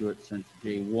opposed to it since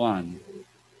day one.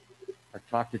 I've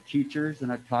talked to teachers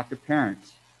and I've talked to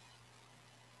parents.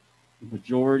 The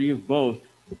majority of both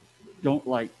don't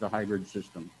like the hybrid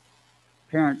system.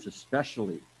 Parents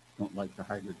especially don't like the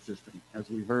hybrid system, as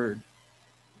we heard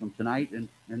from tonight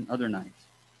and other nights.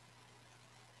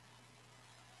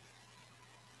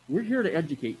 We're here to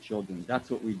educate children. That's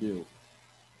what we do.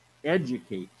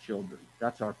 Educate children.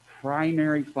 That's our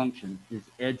primary function, is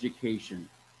education.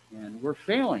 And we're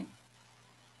failing.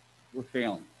 We're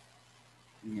failing.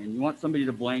 And you want somebody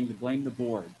to blame the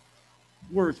board.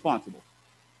 We're responsible.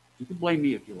 You can blame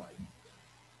me if you like.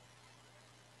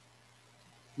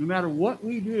 No matter what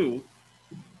we do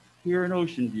here in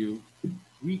Ocean View,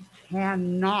 we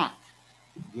cannot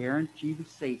guarantee the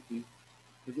safety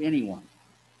of anyone,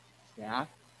 staff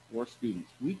or students.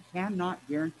 We cannot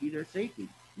guarantee their safety.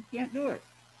 We can't do it.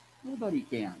 Nobody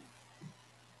can.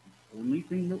 The only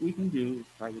thing that we can do is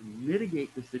try to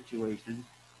mitigate the situation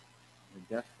in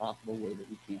the best possible way that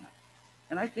we can.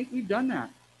 And I think we've done that.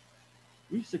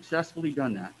 We've successfully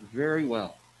done that very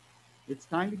well. It's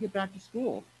time to get back to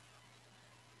school.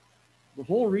 The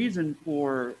whole reason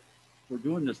for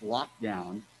doing this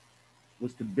lockdown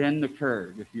was to bend the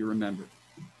curve, if you remember.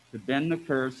 To bend the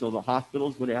curve so the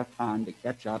hospitals would have time to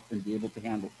catch up and be able to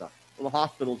handle stuff. Well, the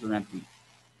hospitals are empty.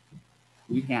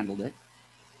 We've handled it.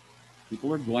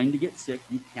 People are going to get sick.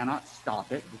 You cannot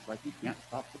stop it, just like you can't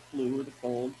stop the flu or the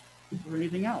cold or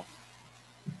anything else.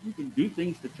 You can do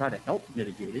things to try to help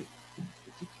mitigate it,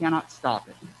 but you cannot stop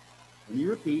it. Let me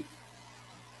repeat,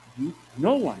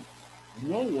 no one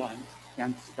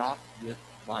can stop this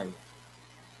virus.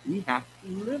 We have to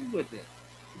live with it.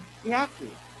 We have to.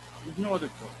 There's no other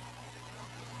choice.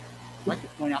 I'd like to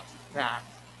point out some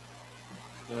facts.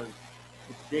 The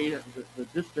data, the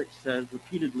district says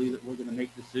repeatedly that we're going to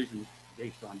make decisions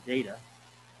based on data.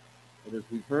 But as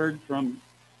we've heard from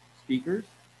speakers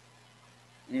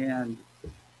and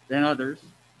then others,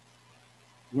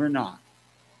 we're not.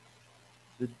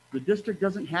 The district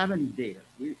doesn't have any data.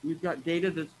 We've got data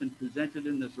that's been presented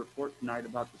in this report tonight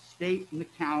about the state and the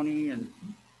county and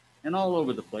all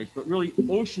over the place, but really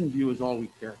Ocean View is all we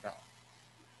care about.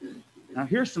 Now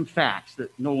here's some facts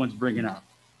that no one's bringing up.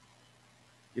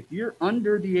 If you're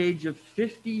under the age of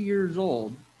 50 years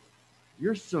old,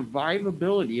 your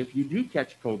survivability, if you do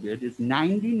catch COVID, is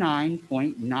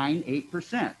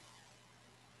 99.98%.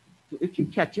 So if you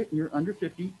catch it and you're under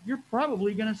 50, you're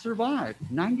probably going to survive,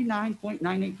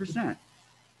 99.98%.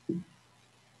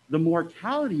 The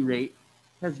mortality rate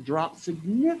has dropped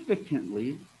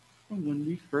significantly from when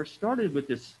we first started with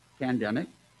this pandemic.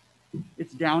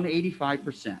 It's down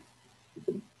 85%.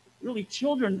 Really,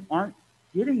 children aren't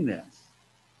getting this,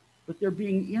 but they're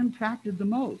being impacted the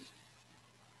most.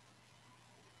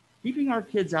 Keeping our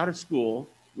kids out of school,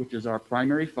 which is our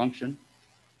primary function,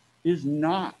 is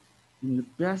not in the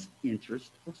best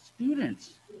interest of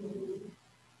students.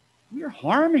 We are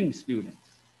harming students.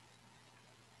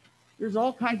 There's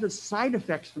all kinds of side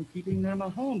effects from keeping them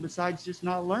at home besides just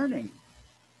not learning.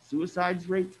 Suicide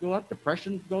rates go up,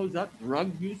 depression goes up,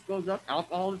 drug use goes up,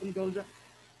 alcoholism goes up,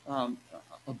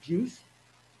 abuse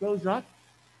goes up.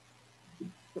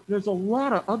 But there's a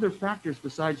lot of other factors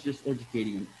besides just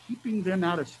educating them. Keeping them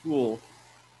out of school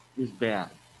is bad.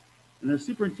 And the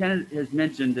superintendent has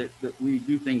mentioned that we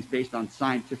do things based on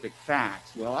scientific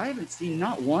facts. Well, I haven't seen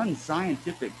not one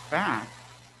scientific fact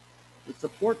that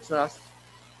supports us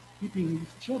keeping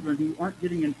these children who aren't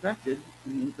getting infected,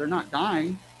 and they're not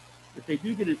dying. If they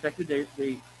do get infected,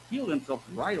 they heal themselves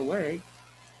right away.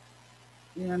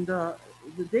 And the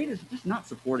data is just not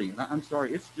supporting it. I'm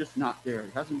sorry, it's just not there.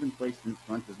 It hasn't been placed in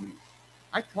front of me.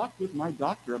 I talked with my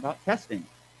doctor about testing.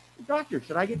 The doctor,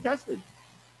 should I get tested?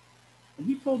 And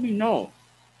he told me no.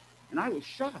 And I was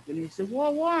shocked. And he said,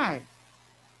 well, why?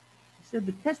 He said,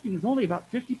 the testing is only about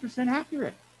 50%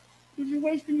 accurate. Because you're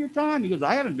wasting your time. He goes,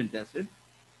 I haven't been tested.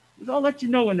 He goes, I'll let you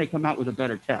know when they come out with a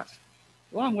better test.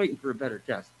 Well, I'm waiting for a better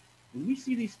test. When we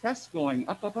see these tests going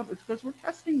up, it's because we're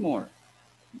testing more.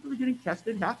 People are getting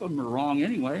tested. Half of them are wrong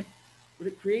anyway. But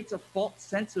it creates a false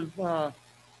sense of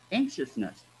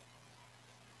anxiousness.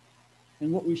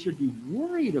 And what we should be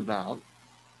worried about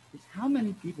is how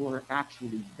many people are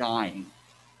actually dying,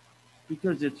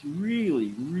 because it's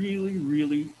really, really,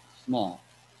 really small.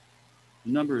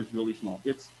 The number is really small.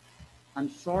 I'm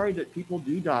sorry that people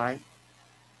do die.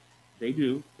 They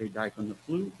do. They die from the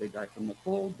flu. They die from the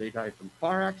cold. They die from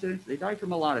car accidents. They die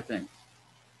from a lot of things.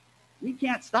 We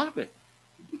can't stop it.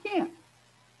 We can't.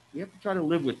 We have to try to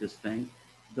live with this thing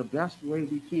the best way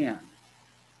we can.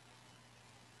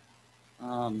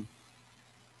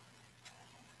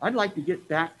 I'd like to get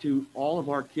back to all of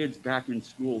our kids back in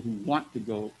school who want to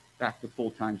go back to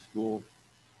full-time school,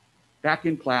 back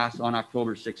in class on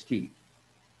October 16th.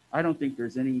 I don't think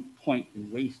there's any point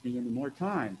in wasting any more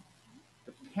time.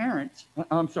 The parents,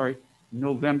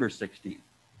 November 16th.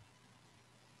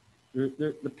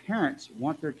 The parents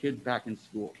want their kids back in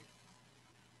school.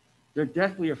 They're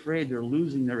deathly afraid they're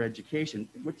losing their education,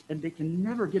 and they can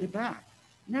never get it back.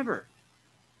 Never.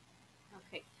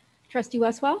 Okay. Trustee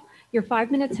Westwell, your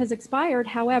 5 minutes has expired.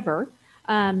 However,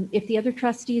 if the other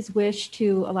trustees wish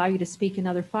to allow you to speak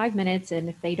another 5 minutes, and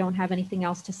if they don't have anything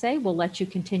else to say, we'll let you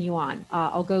continue on.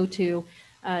 I'll go to,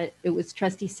 it was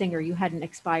Trustee Singer. You hadn't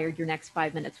expired your next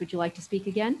 5 minutes. Would you like to speak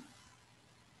again?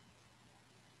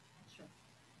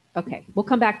 Okay, we'll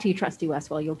come back to you, Trustee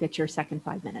Westwell. You'll get your second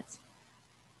 5 minutes.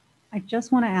 I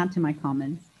just want to add to my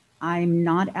comments. I'm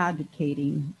not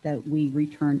advocating that we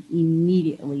return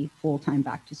immediately full-time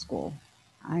back to school.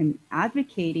 I'm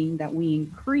advocating that we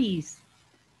increase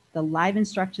the live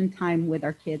instruction time with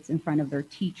our kids in front of their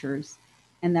teachers,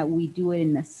 and that we do it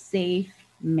in a safe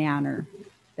manner,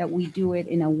 that we do it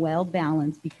in a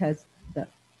well-balanced, because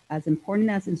as important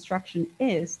as instruction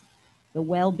is, the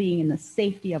well-being and the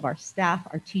safety of our staff,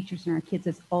 our teachers, and our kids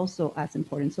is also as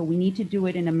important. So we need to do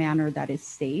it in a manner that is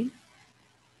safe,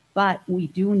 but we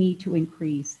do need to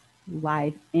increase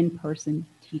live in-person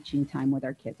teaching time with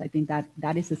our kids. I think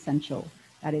that is essential,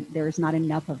 there is not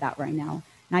enough of that right now.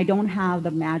 And I don't have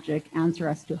the magic answer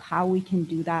as to how we can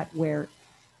do that where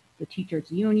the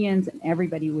teachers' unions and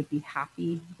everybody would be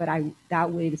happy, but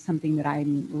that way is something that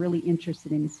I'm really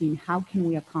interested in, seeing how can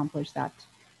we accomplish that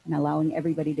and allowing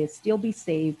everybody to still be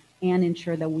safe and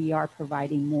ensure that we are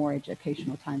providing more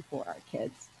educational time for our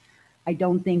kids. I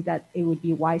don't think that it would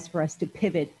be wise for us to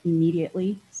pivot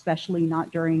immediately, especially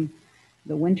not during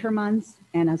the winter months.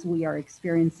 And as we are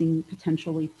experiencing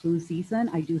potentially flu season,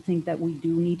 I do think that we do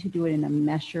need to do it in a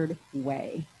measured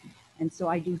way. And so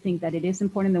I do think that it is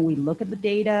important that we look at the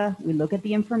data, we look at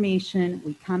the information,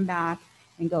 we come back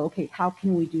and go, okay, how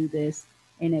can we do this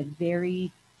in a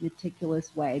very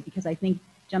meticulous way? Because I think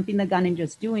jumping the gun and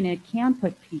just doing it can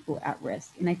put people at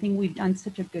risk. And I think we've done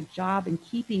such a good job in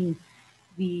keeping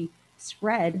the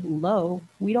spread low.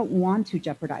 We don't want to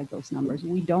jeopardize those numbers.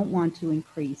 We don't want to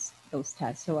increase those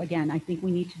tests. So again, I think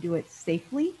we need to do it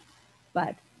safely,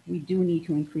 but we do need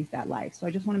to increase that life. So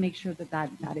I just want to make sure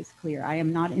that is clear. I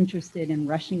am not interested in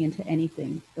rushing into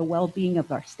anything. The well-being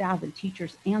of our staff and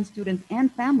teachers and students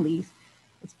and families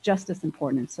is just as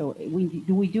important. So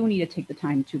we do need to take the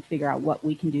time to figure out what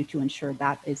we can do to ensure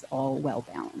that is all well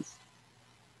balanced.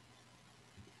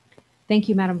 Thank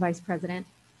you, Madam Vice President.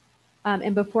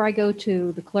 And before I go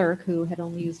to the clerk, who had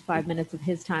only used 5 minutes of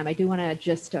his time, I do want to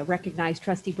just recognize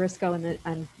Trustee Briscoe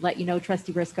and let you know,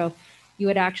 Trustee Briscoe, you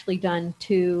had actually done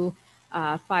two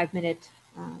 5-minute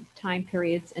time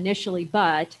periods initially,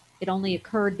 but it only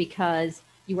occurred because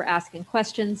you were asking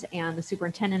questions and the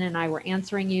superintendent and I were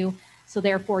answering you. So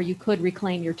therefore, you could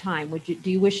reclaim your time. Do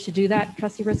you wish to do that,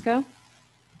 Trustee Briscoe?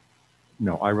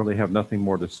 No, I really have nothing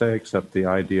more to say except the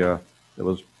idea that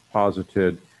was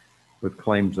posited with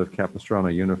claims of Capistrano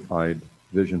Unified,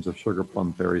 visions of sugar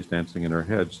plum fairies dancing in her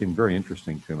head seemed very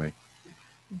interesting to me.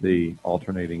 The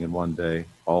alternating in one day,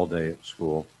 all day at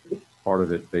school, part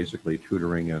of it basically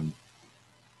tutoring and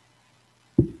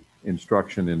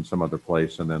instruction in some other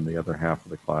place, and then the other half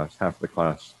of the class, half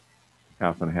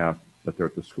and half, that they're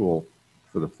at the school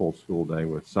for the full school day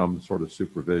with some sort of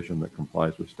supervision that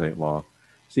complies with state law.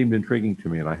 Seemed intriguing to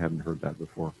me, and I hadn't heard that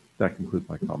before. That concludes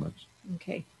my comments.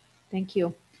 Okay, thank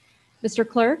you. Mr.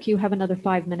 Clerk, you have another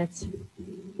 5 minutes.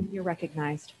 You're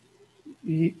recognized.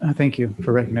 Thank you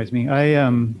for recognizing me.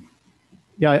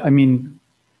 I mean,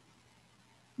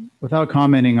 without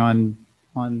commenting on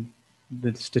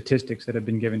the statistics that have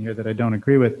been given here that I don't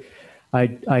agree with,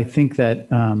 I think that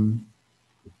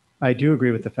I do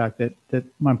agree with the fact that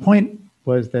my point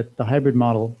was that the hybrid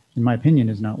model, in my opinion,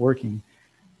 is not working.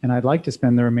 And I'd like to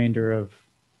spend the remainder of,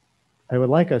 I would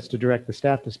like us to direct the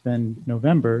staff to spend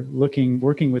November working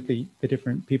with the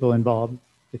different people involved,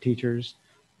 the teachers,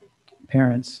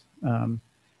 parents,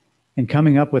 and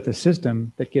coming up with a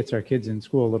system that gets our kids in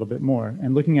school a little bit more,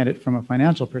 and looking at it from a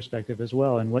financial perspective as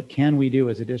well. And what can we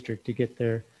do as a district to get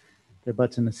their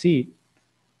butts in the seat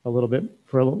a little bit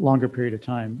for a longer period of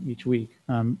time each week.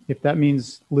 If that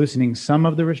means loosening some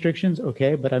of the restrictions,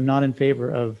 okay, but I'm not in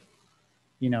favor of,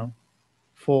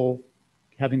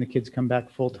 having the kids come back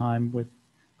full time with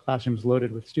classrooms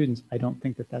loaded with students. I don't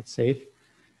think that that's safe.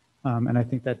 And I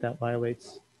think that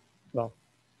violates, well,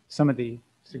 some of the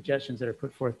suggestions that are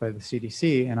put forth by the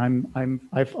CDC. And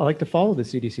I like to follow the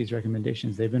CDC's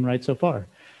recommendations. They've been right so far.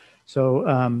 So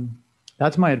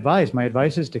that's my advice. My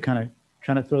advice is to kind of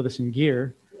trying to throw this in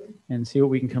gear and see what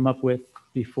we can come up with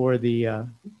before maybe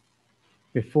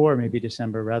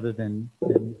December, rather than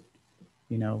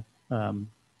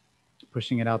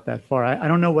pushing it out that far. I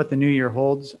don't know what the new year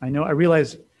holds. I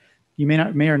realize you may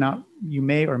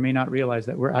or may not realize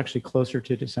that we're actually closer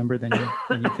to December than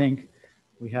you think.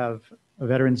 We have a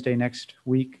Veterans Day next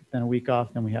week, then a week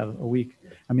off, then we have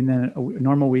then a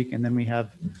normal week, and then we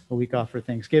have a week off for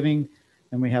Thanksgiving.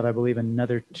 Then we have, I believe,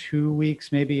 another 2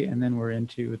 weeks maybe, and then we're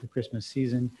into the Christmas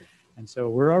season. And so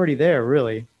we're already there,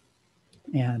 really,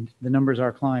 and the numbers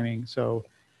are climbing. So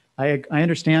I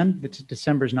understand that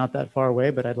December is not that far away,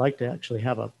 but I'd like to actually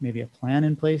have maybe a plan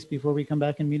in place before we come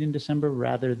back and meet in December,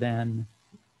 rather than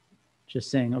just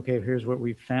saying, okay, here's what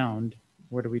we've found.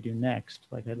 What do we do next?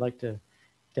 Like, I'd like to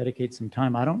dedicate some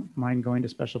time. I don't mind going to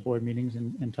special board meetings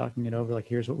and talking it over. Like,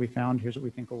 here's what we found. Here's what we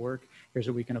think will work. Here's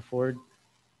what we can afford.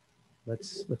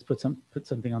 Let's put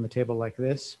something on the table like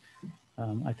this.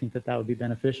 I think that would be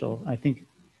beneficial. I mean,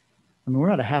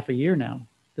 we're at a half a year now.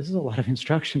 This is a lot of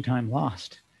instruction time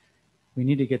lost. We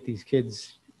need to get these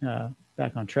kids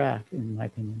back on track, in my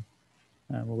opinion.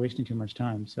 We're wasting too much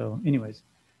time. So anyways,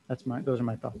 those are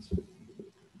my thoughts.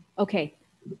 Okay,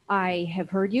 I have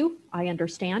heard you. I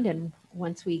understand. And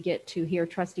once we get to hear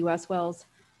Trustee Westwell's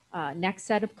next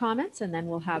set of comments, and then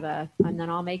and then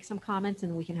I'll make some comments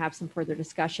and we can have some further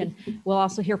discussion. We'll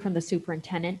also hear from the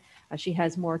superintendent. She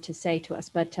has more to say to us,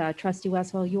 but Trustee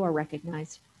Westwell, you are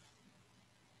recognized.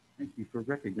 Thank you for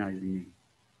recognizing me.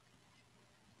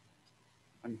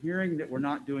 I'm hearing that we're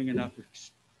not doing enough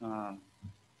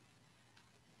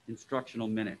instructional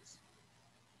minutes.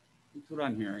 That's what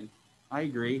I'm hearing. I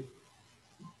agree.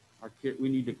 We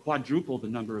need to quadruple the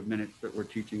number of minutes that we're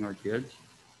teaching our kids.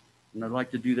 And I'd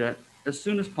like to do that as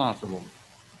soon as possible.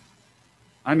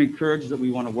 I'm encouraged that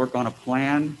we want to work on a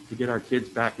plan to get our kids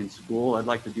back in school. I'd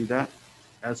like to do that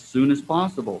as soon as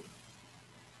possible.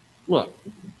 Look,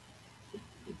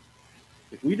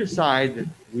 if we decide that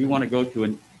we want to go to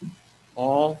an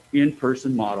all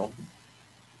in-person model,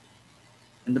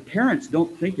 and the parents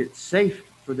don't think it's safe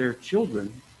for their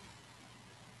children,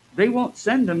 they won't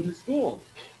send them to school.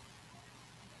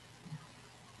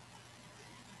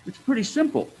 It's pretty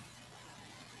simple.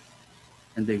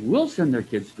 And they will send their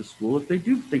kids to school if they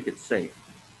do think it's safe.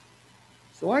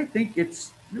 So I think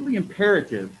it's really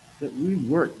imperative that we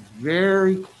work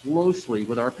very closely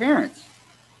with our parents,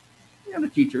 the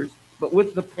teachers, but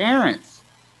with the parents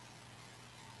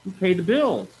who pay the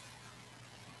bills.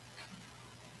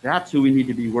 That's who we need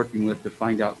to be working with to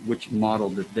find out which model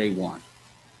that they want.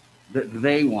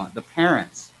 The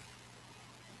parents,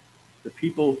 the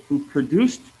people who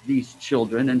produced these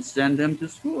children and send them to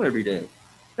school every day.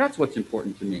 That's what's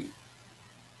important to me.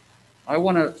 I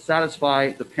want to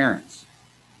satisfy the parents.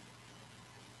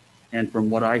 And from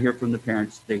what I hear from the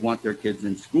parents, they want their kids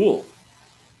in school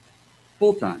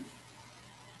full time.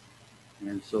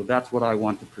 And so that's what I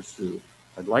want to pursue.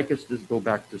 I'd like us to go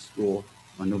back to school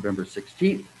on November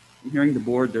 16th. I'm hearing the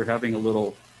board, they're having a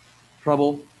little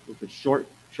trouble with the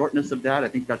shortness of that. I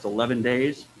think that's 11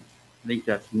 days. I think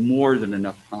that's more than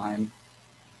enough time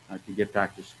to get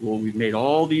back to school. We've made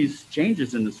all these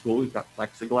changes in the school. We've got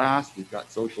plexiglass, we've got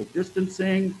social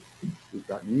distancing, we've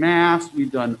got masks,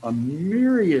 we've done a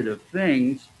myriad of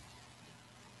things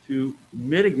to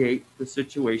mitigate the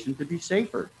situation to be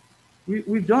safer.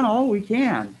 We've done all we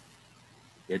can.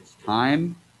 It's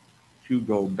time to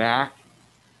go back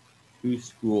to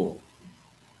school.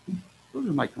 Those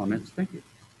are my comments. Thank you.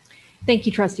 Thank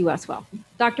you, Trustee Westwell.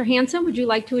 Dr. Hanson, would you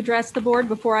like to address the board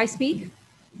before I speak?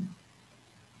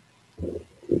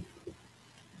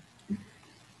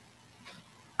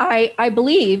 I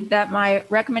believe that my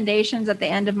recommendations at the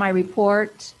end of my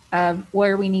report of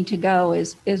where we need to go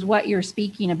is what you're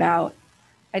speaking about.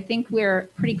 I think we're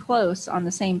pretty close on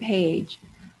the same page.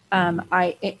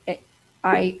 I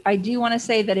do want to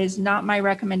say that it's not my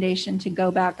recommendation to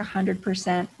go back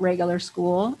 100% regular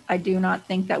school. I do not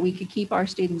think that we could keep our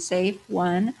students safe,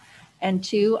 one. And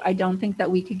two, I don't think that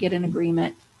we could get an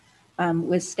agreement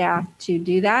with staff to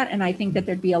do that. And I think that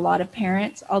there'd be a lot of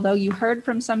parents, although you heard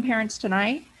from some parents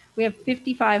tonight, we have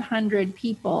 5,500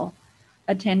 people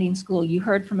attending school. You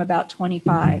heard from about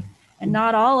 25. And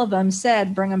not all of them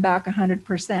said bring them back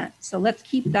 100%. So let's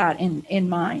keep that in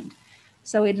mind.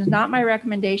 So it is not my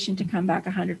recommendation to come back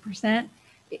 100%.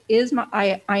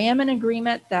 I am in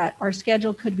agreement that our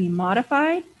schedule could be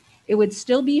modified. It would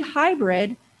still be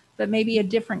hybrid, but maybe a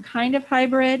different kind of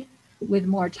hybrid with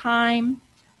more time.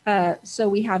 So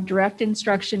we have direct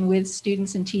instruction with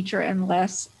students and teacher and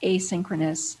less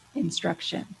asynchronous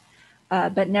instruction.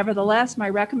 But nevertheless, my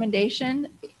recommendation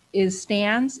is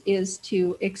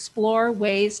to explore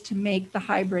ways to make the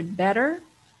hybrid better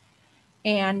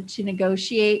and to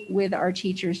negotiate with our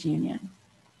teachers union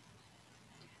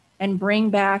and bring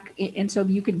back. And so if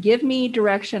you could give me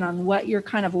direction on what you're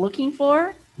kind of looking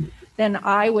for, then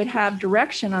I would have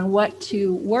direction on what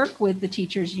to work with the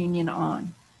teachers union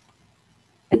on.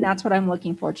 And that's what I'm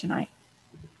looking for tonight.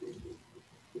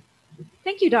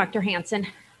 Thank you, Dr. Hanson.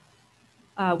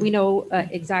 We know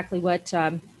exactly what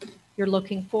you're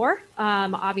looking for.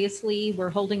 Obviously, we're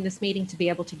holding this meeting to be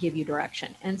able to give you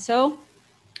direction. And so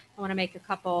I want to make a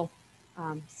couple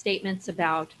statements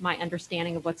about my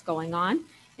understanding of what's going on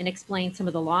and explain some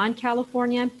of the law in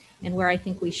California and where I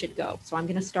think we should go. So I'm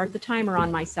going to start the timer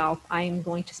on myself. I'm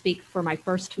going to speak for my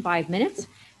first 5 minutes.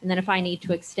 And then if I need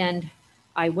to extend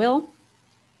I will,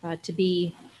 to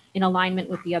be in alignment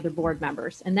with the other board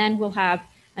members. And then we'll have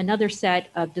another set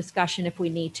of discussion if we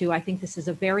need to. I think this is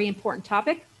a very important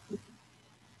topic.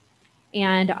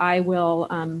 And I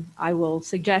will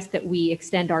suggest that we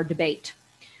extend our debate,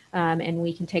 and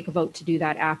we can take a vote to do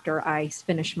that after I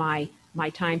finish my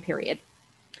time period.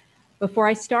 Before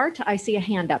I start, I see a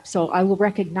hand up, so I will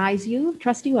recognize you,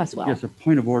 Trustee Westwell. Yes, a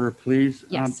point of order, please.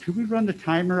 Yes. Could we run the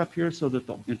timer up here so that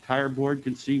the entire board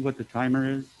can see what the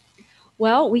timer is?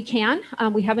 Well, we can.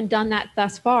 We haven't done that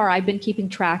thus far. I've been keeping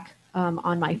track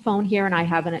on my phone here, and I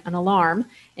have an alarm,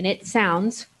 and it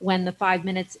sounds when the 5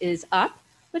 minutes is up,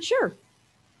 but sure.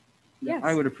 Yes.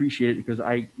 I would appreciate it because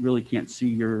I really can't see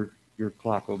your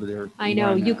clock over there. I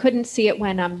know you couldn't see it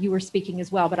when you were speaking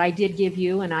as well, but I did give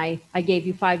you, and I gave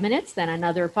you 5 minutes, then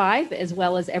another 5, as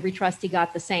well as every trustee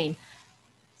got the same.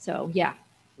 So yeah.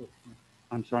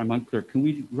 I'm sorry, I'm unclear. Can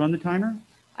we run the timer?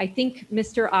 I think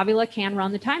Mr. Avila can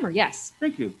run the timer. Yes.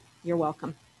 Thank you. You're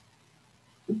welcome.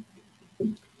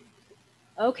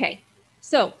 Okay.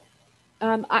 So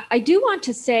I do want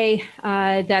to say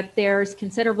that there's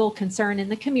considerable concern in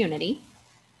the community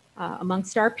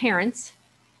amongst our parents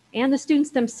and the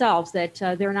students themselves that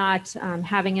they're not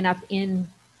having enough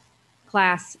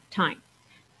in-class time.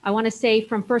 I want to say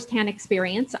from firsthand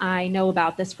experience, I know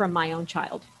about this from my own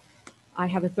child. I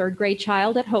have a 3rd grade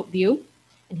child at Hopeview,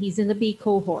 and he's in the B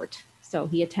cohort. So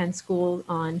he attends school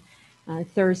on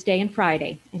Thursday and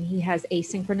Friday, and he has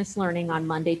asynchronous learning on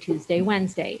Monday, Tuesday,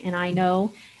 Wednesday. And I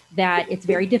know that it's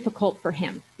very difficult for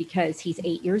him because he's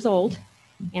 8 years old,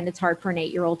 and it's hard for an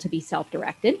 8-year-old to be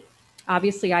self-directed.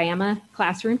 Obviously, I am a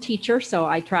classroom teacher, so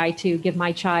I try to give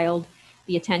my child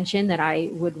the attention that I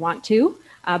would want to.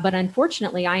 But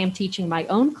unfortunately, I am teaching my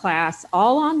own class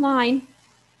all online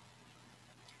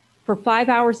for 5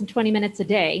 hours and 20 minutes a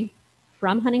day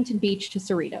from Huntington Beach to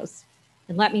Cerritos.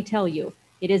 And let me tell you,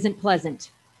 it isn't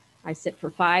pleasant. I sit for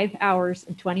 5 hours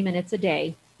and 20 minutes a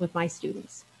day with my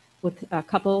students with a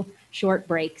couple short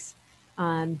breaks.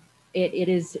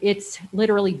 It's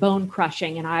literally bone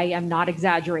crushing, and I am not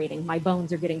exaggerating. My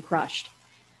bones are getting crushed.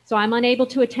 So I'm unable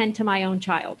to attend to my own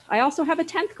child. I also have a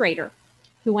 10th grader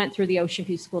who went through the Ocean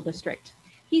View School District.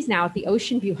 He's now at the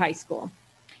Ocean View High School,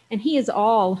 and he is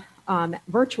all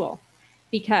virtual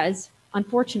because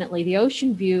unfortunately the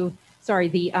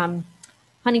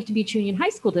Huntington Beach Union High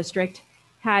School District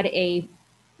had a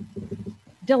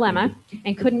dilemma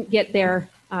and couldn't get their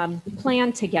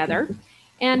plan together.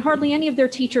 And hardly any of their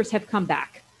teachers have come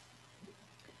back.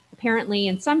 Apparently,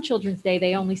 in some Children's Day,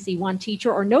 they only see one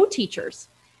teacher or no teachers.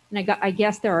 And I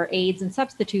guess there are aides and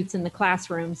substitutes in the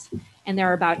classrooms, and there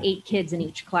are about 8 kids in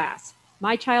each class.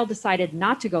 My child decided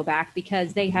not to go back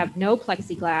because they have no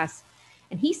plexiglass.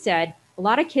 And he said a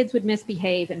lot of kids would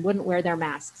misbehave and wouldn't wear their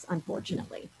masks,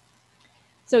 unfortunately.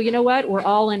 So you know what? We're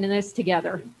all in this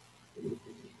together.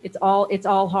 It's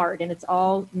all hard, and it's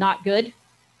all not good.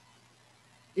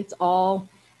 It's all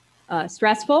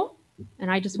stressful,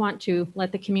 and I just want to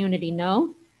let the community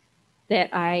know that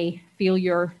I feel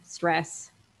your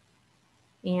stress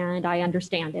and I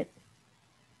understand it.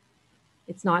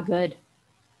 It's not good.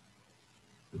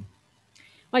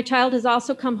 My child has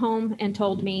also come home and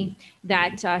told me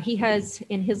that he has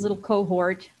in his little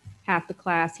cohort, half the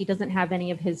class, he doesn't have any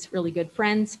of his really good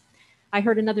friends. I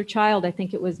heard another child, I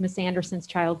think it was Miss Anderson's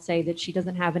child, say that she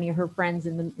doesn't have any of her friends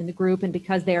in the group, and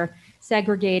because they're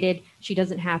segregated, she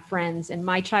doesn't have friends. And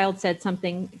my child said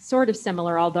something sort of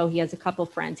similar, although he has a couple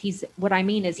friends. What I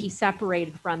mean is he's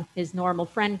separated from his normal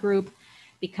friend group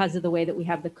because of the way that we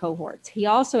have the cohorts. He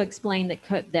also explained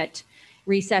that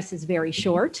recess is very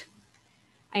short,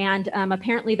 and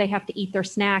apparently they have to eat their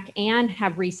snack and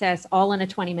have recess all in a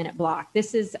 20-minute block.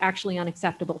 This is actually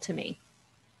unacceptable to me.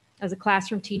 As a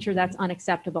classroom teacher, that's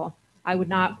unacceptable. I would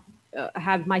not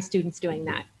have my students doing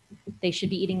that. They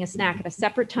should be eating a snack at a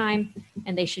separate time,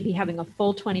 and they should be having a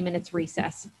full 20 minutes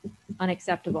recess.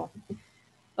 Unacceptable.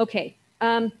 Okay,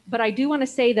 but I do want to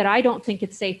say that I don't think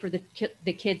it's safe for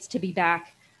the kids to be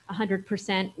back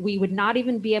 100%. We would not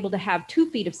even be able to have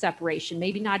 2 feet of separation,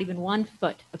 maybe not even 1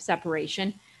 foot of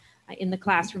separation in the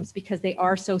classrooms because they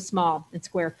are so small in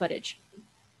square footage.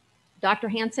 Dr.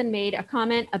 Hansen made a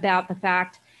comment about the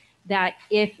fact that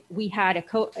if we had a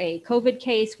COVID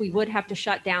case, we would have to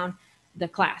shut down the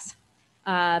class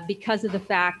because of the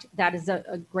fact that is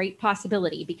a great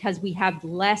possibility because we have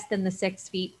less than the 6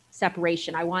 feet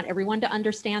separation. I want everyone to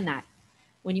understand that.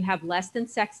 When you have less than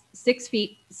 6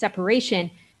 feet separation,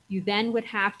 you then would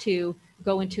have to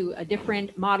go into a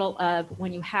different model of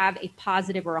when you have a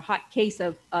positive or a hot case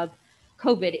of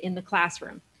COVID in the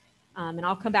classroom. And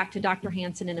I'll come back to Dr.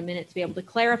 Hansen in a minute to be able to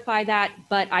clarify that,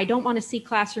 but I don't want to see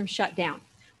classrooms shut down.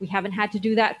 We haven't had to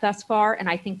do that thus far, and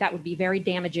I think that would be very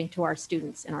damaging to our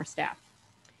students and our staff.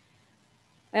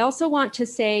 I also want to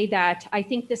say that I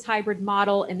think this hybrid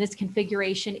model and this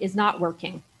configuration is not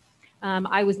working.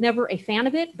 I was never a fan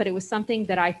of it, but it was something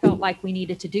that I felt like we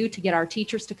needed to do to get our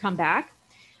teachers to come back.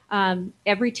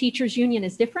 Every teachers union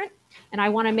is different, and I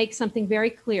want to make something very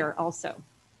clear also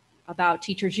about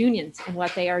teachers unions and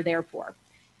what they are there for.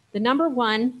 The number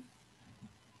one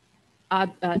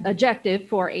objective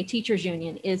for a teachers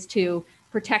union is to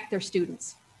protect their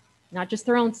students, not just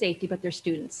their own safety, but their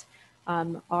students.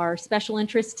 Our special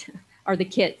interest are the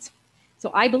kids.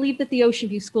 So I believe that the Ocean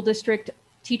View School District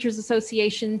Teachers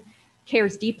Association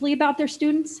cares deeply about their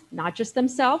students, not just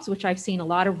themselves, which I've seen a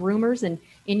lot of rumors and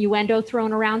innuendo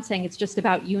thrown around saying it's just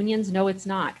about unions. No, it's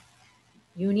not.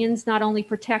 Unions not only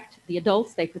protect the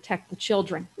adults, they protect the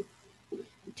children.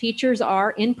 Teachers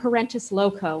are in parentis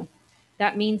loco.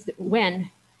 That means that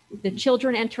when the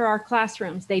children enter our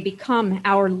classrooms, they become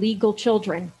our legal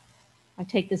children. I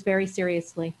take this very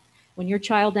seriously. When your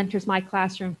child enters my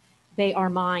classroom, they are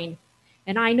mine.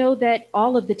 And I know that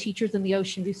all of the teachers in the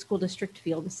Ocean View School District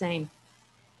feel the same.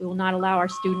 We will not allow our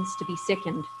students to be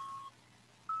sickened.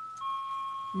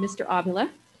 Mr.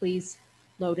 Avila, please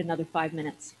load another 5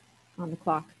 minutes on the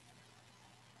clock.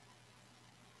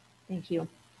 Thank you.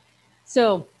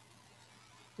 So,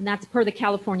 and that's per the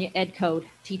California Ed Code.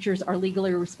 Teachers are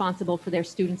legally responsible for their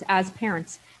students as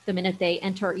parents the minute they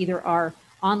enter either our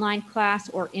online class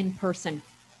or in person.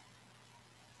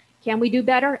 Can we do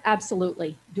better?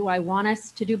 Absolutely. Do I want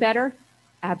us to do better?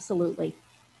 Absolutely.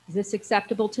 Is this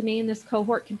acceptable to me in this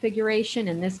cohort configuration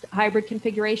and this hybrid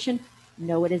configuration?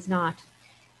 No, it is not.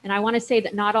 And I want to say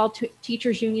that not all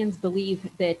teachers unions believe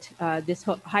that this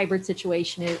hybrid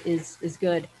situation is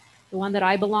good. The one that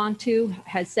I belong to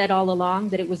has said all along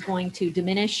that it was going to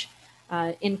diminish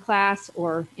in-class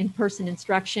or in-person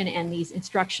instruction and these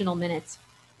instructional minutes.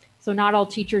 So not all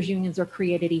teachers unions are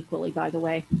created equally, by the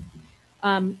way.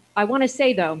 I want to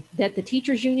say, though, that the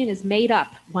teachers union is made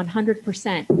up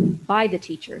 100% by the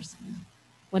teachers.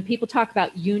 When people talk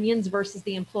about unions versus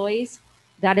the employees,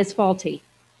 that is faulty.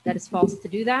 That is false to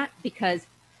do that because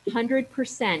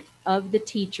 100% of the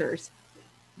teachers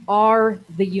are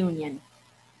the union.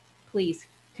 Please,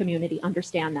 community,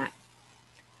 understand that.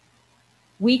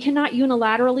 We cannot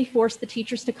unilaterally force the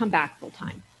teachers to come back full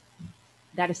time.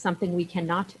 That is something we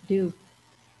cannot do.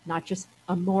 Not just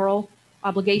a moral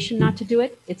obligation not to do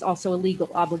it, it's also a legal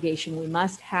obligation. We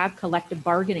must have collective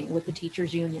bargaining with the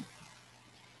teachers union.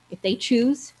 If they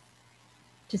choose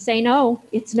to say no,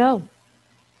 it's no.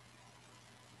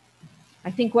 I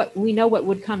think we know what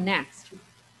would come next.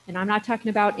 And I'm not talking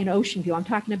about in Ocean View, I'm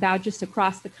talking about just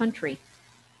across the country.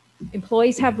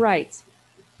 Employees have rights.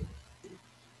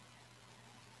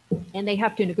 And they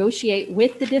have to negotiate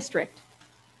with the district.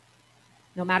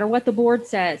 No matter what the board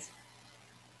says,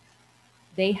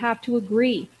 they have to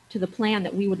agree to the plan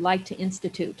that we would like to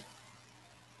institute.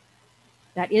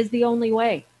 That is the only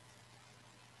way.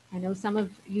 I know some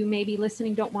of you may be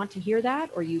listening don't want to hear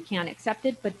that or you can't accept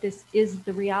it, but this is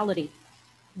the reality.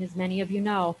 And as many of you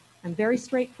know, I'm very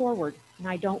straightforward and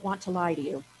I don't want to lie to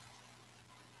you.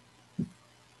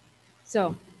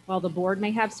 So while the board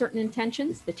may have certain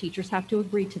intentions, the teachers have to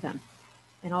agree to them.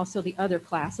 And also the other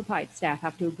classified staff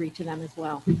have to agree to them as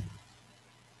well.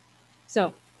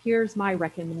 So here's my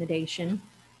recommendation,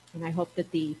 and I hope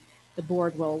that the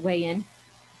board will weigh in.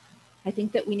 I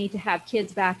think that we need to have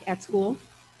kids back at school,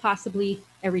 possibly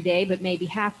every day, but maybe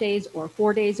half days or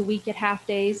 4 days a week at half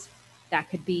days. That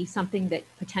could be something that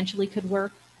potentially could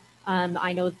work.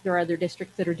 I know there are other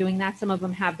districts that are doing that. Some of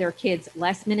them have their kids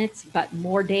less minutes, but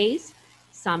more days.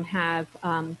 Some have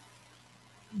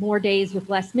more days with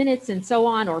less minutes and so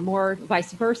on, or more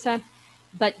vice versa.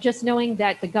 But just knowing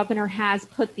that the governor has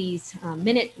put these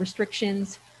minute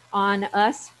restrictions on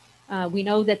us, we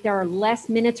know that there are less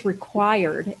minutes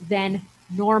required than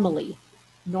normally.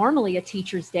 Normally, a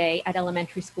teacher's day at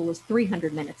elementary school is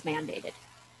 300 minutes mandated.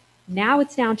 Now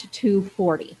it's down to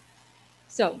 240.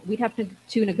 So we'd have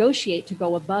to negotiate to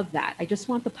go above that. I just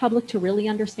want the public to really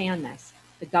understand this.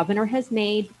 The governor has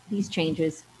made these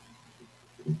changes.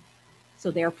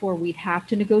 So therefore, we'd have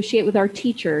to negotiate with our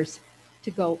teachers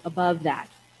to go above that.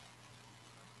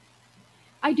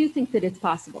 I do think that it's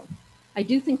possible. I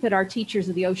do think that our teachers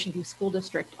of the Ocean View School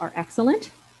District are excellent.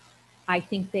 I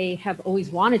think they have always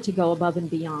wanted to go above and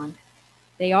beyond.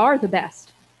 They are the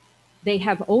best. They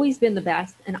have always been the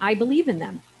best, and I believe in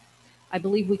them. I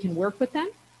believe we can work with them.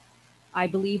 I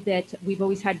believe that we've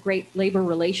always had great labor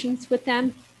relations with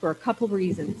them for a couple of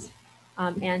reasons.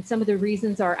 And some of the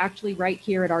reasons are actually right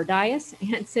here at our dais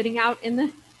and sitting out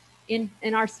in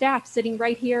our staff, sitting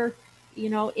right here,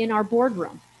 in our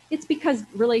boardroom. It's because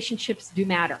relationships do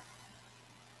matter.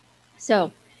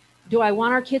 So, do I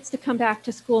want our kids to come back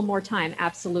to school more time?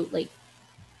 Absolutely.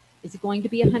 Is it going to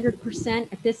be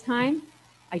 100% at this time?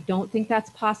 I don't think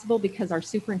that's possible because our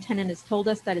superintendent has told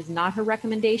us that is not her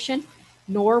recommendation,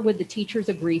 nor would the teachers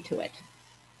agree to it.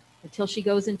 Until she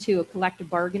goes into a collective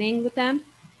bargaining with them,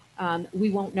 we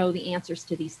won't know the answers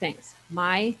to these things.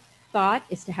 My thought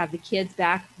is to have the kids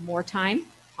back more time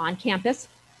on campus,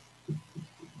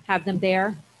 have them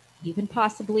there, even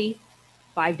possibly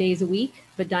 5 days a week,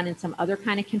 but done in some other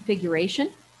kind of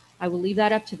configuration. I will leave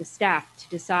that up to the staff to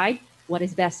decide what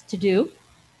is best to do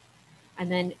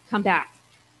and then come back.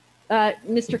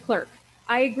 Mr. Clerk,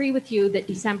 I agree with you that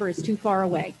December is too far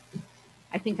away.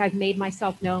 I think I've made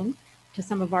myself known to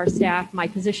some of our staff, my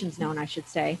positions known, I should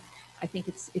say. I think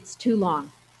it's too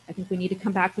long. I think we need to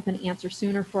come back with an answer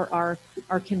sooner for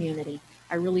our community.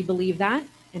 I really believe that.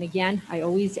 And again, I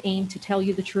always aim to tell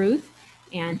you the truth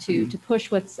and to push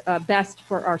what's best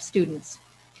for our students.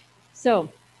 So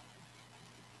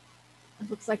it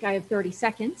looks like I have 30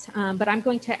 seconds, but I'm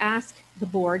going to ask the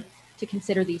board to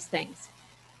consider these things.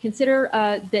 Consider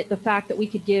that the fact that we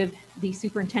could give the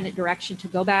superintendent direction to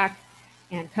go back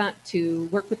and to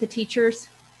work with the Teachers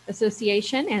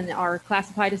Association and our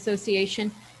classified association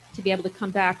to be able to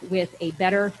come back with a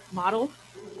better model,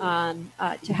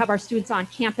 to have our students on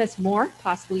campus more,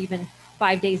 possibly even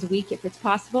 5 days a week if it's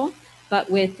possible, but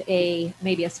with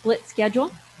maybe a split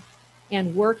schedule,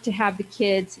 and work to have the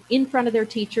kids in front of their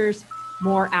teachers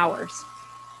more hours.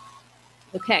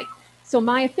 Okay, so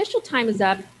my official time is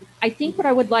up. I think what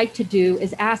I would like to do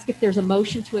is ask if there's a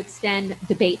motion to extend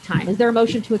debate time. Is there a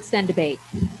motion to extend debate?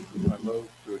 I move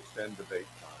to extend debate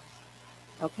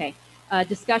time. Okay.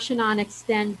 Discussion on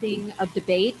extending of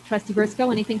debate. Trustee Briscoe,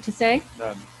 anything to say?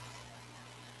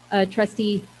 None.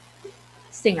 Trustee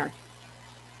Singer.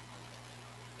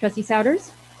 Trustee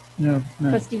Souders? No.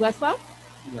 Trustee Westwell?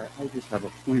 Yeah, I just have a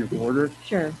point of order.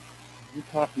 Sure. You're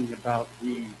talking about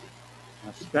the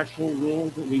special rule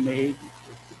that we made,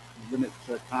 limits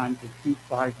time to 2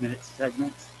 5-minute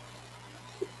segments.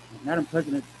 Madam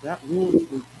President, that rule is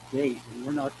for debate, and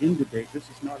we're not in debate. This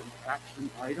is not an action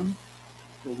item,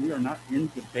 so we are not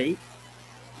in debate.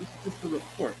 This is just a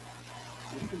report.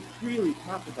 We can really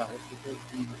talk about it because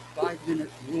the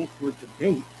 5-minute rule for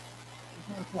debate is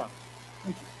not a problem.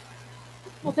 Thank you.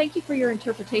 Well, thank you for your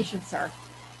interpretation, sir.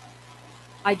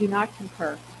 I do not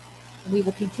concur. We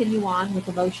will continue on with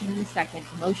the motion in a second.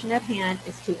 The motion at hand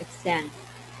is to extend.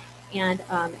 And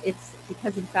it's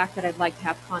because of the fact that I'd like to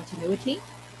have continuity.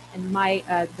 And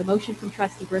the motion from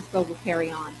Trustee Briscoe will carry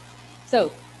on.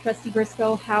 So, Trustee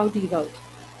Briscoe, how do you vote?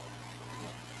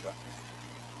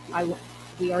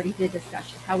 We already did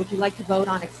discussion. How would you like to vote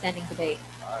on extending debate?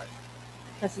 Aye.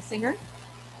 Trustee Singer?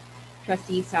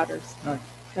 Trustee Souders? Aye.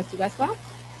 Trustee Westphal?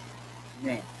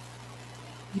 Nay.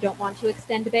 You don't want to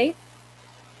extend debate?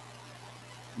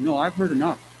 No, I've heard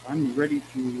enough. I'm ready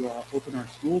to open our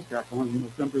schools back on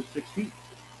November 16th.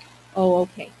 Oh,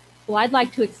 okay. Well, I'd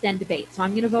like to extend debate, so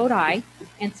I'm going to vote aye.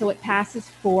 And so it passes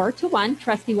 4-1.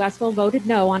 Trustee Westphal voted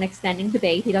no on extending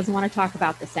debate. He doesn't want to talk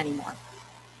about this anymore.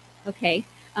 Okay.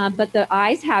 But the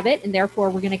ayes have it, and therefore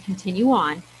we're going to continue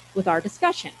on with our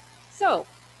discussion. So,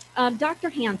 Dr.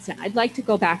 Hansen, I'd like to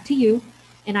go back to you,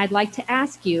 and I'd like to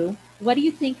ask you, what do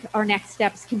you think our next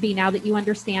steps can be now that you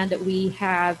understand that we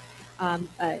have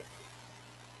a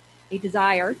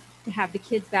desire to have the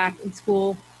kids back in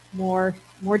school more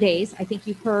days? I think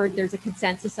you've heard there's a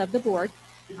consensus of the board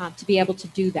to be able to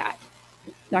do that.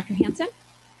 Dr. Hansen?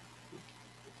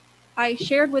 I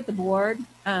shared with the board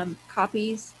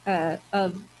copies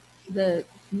of the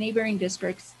neighboring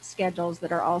districts' schedules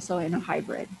that are also in a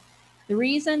hybrid. The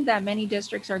reason that many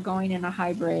districts are going in a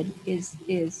hybrid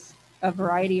is a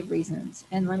variety of reasons.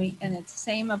 And it's the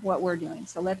same of what we're doing.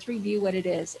 So let's review what it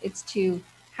is. It's to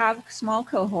have small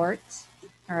cohorts,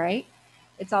 all right?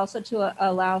 It's also to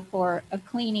allow for a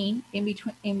cleaning in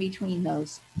between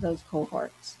those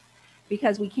cohorts,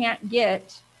 because we can't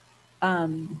get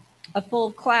a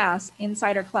full class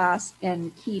inside our class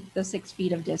and keep the 6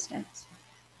 feet of distance.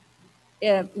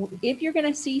 If you're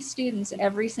going to see students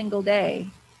every single day,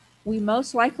 we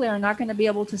most likely are not going to be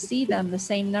able to see them the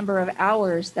same number of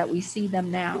hours that we see them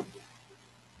now,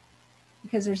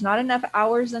 because there's not enough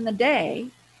hours in the day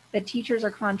that teachers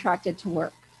are contracted to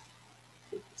work.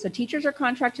 So teachers are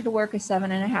contracted to work a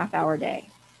 7.5-hour day.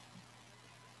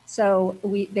 So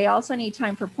they also need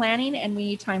time for planning, and we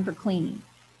need time for cleaning.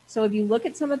 So if you look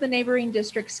at some of the neighboring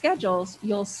district schedules,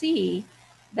 you'll see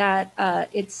that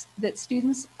that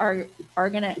students are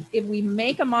gonna, if we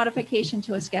make a modification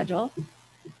to a schedule,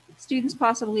 students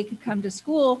possibly could come to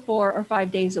school 4 or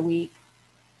 5 days a week,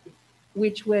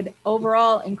 which would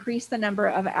overall increase the number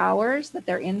of hours that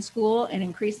they're in school and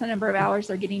increase the number of hours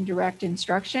they're getting direct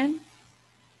instruction.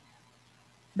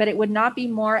 But it would not be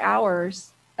more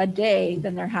hours a day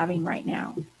than they're having right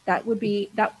now. That would be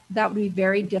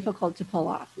very difficult to pull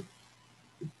off.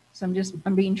 So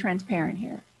I'm being transparent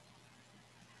here.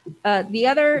 The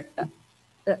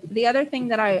other thing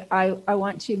that I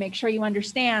want to make sure you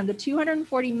understand, the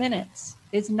 240 minutes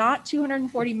is not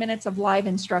 240 minutes of live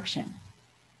instruction.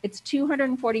 It's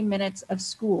 240 minutes of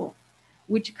school,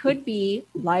 which could be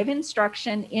live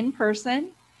instruction in person.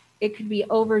 It could be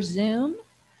over Zoom,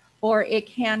 or it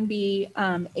can be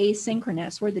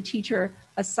asynchronous, where the teacher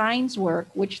assigns work,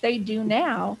 which they do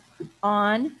now,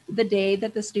 on the day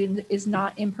that the student is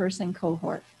not in-person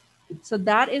cohort. So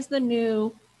that is the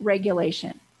new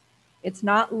regulation. It's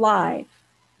not live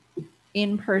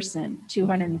in person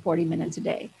 240 minutes a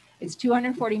day. It's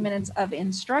 240 minutes of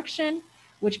instruction,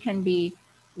 which can be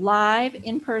live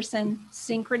in person,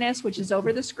 synchronous, which is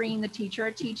over the screen, the teacher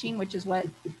are teaching, which is what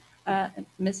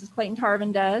Mrs. Clayton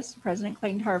Tarvin does, President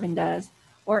Clayton Tarvin does,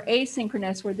 or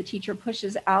asynchronous, where the teacher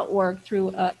pushes out work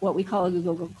through what we call a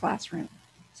Google Classroom.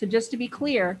 So just to be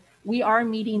clear, we are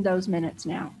meeting those minutes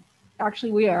now.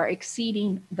 Actually, we are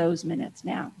exceeding those minutes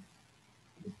now.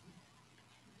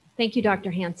 Thank you,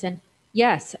 Dr. Hansen.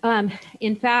 Yes,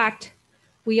 in fact,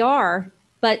 we are,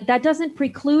 but that doesn't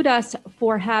preclude us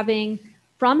from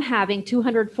having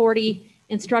 240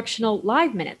 instructional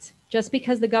live minutes. Just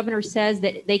because the governor says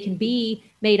that they can be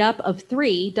made up of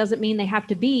 3 doesn't mean they have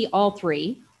to be all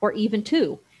 3 or even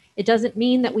 2. It doesn't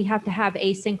mean that we have to have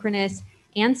asynchronous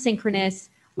and synchronous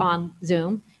on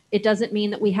Zoom. It doesn't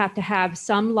mean that we have to have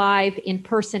some live in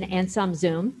person and some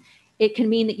Zoom. It can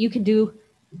mean that you can do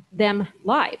them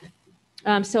live.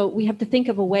 So we have to think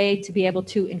of a way to be able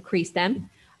to increase them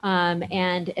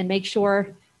and make sure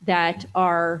that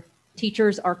our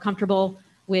teachers are comfortable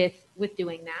with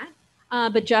doing that.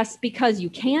 But just because you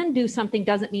can do something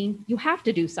doesn't mean you have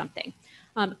to do something.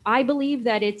 I believe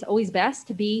that it's always best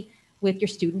to be with your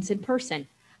students in person.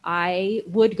 I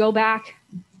would go back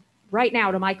right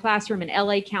now to my classroom in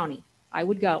LA County. I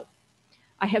would go.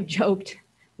 I have joked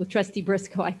with Trustee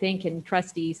Briscoe, I think, and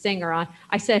Trustee Singer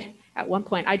I said at one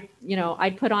point,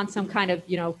 I'd put on some kind of,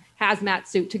 hazmat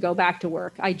suit to go back to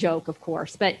work. I joke, of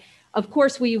course, but of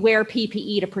course we wear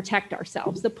PPE to protect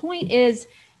ourselves. The point is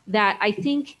that I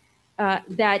think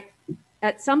that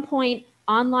at some point,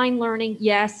 online learning,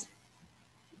 yes,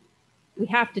 we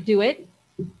have to do it.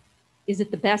 Is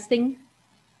it the best thing?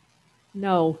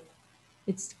 No,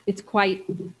 it's quite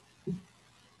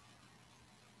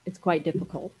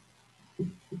difficult.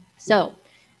 So,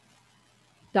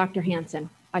 Dr. Hansen,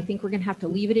 I think we're going to have to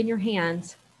leave it in your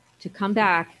hands to come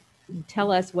back and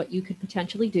tell us what you could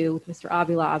potentially do with Mr.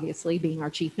 Avila, obviously being our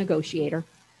chief negotiator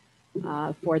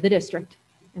for the district,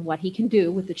 and what he can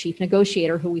do with the chief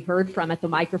negotiator who we heard from at the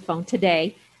microphone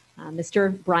today,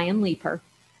 Mr. Brian Leeper,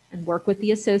 and work with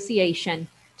the association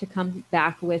to come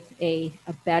back with a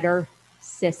better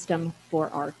system for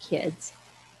our kids.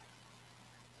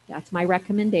 That's my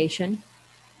recommendation.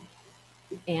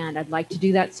 And I'd like to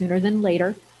do that sooner than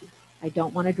later. I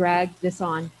don't want to drag this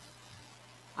on.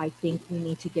 I think we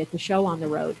need to get the show on the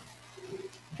road.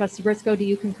 Trustee Briscoe, do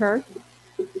you concur?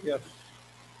 Yes.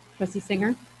 Trustee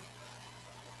Singer?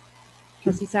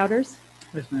 Trustee Souders?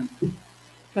 Yes, ma'am.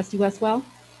 Trustee Westwell?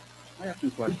 I have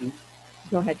some questions.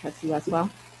 Go ahead, Trustee Westwell.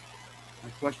 My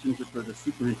questions are for the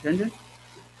superintendent.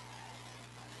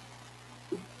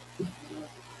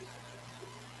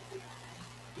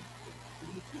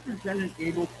 Superintendent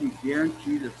able to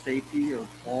guarantee the safety of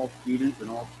all students and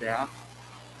all staff?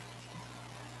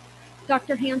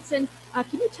 Dr. Hansen,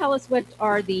 can you tell us what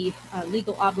are the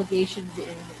legal obligations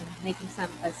in making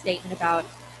a statement about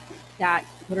that?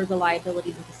 What are the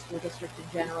liabilities of the school district in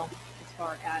general as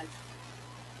far as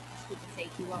student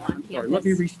safety while on campus? Sorry, let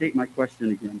me restate my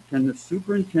question again. Can the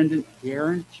superintendent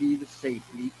guarantee the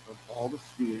safety of all the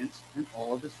students and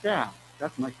all of the staff?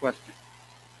 That's my question.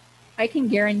 I can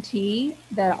guarantee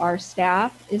that our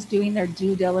staff is doing their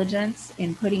due diligence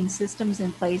in putting systems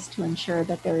in place to ensure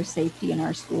that there is safety in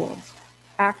our schools.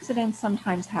 Accidents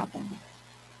sometimes happen.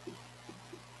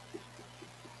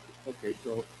 Okay,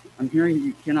 so I'm hearing that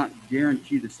you cannot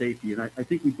guarantee the safety, and I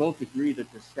think we both agree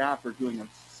that the staff are doing a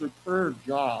superb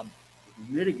job of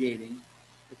mitigating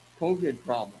the COVID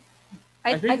problem.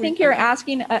 I think you're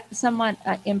asking a somewhat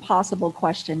impossible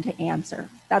question to answer.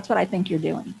 That's what I think you're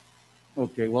doing.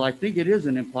 Okay, well, I think it is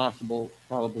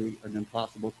probably an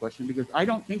impossible question, because I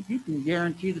don't think you can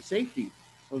guarantee the safety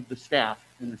of the staff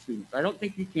and the students. I don't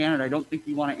think you can, and I don't think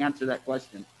you want to answer that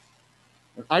question.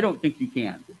 I don't think you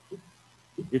can.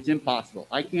 It's impossible.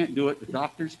 I can't do it. The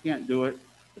doctors can't do it.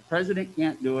 The president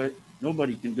can't do it.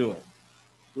 Nobody can do it.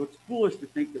 So it's foolish to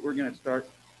think that we're going to start.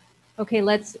 Okay,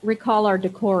 let's recall our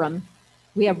decorum.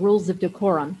 We have rules of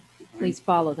decorum. Please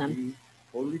follow them. Being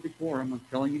totally decorum. I'm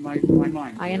telling you my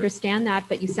mind. I here. understand that,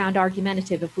 but you sound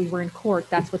argumentative. If we were in court,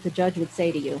 that's what the judge would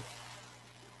say to you.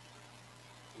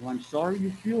 Well, I'm sorry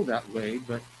you feel that way,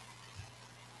 but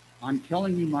I'm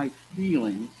telling you my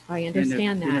feelings. I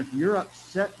understand And that. if you're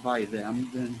upset by them,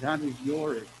 then that is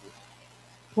your issue.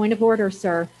 Point of order,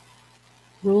 sir.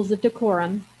 Rules of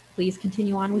decorum. Please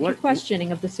continue on with your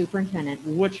questioning of the superintendent.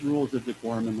 Which rules of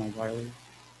decorum am I violating?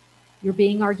 You're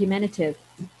being argumentative.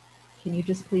 Can you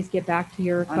just please get back to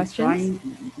your questions?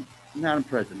 Madam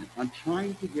President, I'm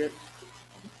trying to get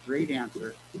a straight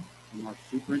answer from our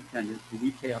superintendent who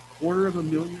we pay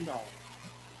 $250,000.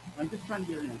 I'm just trying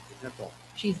to get an answer, that's all.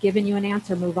 She's given you an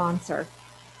answer. Move on, sir.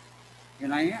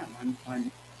 And I am.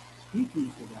 I'm speaking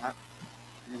to that,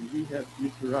 and we have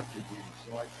interrupted me.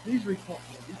 So please recall,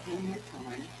 before my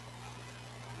time,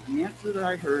 the answer that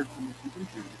I heard from the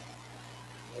superintendent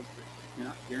was that I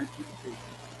cannot guarantee the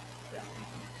safety.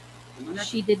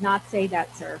 She did not say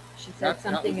that, sir. She said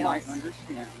something else. My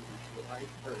understanding. That's what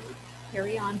I heard.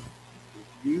 Carry on.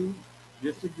 If you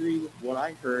disagree with what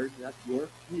I heard, that's your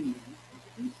opinion.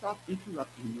 Please stop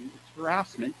interrupting me. It's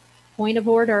harassment. Point of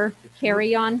order.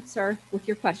 Carry on, sir, with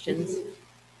your questions.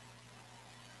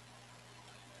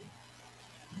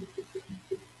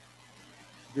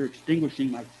 You're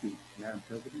extinguishing my speech, Madam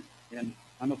President, and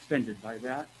I'm offended by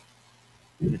that.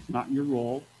 And it's not your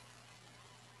role.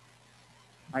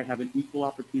 I have an equal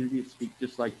opportunity to speak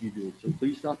just like you do. So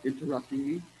please stop interrupting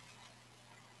me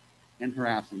and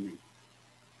harassing me.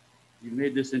 You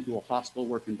made this into a hostile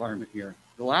work environment here.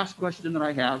 The last question that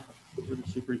I have for the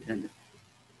superintendent.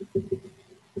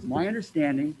 It's my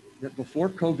understanding that before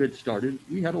COVID started,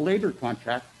 we had a labor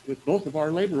contract with both of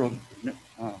our labor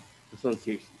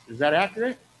associations. Is that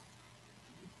accurate?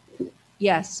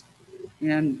 Yes.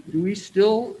 And do we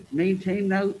still maintain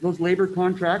those labor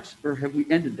contracts, or have we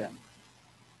ended them?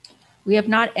 We have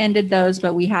not ended those,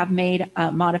 but we have made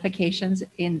modifications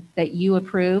in that you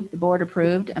approved, the board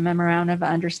approved, a memorandum of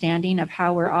understanding of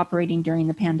how we're operating during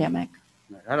the pandemic.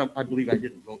 I believe I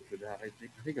didn't vote for that. I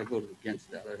think I voted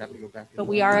against that. I'd have to go back. But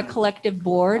we are a collective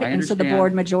board, and so the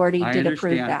board majority did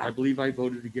approve that. I believe I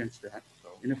voted against that.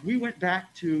 And if we went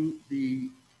back to the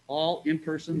all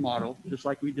in-person model, just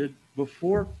like we did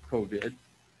before COVID,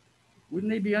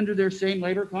 wouldn't they be under their same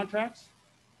labor contracts?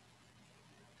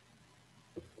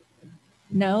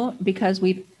 No, because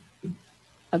we've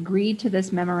agreed to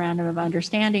this memorandum of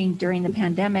understanding during the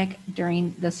pandemic,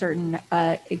 during the certain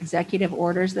executive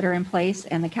orders that are in place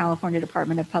and the California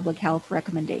Department of Public Health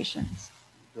recommendations.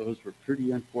 Those were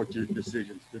pretty unfortunate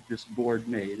decisions that this board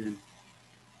made, and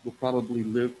we'll probably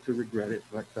live to regret it.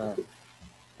 But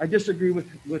I disagree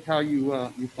with how you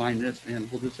find this,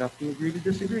 and we'll just have to agree to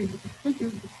disagree. Thank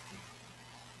you.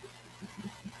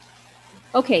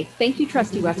 Okay, thank you,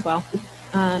 Trustee Westwell.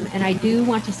 And I do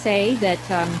want to say that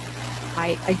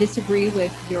I disagree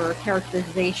with your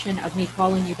characterization of me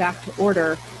calling you back to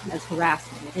order as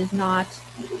harassment. It is not.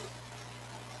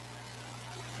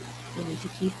 We need to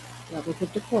keep levels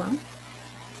of decorum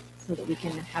so that we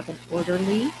can have an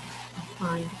orderly,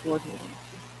 defined board meeting.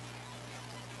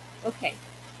 Okay.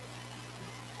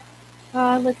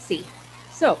 Let's see.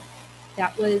 So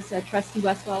that was Trustee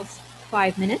Westwell's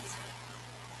 5 minutes.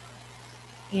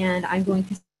 And I'm going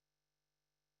to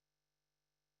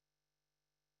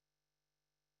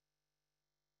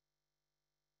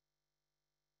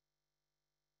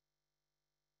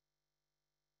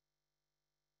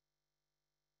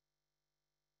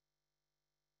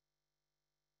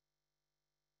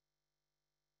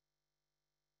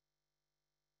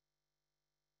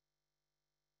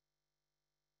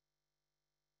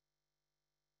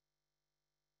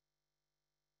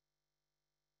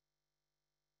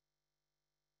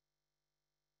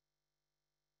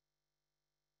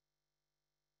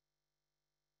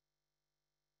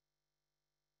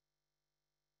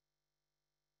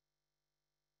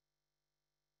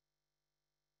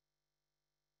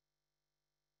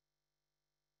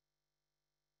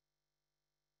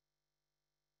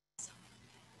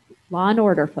law and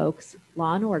order, folks,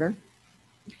 law and order.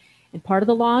 And part of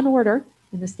the law and order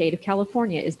in the state of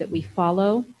California is that we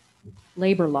follow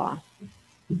labor law.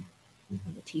 And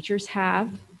the teachers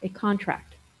have a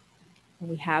contract, and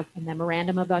we have a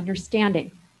memorandum of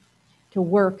understanding to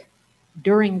work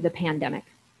during the pandemic.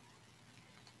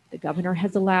 The governor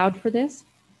has allowed for this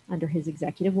under his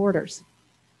executive orders.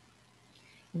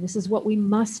 And this is what we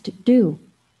must do.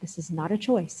 This is not a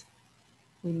choice.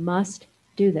 We must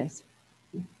do this.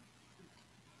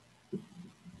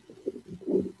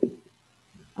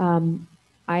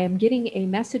 I am getting a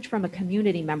message from a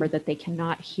community member that they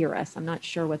cannot hear us. I'm not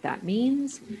sure what that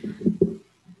means.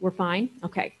 We're fine?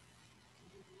 Okay.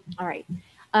 All right.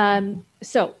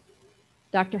 So,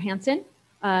 Dr. Hansen,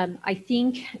 I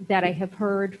think that I have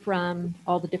heard from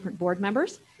all the different board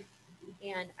members.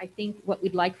 And I think what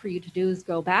we'd like for you to do is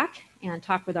go back and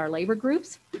talk with our labor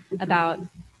groups about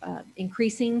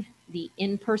increasing the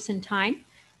in-person time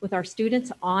with our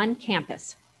students on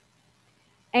campus.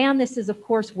 And this is, of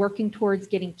course, working towards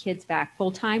getting kids back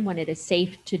full-time when it is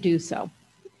safe to do so.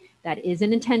 That is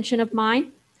an intention of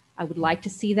mine. I would like to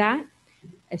see that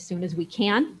as soon as we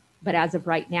can, but as of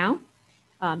right now,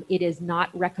 it is not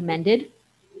recommended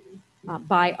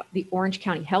by the Orange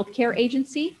County Healthcare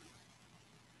Agency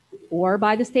or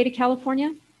by the state of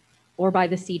California or by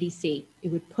the CDC.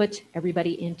 It would put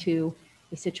everybody into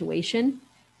a situation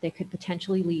that could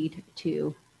potentially lead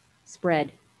to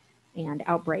spread and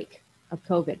outbreak of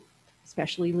COVID,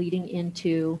 especially leading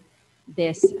into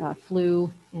this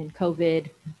flu and COVID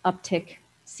uptick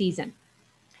season.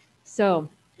 So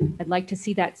I'd like to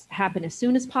see that happen as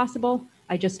soon as possible.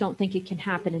 I just don't think it can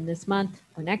happen in this month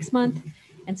or next month.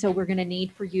 And so we're going to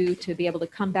need for you to be able to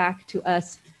come back to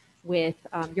us with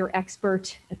your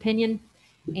expert opinion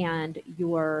and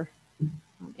your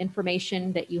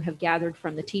information that you have gathered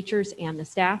from the teachers and the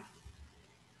staff.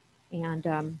 And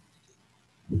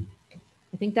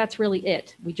I think that's really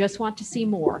it. We just want to see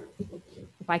more.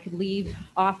 If I could leave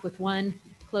off with one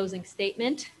closing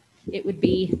statement, it would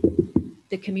be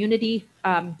the community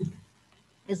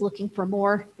is looking for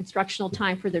more instructional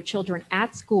time for their children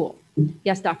at school.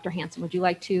 Yes, Dr. Hansen, would you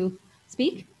like to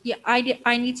speak? Yeah,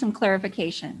 I need some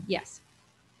clarification. Yes.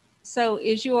 So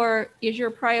is your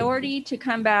priority to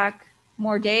come back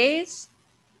more days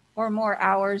or more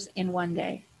hours in one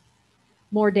day?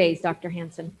 More days, Dr.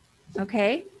 Hansen.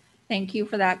 Okay, thank you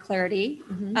for that clarity.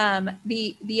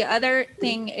 The other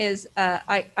thing is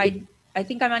I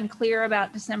think I'm unclear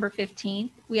about December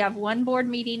 15th. We have one board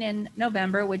meeting in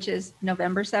November, which is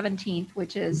November 17th,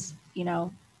 which is, you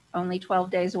know, only 12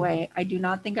 days away. I do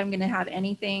not think I'm going to have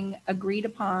anything agreed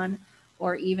upon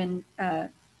or even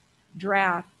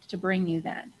draft to bring you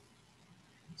then.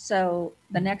 So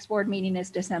the next board meeting is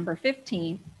December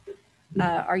 15th.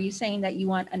 Are you saying that you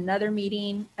want another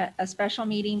meeting, a special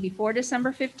meeting before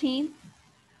December 15th,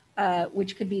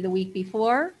 which could be the week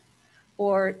before?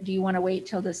 Or do you want to wait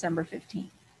till December 15th?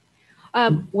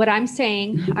 What I'm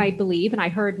saying, I believe, and I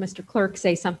heard Mr. Clerk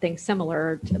say something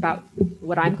similar about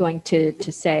what I'm going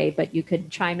to say, but you could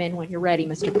chime in when you're ready,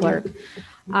 Mr. Clerk.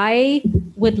 I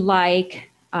would like,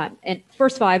 and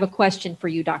first of all, I have a question for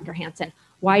you, Dr. Hansen.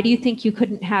 Why do you think you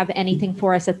couldn't have anything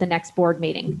for us at the next board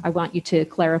meeting? I want you to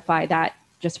clarify that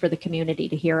just for the community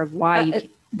to hear of why you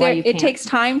can't. It takes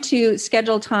time to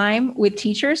schedule time with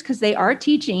teachers because they are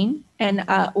teaching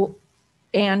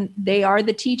and they are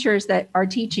the teachers that are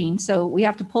teaching. So we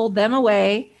have to pull them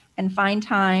away and find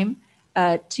time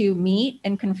to meet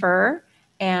and confer.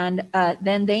 And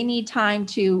then they need time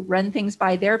to run things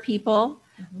by their people.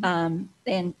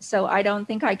 And so I don't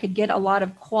think I could get a lot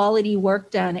of quality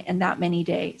work done in that many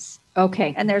days.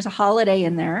 Okay. And there's a holiday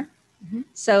in there.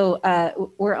 So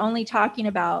we're only talking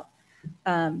about,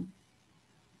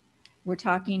 we're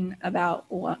talking about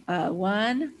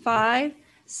 1, 5,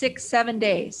 6, 7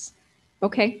 days.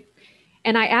 Okay.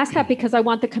 And I ask that because I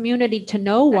want the community to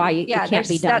know why it can't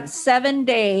be done. That's 7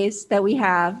 days that we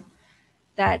have.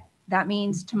 That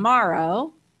means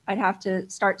tomorrow I'd have to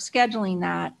start scheduling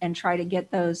that and try to get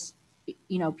those,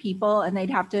 you know, people, and they'd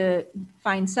have to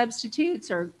find substitutes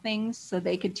or things so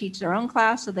they could teach their own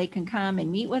class so they can come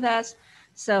and meet with us.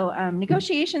 So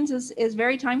negotiations is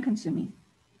very time consuming.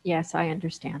 Yes, I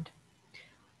understand.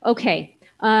 Okay.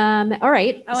 All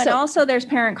right. Oh, and also there's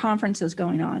parent conferences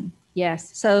going on.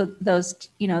 Yes. So those,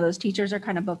 you know, those teachers are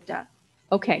kind of booked up.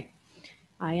 Okay.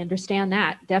 I understand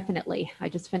that. Definitely. I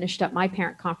just finished up my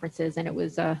parent conferences and it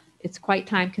was, it's quite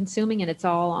time consuming and it's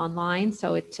all online.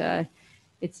 So it's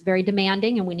very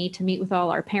demanding and we need to meet with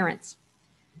all our parents.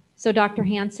 So Dr.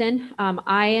 Hansen,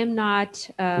 I'm not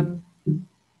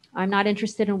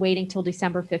interested in waiting till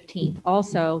December 15th.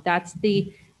 Also, that's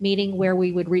the meeting where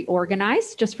we would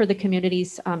reorganize just for the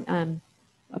community's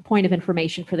a point of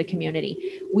information for the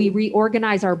community. We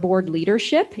reorganize our board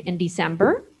leadership in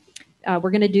December. We're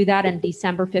going to do that on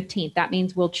December 15th. That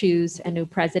means we'll choose a new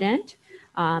president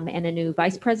and a new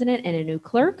vice president and a new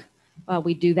clerk.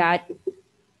 We do that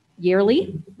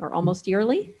yearly or almost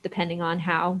yearly, depending on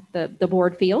how the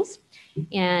board feels.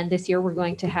 And this year we're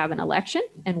going to have an election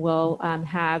and we'll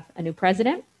have a new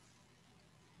president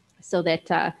so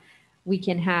that we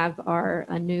can have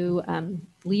a new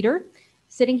leader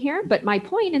sitting here. But my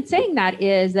point in saying that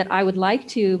is that I would like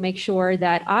to make sure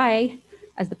that I,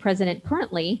 as the president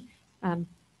currently,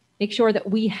 make sure that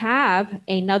we have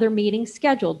another meeting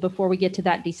scheduled before we get to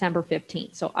that December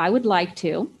 15th. So I would like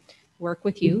to work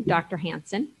with you, Dr.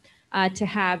 Hanson, to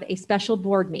have a special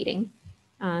board meeting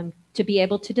to be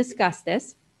able to discuss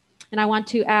this. And I want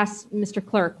to ask Mr.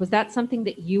 Clerk, was that something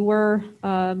that you were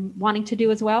wanting to do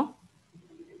as well?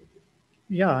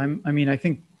 Yeah, I mean, I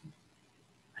think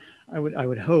I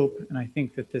would hope, and I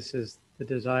think that this is the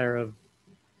desire of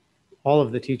all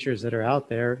of the teachers that are out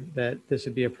there, that this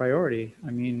would be a priority.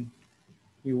 I mean,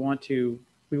 we want to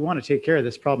take care of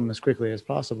this problem as quickly as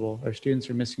possible. Our students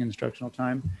are missing instructional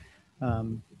time.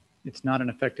 It's not an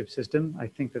effective system. I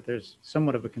think that there's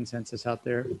somewhat of a consensus out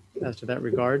there as to that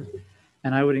regard.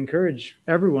 And I would encourage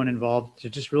everyone involved to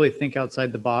just really think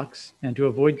outside the box and to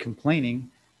avoid complaining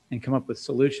and come up with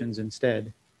solutions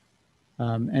instead.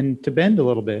 And to bend a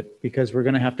little bit, because we're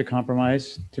going to have to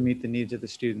compromise to meet the needs of the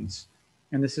students.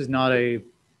 And this is not a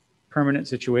permanent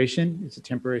situation. It's a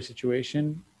temporary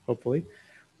situation, hopefully,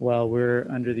 while we're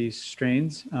under these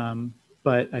strains.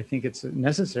 But I think it's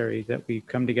necessary that we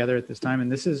come together at this time.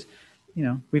 And this is, you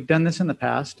know, we've done this in the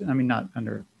past. I mean, not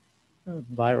under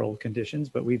viral conditions,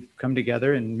 but we've come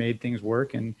together and made things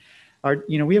work. And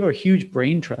we have a huge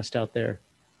brain trust out there.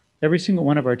 Every single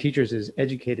one of our teachers is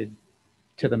educated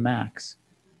to the max.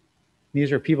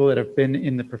 These are people that have been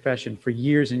in the profession for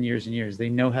years and years and years. They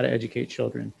know how to educate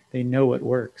children. They know what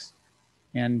works.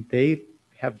 And they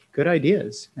have good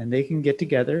ideas, and they can get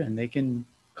together and they can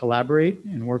collaborate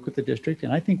and work with the district.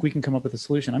 And I think we can come up with a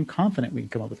solution. I'm confident we can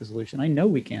come up with a solution. I know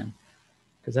we can,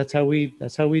 because that's how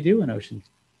we do in Ocean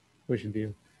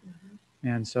View. Mm-hmm.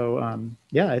 And so,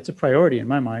 yeah, it's a priority in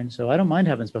my mind. So I don't mind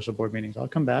having special board meetings. I'll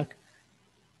come back.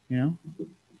 You know,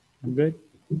 I'm good.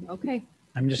 Okay.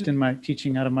 I'm just in my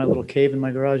teaching out of my little cave in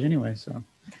my garage anyway. So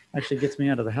actually gets me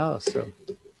out of the house. So.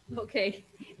 Okay.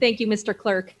 Thank you, Mr.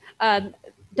 Clerk.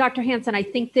 Dr. Hanson, I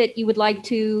think that you would like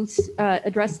to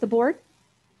address the board.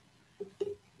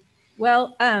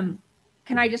 Well, can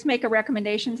I just make a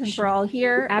recommendation since we're all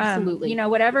here? Absolutely.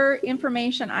 Whatever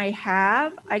information I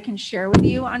have, I can share with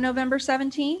you on November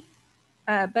 17th.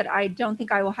 But I don't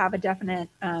think I will have a definite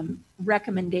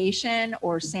recommendation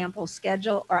or sample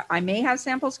schedule, or I may have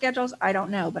sample schedules. I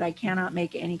don't know, but I cannot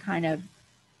make any kind of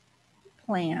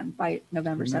plan by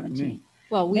November 17th.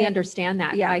 Well, we understand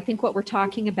that. Yeah. I think what we're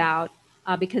talking about,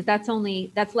 because that's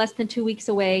less than 2 weeks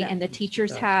away, and the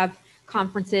teachers have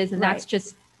conferences, and that's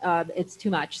just, it's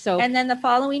too much. So, and then the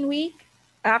following week,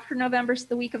 after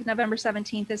the week of November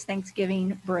 17th is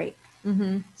Thanksgiving break.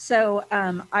 Mm-hmm. So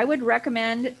I would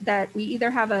recommend that we either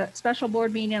have a special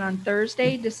board meeting on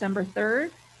Thursday, December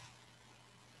 3rd,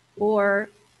 or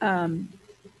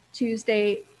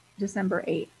Tuesday, December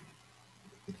 8th.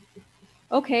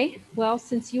 Okay, well,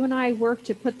 since you and I work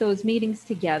to put those meetings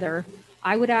together,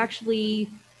 I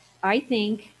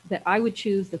think that I would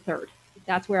choose the 3rd.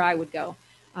 That's where I would go.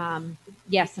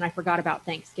 Yes, and I forgot about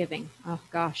Thanksgiving. Oh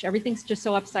gosh, everything's just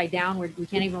so upside down. We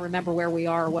can't even remember where we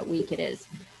are or what week it is.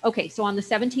 Okay, so on the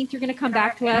 17th, you're going to come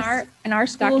back to us. And our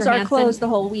schools are closed the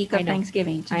whole week of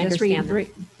Thanksgiving to just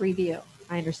review.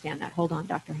 I understand that. Hold on,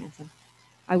 Dr. Hanson.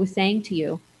 I was saying to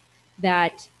you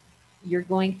that you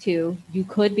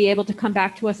could be able to come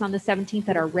back to us on the 17th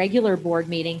at our regular board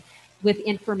meeting with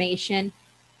information,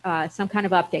 some kind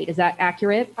of update. Is that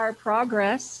accurate? Our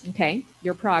progress. Okay,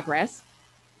 your progress.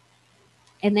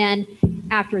 And then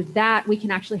after that, we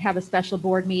can actually have a special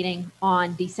board meeting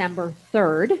on December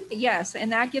 3rd. Yes,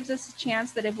 and that gives us a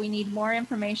chance that if we need more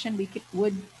information, we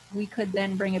could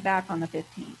then bring it back on the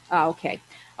 15th. Oh, okay.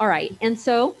 All right. And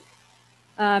so,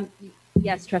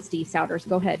 yes, Trustee Souders,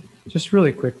 go ahead. Just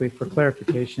really quickly for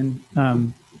clarification,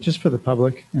 just for the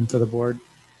public and for the board,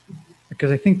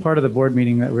 because I think part of the board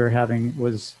meeting that we were having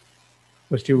was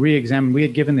to re-examine. We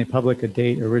had given the public a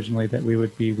date originally that we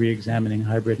would be re-examining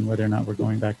hybrid and whether or not we're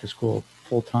going back to school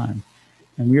full time.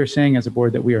 And we are saying as a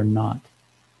board that we are not.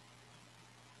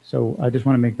 So I just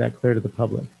want to make that clear to the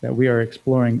public that we are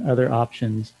exploring other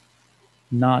options,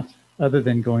 not other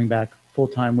than going back full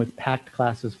time with packed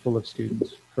classes full of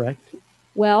students, correct?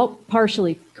 Well,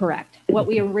 partially correct. What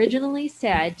we originally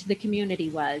said to the community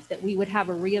was that we would have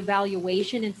a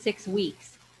reevaluation in 6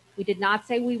 weeks. We did not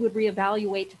say we would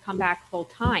reevaluate to come back full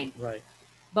time. Right.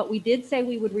 But we did say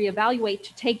we would reevaluate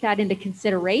to take that into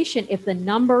consideration if the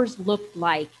numbers looked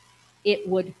like it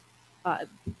would, that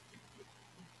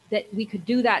we could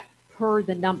do that per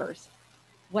the numbers.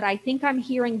 What I think I'm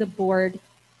hearing the board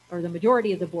or the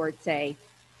majority of the board say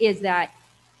is that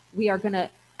we are going to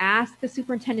ask the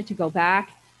superintendent to go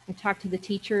back and talk to the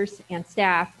teachers and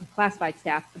staff and classified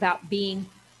staff about being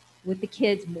with the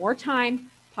kids more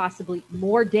time, possibly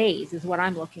more days is what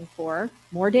I'm looking for,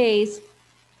 more days,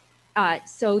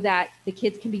 so that the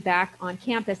kids can be back on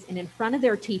campus and in front of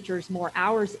their teachers more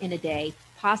hours in a day,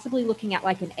 possibly looking at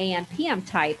like an AM PM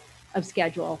type of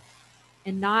schedule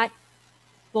and not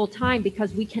full time,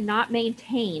 because we cannot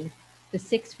maintain the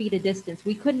 6 feet of distance.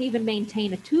 We couldn't even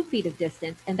maintain a 2 feet of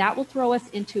distance, and that will throw us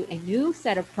into a new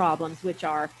set of problems, which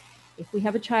are if we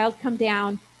have a child come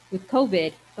down with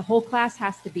COVID, the whole class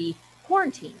has to be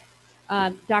quarantined.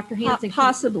 Dr. Hansen,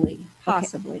 Possibly.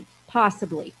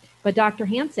 But Dr.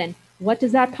 Hansen, what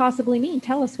does that possibly mean?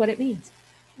 Tell us what it means.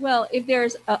 Well, if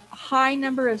there's a high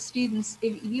number of students,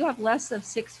 if you have less of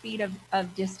 6 feet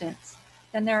of distance,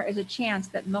 then there is a chance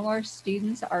that more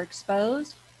students are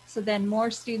exposed. So then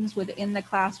more students within the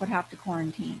class would have to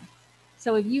quarantine.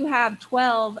 So if you have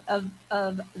 12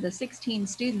 of the 16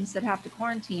 students that have to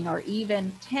quarantine, or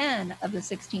even 10 of the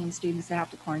 16 students that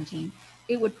have to quarantine,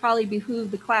 it would probably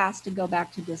behoove the class to go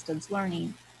back to distance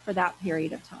learning for that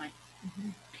period of time. Mm-hmm.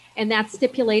 And that's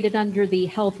stipulated under the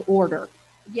health order.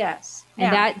 Yes.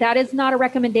 And now, that is not a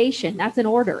recommendation. That's an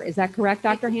order. Is that correct,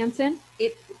 Dr. Hansen?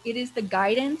 It is the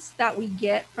guidance that we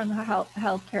get from the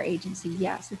healthcare agency.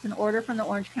 Yes, it's an order from the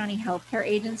Orange County Healthcare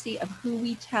Agency of who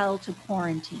we tell to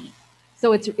quarantine.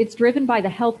 So it's driven by the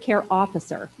healthcare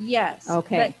officer. Yes.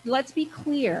 Okay. But let's be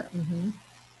clear. Mm-hmm.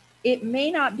 It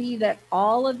may not be that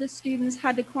all of the students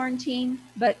had to quarantine,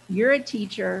 but you're a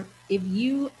teacher. If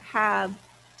you have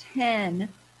 10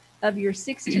 of your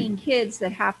 16 kids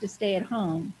that have to stay at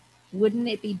home, wouldn't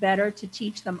it be better to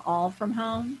teach them all from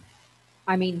home?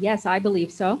 I mean, yes, I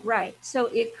believe so. Right. So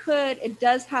it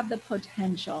does have the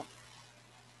potential.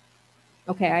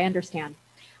 Okay, I understand.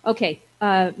 Okay,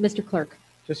 Mr. Clerk.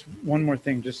 Just one more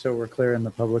thing, just so we're clear and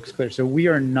the public's clear. So we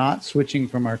are not switching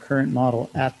from our current model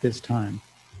at this time.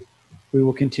 We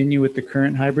will continue with the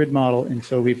current hybrid model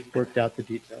until we've worked out the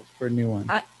details for a new one.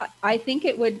 I think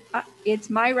it would, it's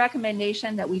my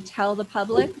recommendation that we tell the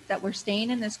public that we're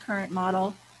staying in this current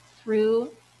model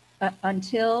through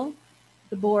until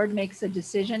the board makes a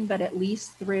decision, but at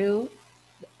least through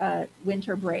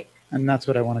winter break. And that's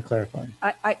what I want to clarify.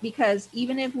 Because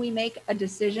even if we make a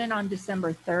decision on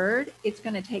December 3rd, it's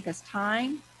going to take us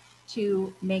time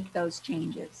to make those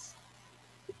changes.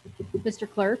 Mr.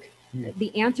 Clerk,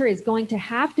 the answer is going to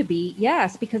have to be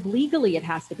yes, because legally it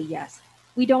has to be yes.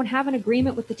 We don't have an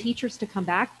agreement with the teachers to come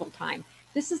back full time.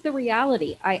 This is the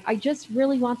reality. I just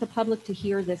really want the public to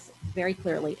hear this very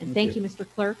clearly. And thank you, Mr.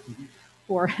 Clerk,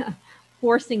 for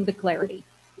forcing the clarity.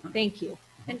 Thank you.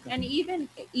 And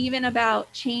even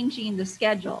about changing the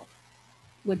schedule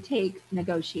would take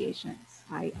negotiations.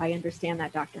 I understand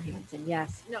that, Dr. Hansen.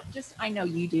 Yes. No, I know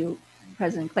you do,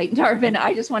 President Clayton Tarvin.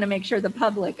 I just want to make sure the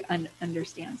public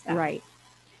understands that. Right.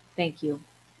 Thank you.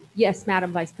 Yes,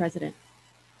 Madam Vice President.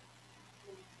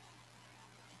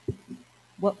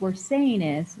 What we're saying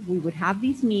is we would have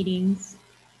these meetings,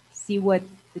 see what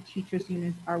the teachers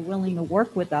unions are willing to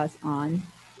work with us on,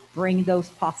 bring those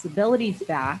possibilities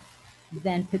back,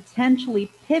 then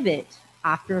potentially pivot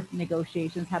after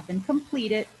negotiations have been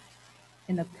completed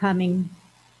in the coming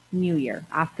new year,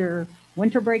 after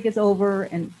winter break is over,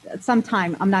 and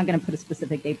sometime, I'm not going to put a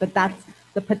specific date, but that's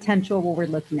the potential what we're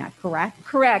looking at, correct?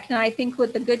 Correct. And I think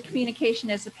with the good communication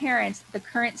as the parents, the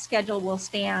current schedule will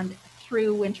stand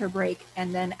through winter break,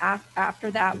 and then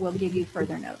after that, we'll give you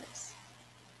further notice.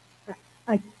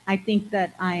 I think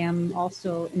that I am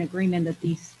also in agreement that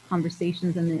these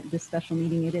conversations and this special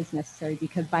meeting, it is necessary,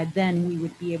 because by then we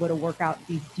would be able to work out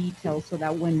these details so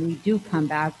that when we do come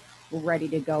back, we're ready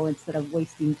to go instead of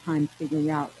wasting time figuring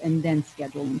out and then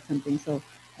scheduling something. So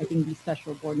I think the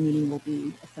special board meeting will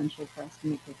be essential for us to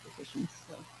make those decisions.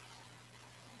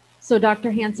 So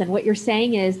Dr. Hansen, what you're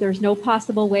saying is there's no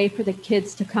possible way for the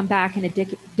kids to come back in a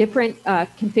different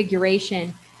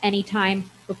configuration anytime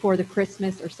before the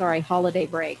holiday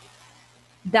break.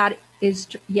 That is,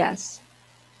 yes.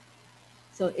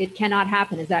 So it cannot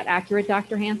happen. Is that accurate,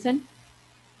 Dr. Hansen?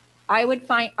 I would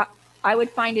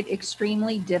find it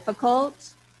extremely difficult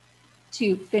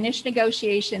to finish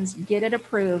negotiations, get it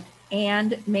approved,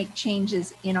 and make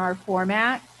changes in our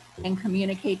format and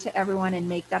communicate to everyone and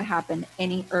make that happen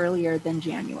any earlier than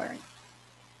January.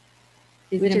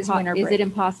 Is it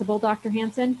impossible, Dr.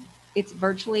 Hansen? It's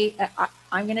virtually,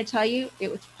 I'm going to tell you,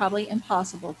 it was probably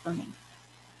impossible for me.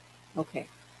 Okay.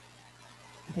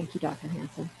 Thank you, Dr.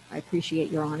 Hansen. I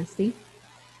appreciate your honesty.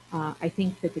 I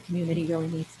think that the community really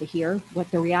needs to hear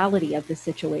what the reality of the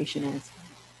situation is,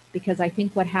 because I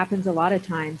think what happens a lot of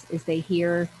times is they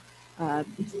hear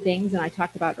things, and I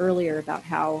talked about earlier about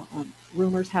how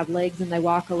rumors have legs and they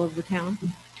walk all over town.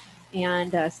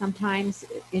 And sometimes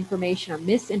information or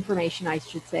misinformation, I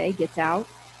should say, gets out,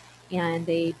 and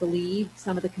they believe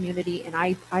some of the community, and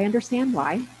I understand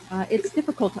why. It's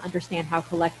difficult to understand how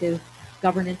collective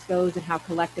governance goes and how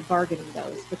collective bargaining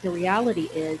goes. But the reality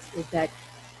is that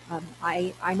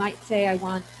I might say I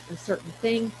want a certain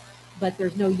thing, but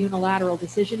there's no unilateral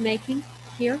decision making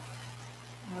here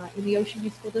in the Ocean View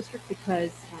School District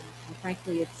because,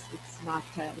 frankly, it's not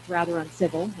it's rather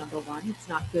uncivil. Number one, it's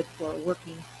not good for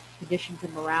working conditions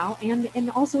and morale,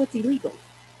 and also it's illegal.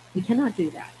 We cannot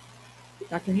do that.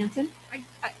 Dr. Hanson?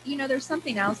 There's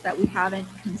something else that we haven't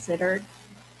considered.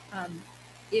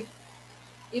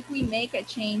 If we make a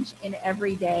change in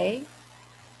every day,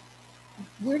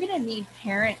 we're going to need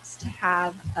parents to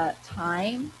have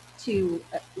time to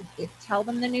tell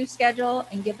them the new schedule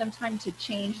and give them time to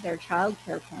change their child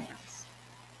care plans.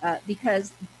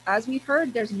 Because as we've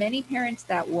heard, there's many parents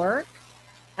that work.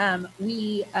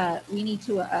 We need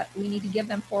to give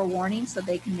them forewarning so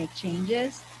they can make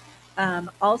changes.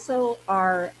 Also,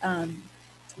 our own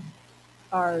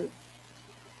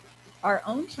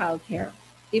child care.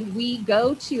 If we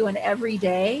go to an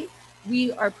everyday,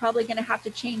 we are probably going to have to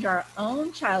change our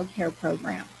own child care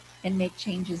program and make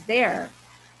changes there,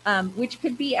 which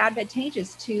could be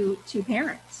advantageous to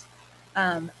parents.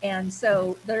 And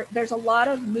so there's a lot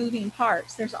of moving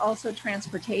parts. There's also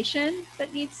transportation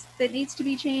that needs to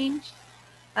be changed,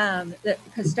 the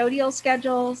custodial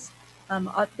schedules.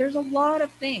 There's a lot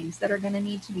of things that are going to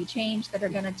need to be changed that are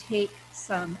going to take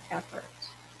some effort.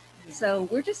 So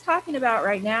we're just talking about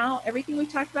right now, everything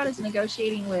we've talked about is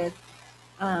negotiating with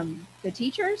the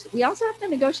teachers. We also have to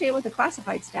negotiate with the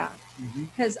classified staff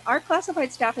because our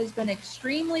classified staff has been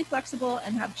extremely flexible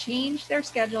and have changed their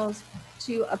schedules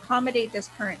to accommodate this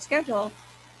current schedule.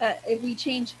 If we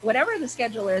change whatever the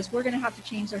schedule is, we're going to have to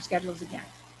change their schedules again.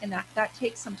 And that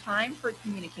takes some time for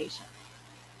communication.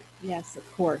 Yes, of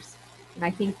course. And I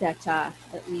think that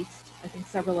at least I think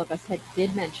several of us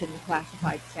did mention the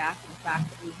classified staff. In fact,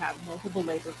 that we have multiple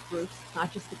labor groups,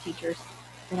 not just the teachers,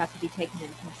 that have to be taken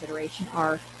into consideration.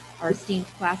 Our esteemed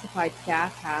classified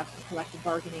staff have a collective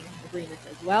bargaining agreement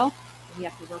as well. And we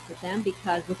have to work with them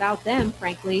because without them,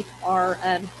 frankly, our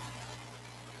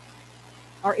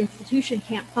institution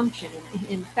can't function.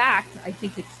 In fact, I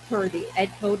think it's per the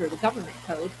ed code or the government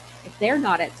code. If they're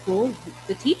not at school,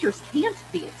 the teachers can't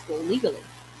be at school legally.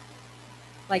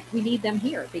 Like we need them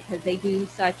here because they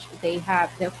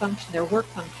have their work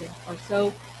functions are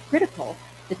so critical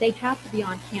that they have to be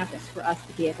on campus for us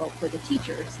to be able, for the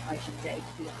teachers, I should say,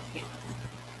 to be on campus.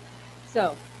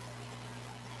 So,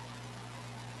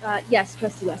 yes,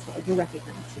 Trustee Westwell, you're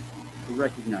recognized. For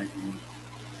recognizing me.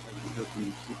 From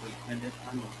the superintendent,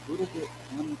 I'm a little bit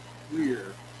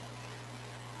unclear.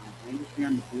 I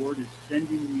understand the board is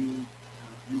sending you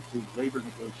into labor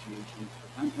negotiations, but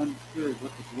I'm unclear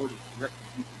what the board is directing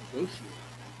you to negotiate.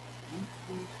 Can you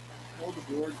please tell the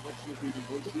board what you'll be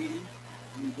negotiating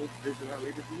when you go to visit our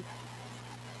labor group?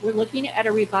 We're looking at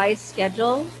a revised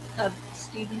schedule of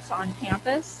students on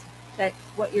campus. That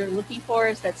what you're looking for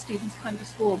is that students come to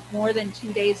school more than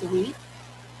 2 days a week,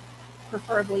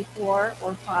 preferably 4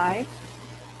 or 5.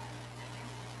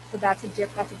 So that's a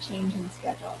change in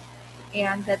schedule.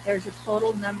 And that there's a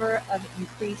total number of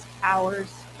increased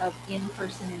hours of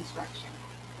in-person instruction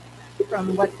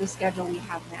from what the schedule we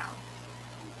have now.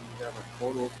 Do you have a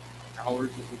total of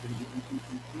hours that we're going to be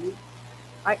increasing to?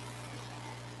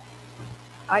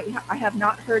 I have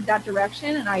not heard that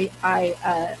direction, and I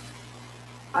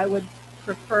would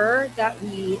prefer that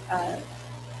we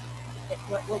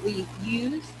what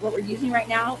we're using right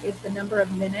now is the number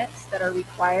of minutes that are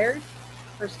required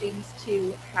for students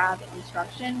to have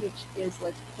instruction, which is,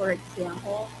 for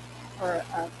example, for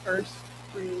first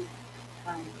through,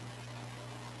 I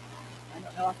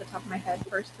don't know off the top of my head,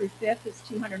 first through fifth is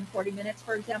 240 minutes,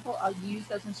 for example. I'll use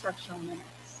those instructional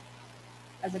minutes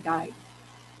as a guide.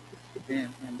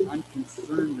 And I'm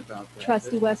concerned about that.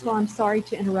 Trustee Westwell, I'm sorry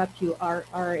to interrupt you.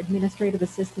 Our administrative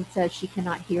assistant says she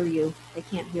cannot hear you. They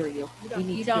can't hear you. You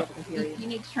need to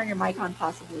turn your mic on,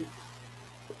 possibly.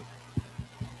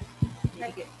 You need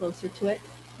to get closer to it.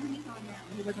 He's on now.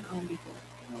 He wasn't on before.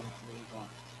 No, it was on.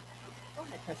 Go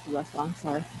ahead, Trustee Westwell. I'm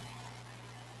sorry.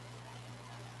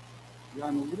 Yeah,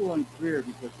 I'm a little unclear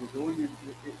because we're going in.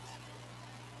 It's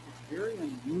very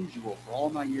unusual for all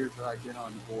my years that I've been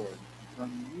on the board. It's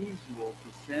unusual to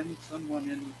send someone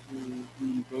into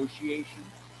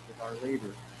negotiations with our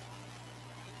labor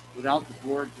without the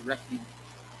board directing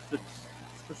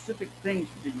specific things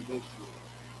to be negotiated.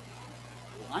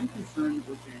 Well, I'm concerned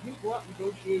with saying, hey, go out and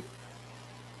negotiate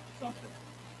something.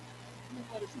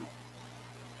 Let us know.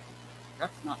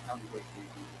 That's not how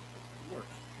negotiations work.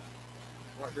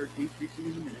 Well, they're increasing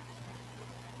in a minute.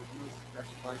 There's no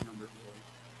specified number really.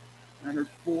 And I heard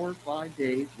 4 or 5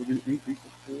 days. We're going to increase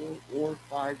it 4 or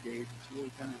 5 days. It's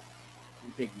really kind of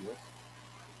ambiguous.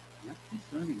 And that's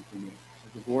concerning to me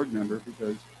as a board member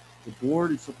because the board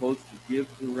is supposed to give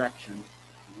direction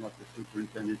on what the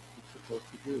superintendent is supposed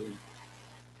to do. And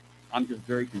I'm just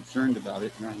very concerned about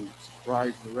it, and I'm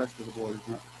surprised the rest of the board is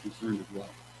not concerned as well.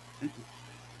 Thank you.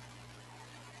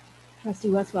 Trustee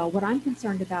Westwell, what I'm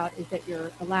concerned about is that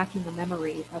you're lacking the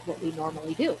memory of what we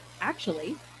normally do.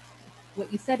 Actually,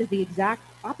 what you said is the exact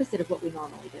opposite of what we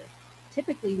normally do.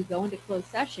 Typically, we go into closed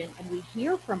session and we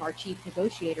hear from our chief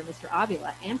negotiator, Mr.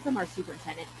 Avila, and from our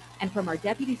superintendent, and from our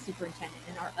deputy superintendent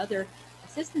and our other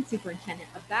assistant superintendent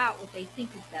about what they think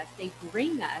is best. They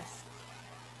bring us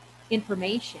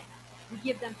information. We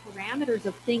give them parameters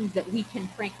of things that we can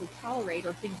frankly tolerate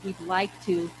or things we'd like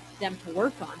them to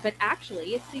work on. But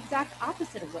actually, it's the exact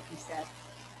opposite of what you said.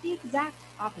 The exact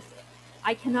opposite.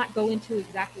 I cannot go into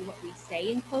exactly what we say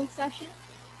in closed session.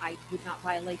 I would not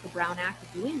violate the Brown Act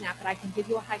of doing that, but I can give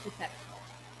you a hypothetical.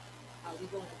 We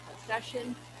go into closed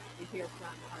session. We hear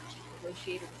from our chief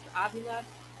negotiator, Mr. Avila.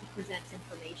 He presents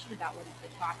information about what he's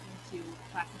been talking to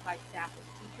classified staff and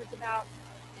teachers about.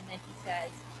 And then he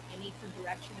says, I need some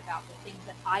direction about the things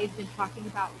that I've been talking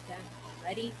about with them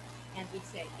already. And we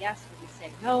say yes or we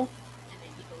say no. And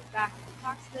then he goes back and he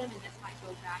talks to them. And this might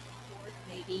go back and forth,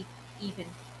 maybe even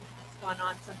it's gone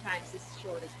on sometimes as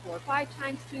short as 4 or 5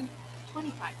 times to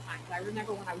 25 times. I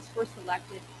remember when I was first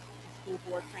elected, the school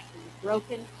board frankly was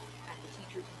broken and the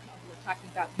teachers were talking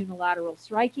about unilateral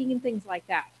striking and things like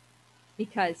that.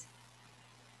 Because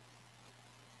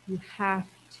you have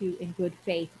to, in good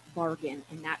faith, bargain,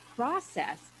 and that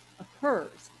process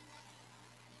occurs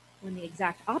when the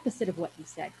exact opposite of what you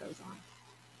said goes on.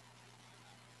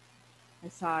 I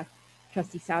saw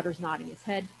Trustee Souders nodding his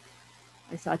head.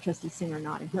 I saw Trustee Singer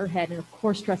nodding her head. And of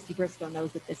course, Trustee Briscoe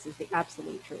knows that this is the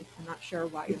absolute truth. I'm not sure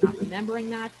why you're not remembering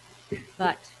that,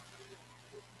 but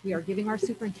we are giving our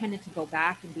superintendent to go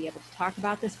back and be able to talk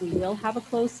about this. We will have a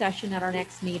closed session at our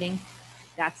next meeting.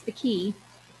 That's the key.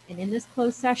 And in this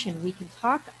closed session, we can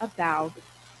talk about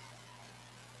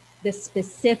the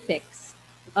specifics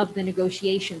of the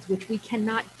negotiations, which we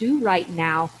cannot do right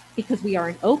now because we are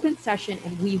in open session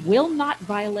and we will not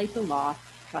violate the law,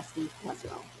 Trustee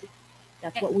Westwell.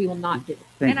 That's what we will not do.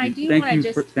 Thank I you. do Thank want to you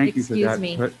just, for- thank you for excuse that,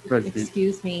 me, President.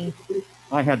 excuse me.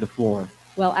 I had the floor.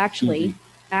 Well, actually,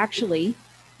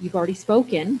 you've already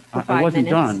spoken for 5 I wasn't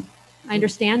minutes. done. I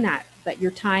understand that, but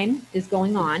your time is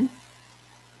going on.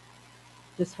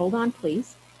 Just hold on,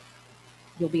 please.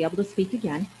 You'll be able to speak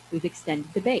again. We've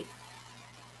extended debate.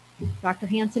 Dr.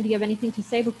 Hanson, do you have anything to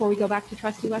say before we go back to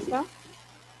Trustee Westwell?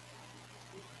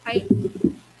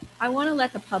 I want to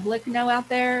let the public know out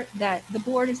there that the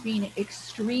board is being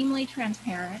extremely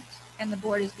transparent and the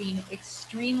board is being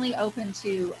extremely open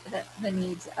to the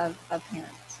needs of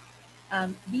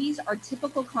parents. These are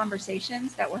typical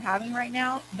conversations that we're having right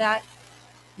now that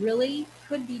really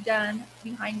could be done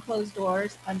behind closed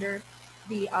doors under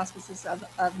the auspices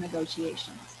of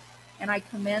negotiations. And I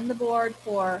commend the board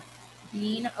for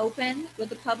being open with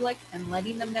the public and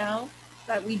letting them know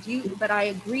that we do, but I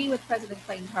agree with President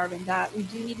Clayton Tarvin that we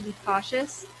do need to be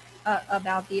cautious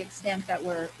about the extent that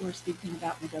we're speaking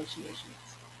about negotiations.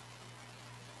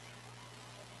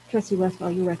 Trustee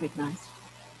Westwell, you recognized.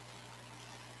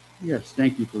 Yes,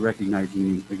 thank you for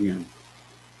recognizing me again.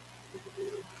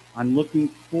 I'm looking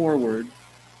forward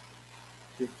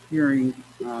to hearing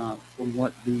from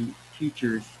what the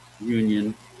teachers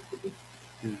union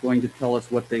is going to tell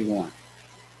us what they want,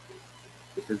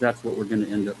 because that's what we're going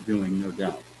to end up doing, no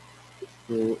doubt.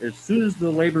 So as soon as the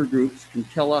labor groups can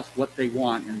tell us what they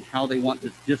want and how they want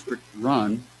this district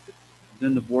run,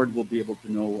 then the board will be able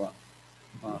to know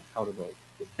how to vote.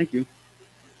 Thank you.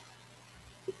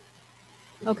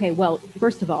 Okay, well,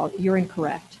 first of all, you're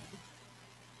incorrect.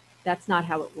 That's not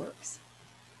how it works.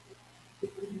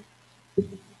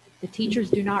 The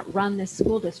teachers do not run this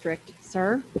school district,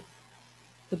 sir.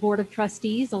 The Board of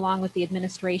Trustees, along with the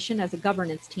administration as a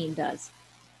governance team, does.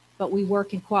 But we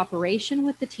work in cooperation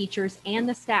with the teachers and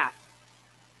the staff.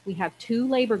 We have 2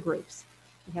 labor groups.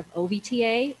 We have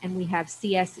OVTA and we have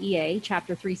CSEA,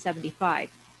 Chapter 375.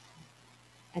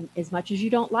 And as much as you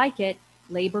don't like it,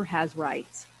 labor has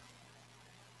rights.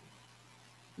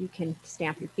 You can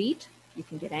stamp your feet. You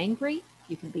can get angry.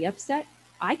 You can be upset.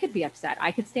 I could be upset.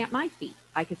 I could stamp my feet.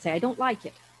 I could say I don't like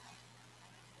it.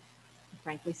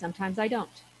 Frankly, sometimes I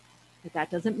don't. But that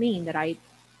doesn't mean that I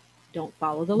don't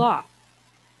follow the law.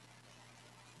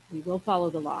 We will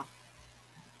follow the law.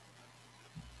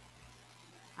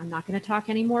 I'm not going to talk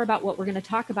anymore about what we're going to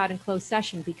talk about in closed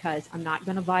session because I'm not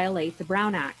going to violate the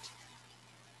Brown Act.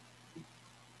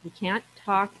 We can't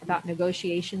talk about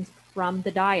negotiations from the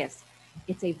dais.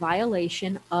 It's a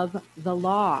violation of the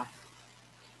law.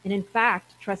 And in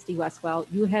fact, Trustee Westwell,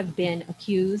 you have been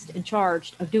accused and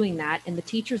charged of doing that, and the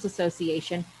Teachers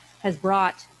Association has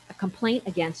brought a complaint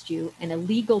against you and a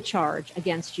legal charge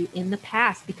against you in the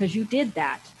past because you did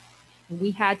that. And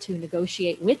we had to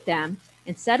negotiate with them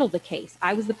and settle the case.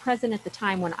 I was the president at the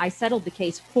time when I settled the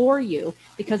case for you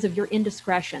because of your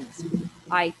indiscretions.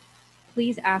 I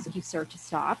please ask you, sir, to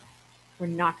stop. We're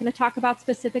not going to talk about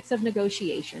specifics of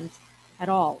negotiations at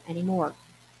all anymore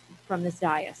from this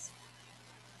dais.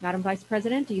 Madam Vice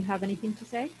President, do you have anything to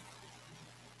say?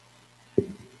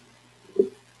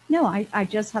 No, I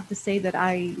just have to say that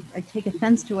I take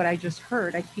offense to what I just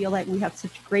heard. I feel like we have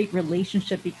such a great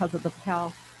relationship because of the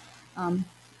PAL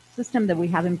system that we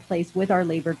have in place with our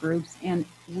labor groups. And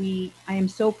I am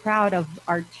so proud of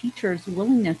our teachers'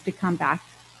 willingness to come back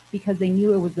because they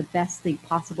knew it was the best thing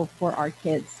possible for our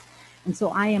kids. And so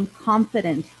I am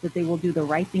confident that they will do the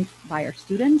right thing by our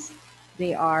students.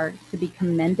 They are to be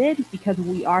commended because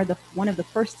we are one of the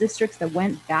first districts that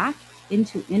went back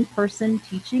into in-person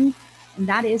teaching. And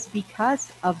that is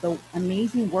because of the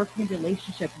amazing working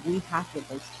relationship we have with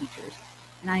those teachers.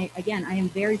 And I am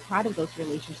very proud of those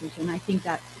relationships. And I think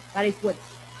that is what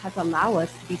has allowed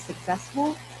us to be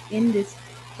successful in this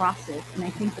process. And I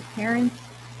think the parents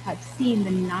have seen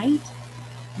the night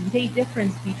and day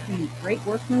difference between great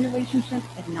working relationship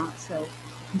and not so.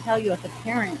 I can tell you as a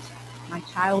parent, my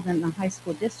child in the high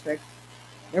school district,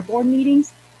 their board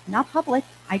meetings, not public.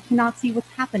 I cannot see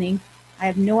what's happening. I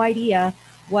have no idea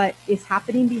what is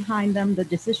happening behind them, the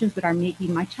decisions that are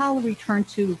making. My child returned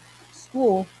to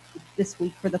school this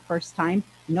week for the first time.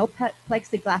 No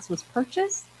plexiglass was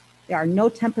purchased. There are no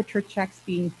temperature checks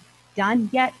being done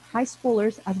yet. High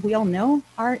schoolers, as we all know,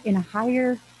 are in a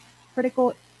higher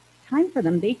critical time for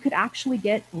them. They could actually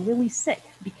get really sick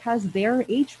because their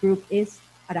age group is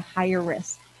at a higher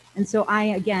risk. And so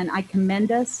I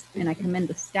commend us and I commend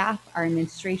the staff, our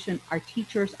administration, our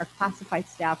teachers, our classified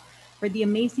staff for the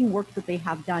amazing work that they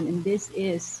have done. And this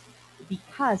is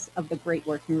because of the great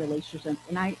working relationship.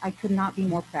 And I could not be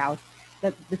more proud.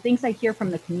 The things I hear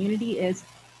from the community is,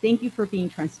 thank you for being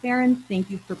transparent. Thank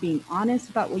you for being honest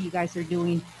about what you guys are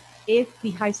doing. If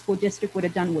the high school district would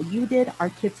have done what you did, our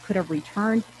kids could have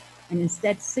returned. And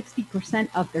instead, 60%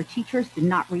 of their teachers did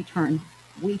not return.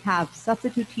 We have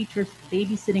substitute teachers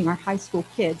babysitting our high school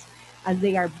kids as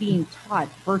they are being taught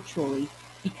virtually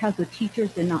because the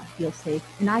teachers did not feel safe.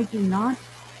 And I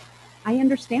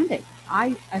understand it.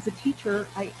 As a teacher,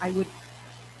 I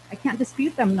can't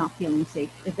dispute them not feeling safe.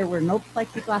 If there were no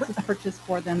plexiglasses purchased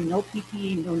for them, no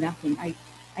PPE, no nothing, I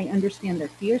understand their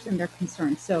fears and their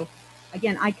concerns. So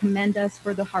again, I commend us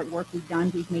for the hard work we've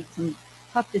done. We've made some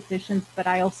tough decisions, but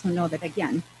I also know that,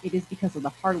 again, it is because of the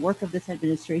hard work of this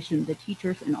administration, the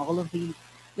teachers, and all of the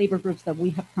labor groups that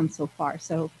we have come so far.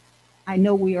 So I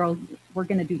know we're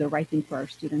going to do the right thing for our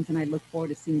students, and I look forward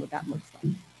to seeing what that looks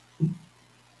like.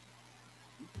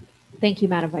 Thank you,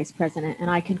 Madam Vice President. And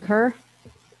I concur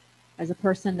as a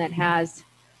person that has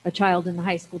a child in the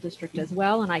high school district as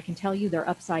well, and I can tell you they're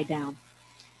upside down.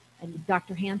 And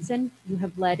Dr. Hansen, you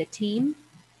have led a team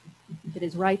that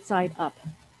is right side up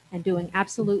and doing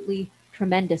absolutely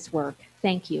tremendous work.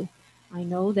 Thank you. I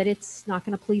know that it's not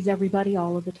going to please everybody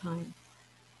all of the time.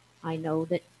 I know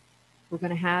that we're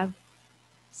going to have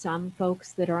some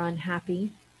folks that are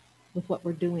unhappy with what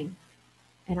we're doing.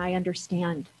 And I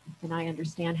understand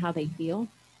how they feel.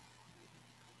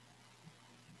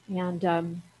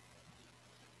 And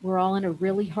we're all in a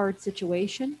really hard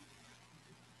situation.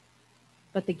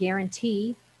 But the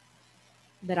guarantee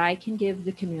that I can give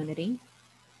the community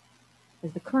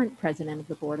as the current president of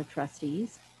the Board of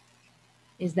Trustees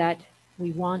is that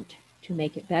we want to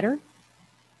make it better.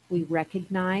 We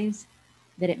recognize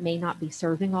that it may not be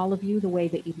serving all of you the way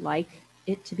that you'd like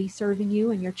it to be serving you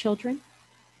and your children,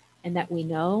 and that we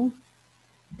know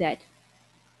that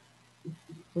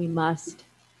we must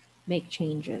make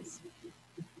changes.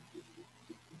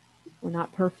 We're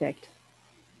not perfect,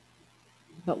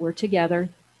 but we're together,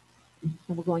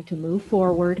 and we're going to move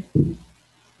forward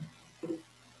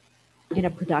in a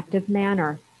productive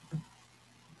manner.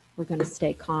 We're going to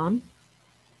stay calm.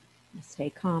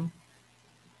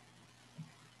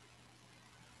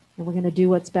 And we're going to do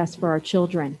what's best for our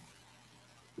children.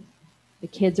 The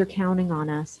kids are counting on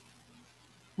us,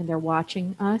 and they're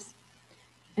watching us,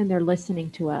 and they're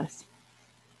listening to us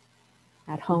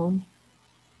at home,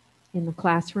 in the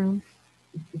classroom,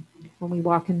 when we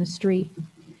walk in the street.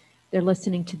 They're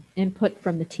listening to input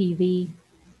from the TV,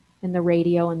 and the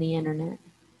radio and the internet.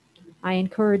 I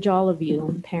encourage all of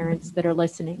you, parents that are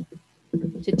listening,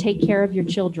 to take care of your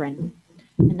children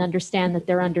and understand that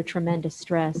they're under tremendous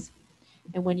stress.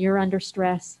 And when you're under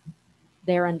stress,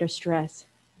 they're under stress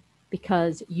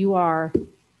because you are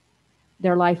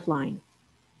their lifeline.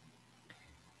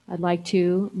 I'd like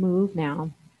to move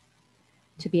now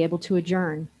to be able to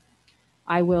adjourn.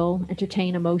 I will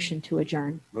entertain a motion to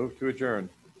adjourn. Move to adjourn.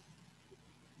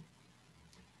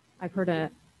 I've heard a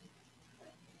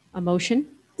motion.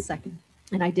 Second.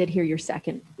 And I did hear your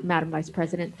second, Madam Vice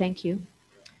President. Thank you.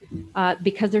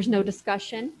 Because there's no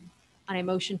discussion on a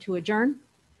motion to adjourn,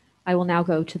 I will now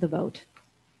go to the vote.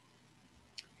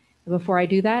 Before I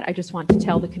do that, I just want to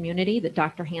tell the community that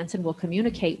Dr. Hansen will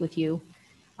communicate with you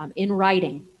in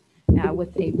writing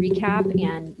with a recap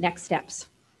and next steps.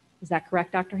 Is that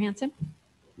correct, Dr. Hansen?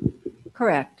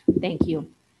 Correct. Thank you.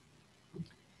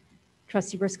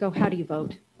 Trustee Briscoe, how do you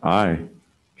vote? Aye.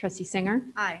 Trustee Singer?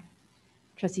 Aye.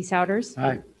 Trustee Souders?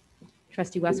 Aye.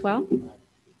 Trustee Westwell?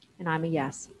 And I'm a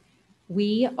yes.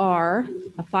 We are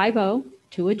a 5-0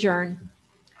 to adjourn,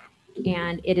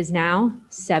 and it is now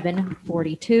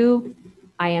 7:42.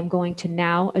 I am going to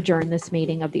now adjourn this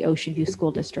meeting of the Ocean View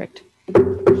School District.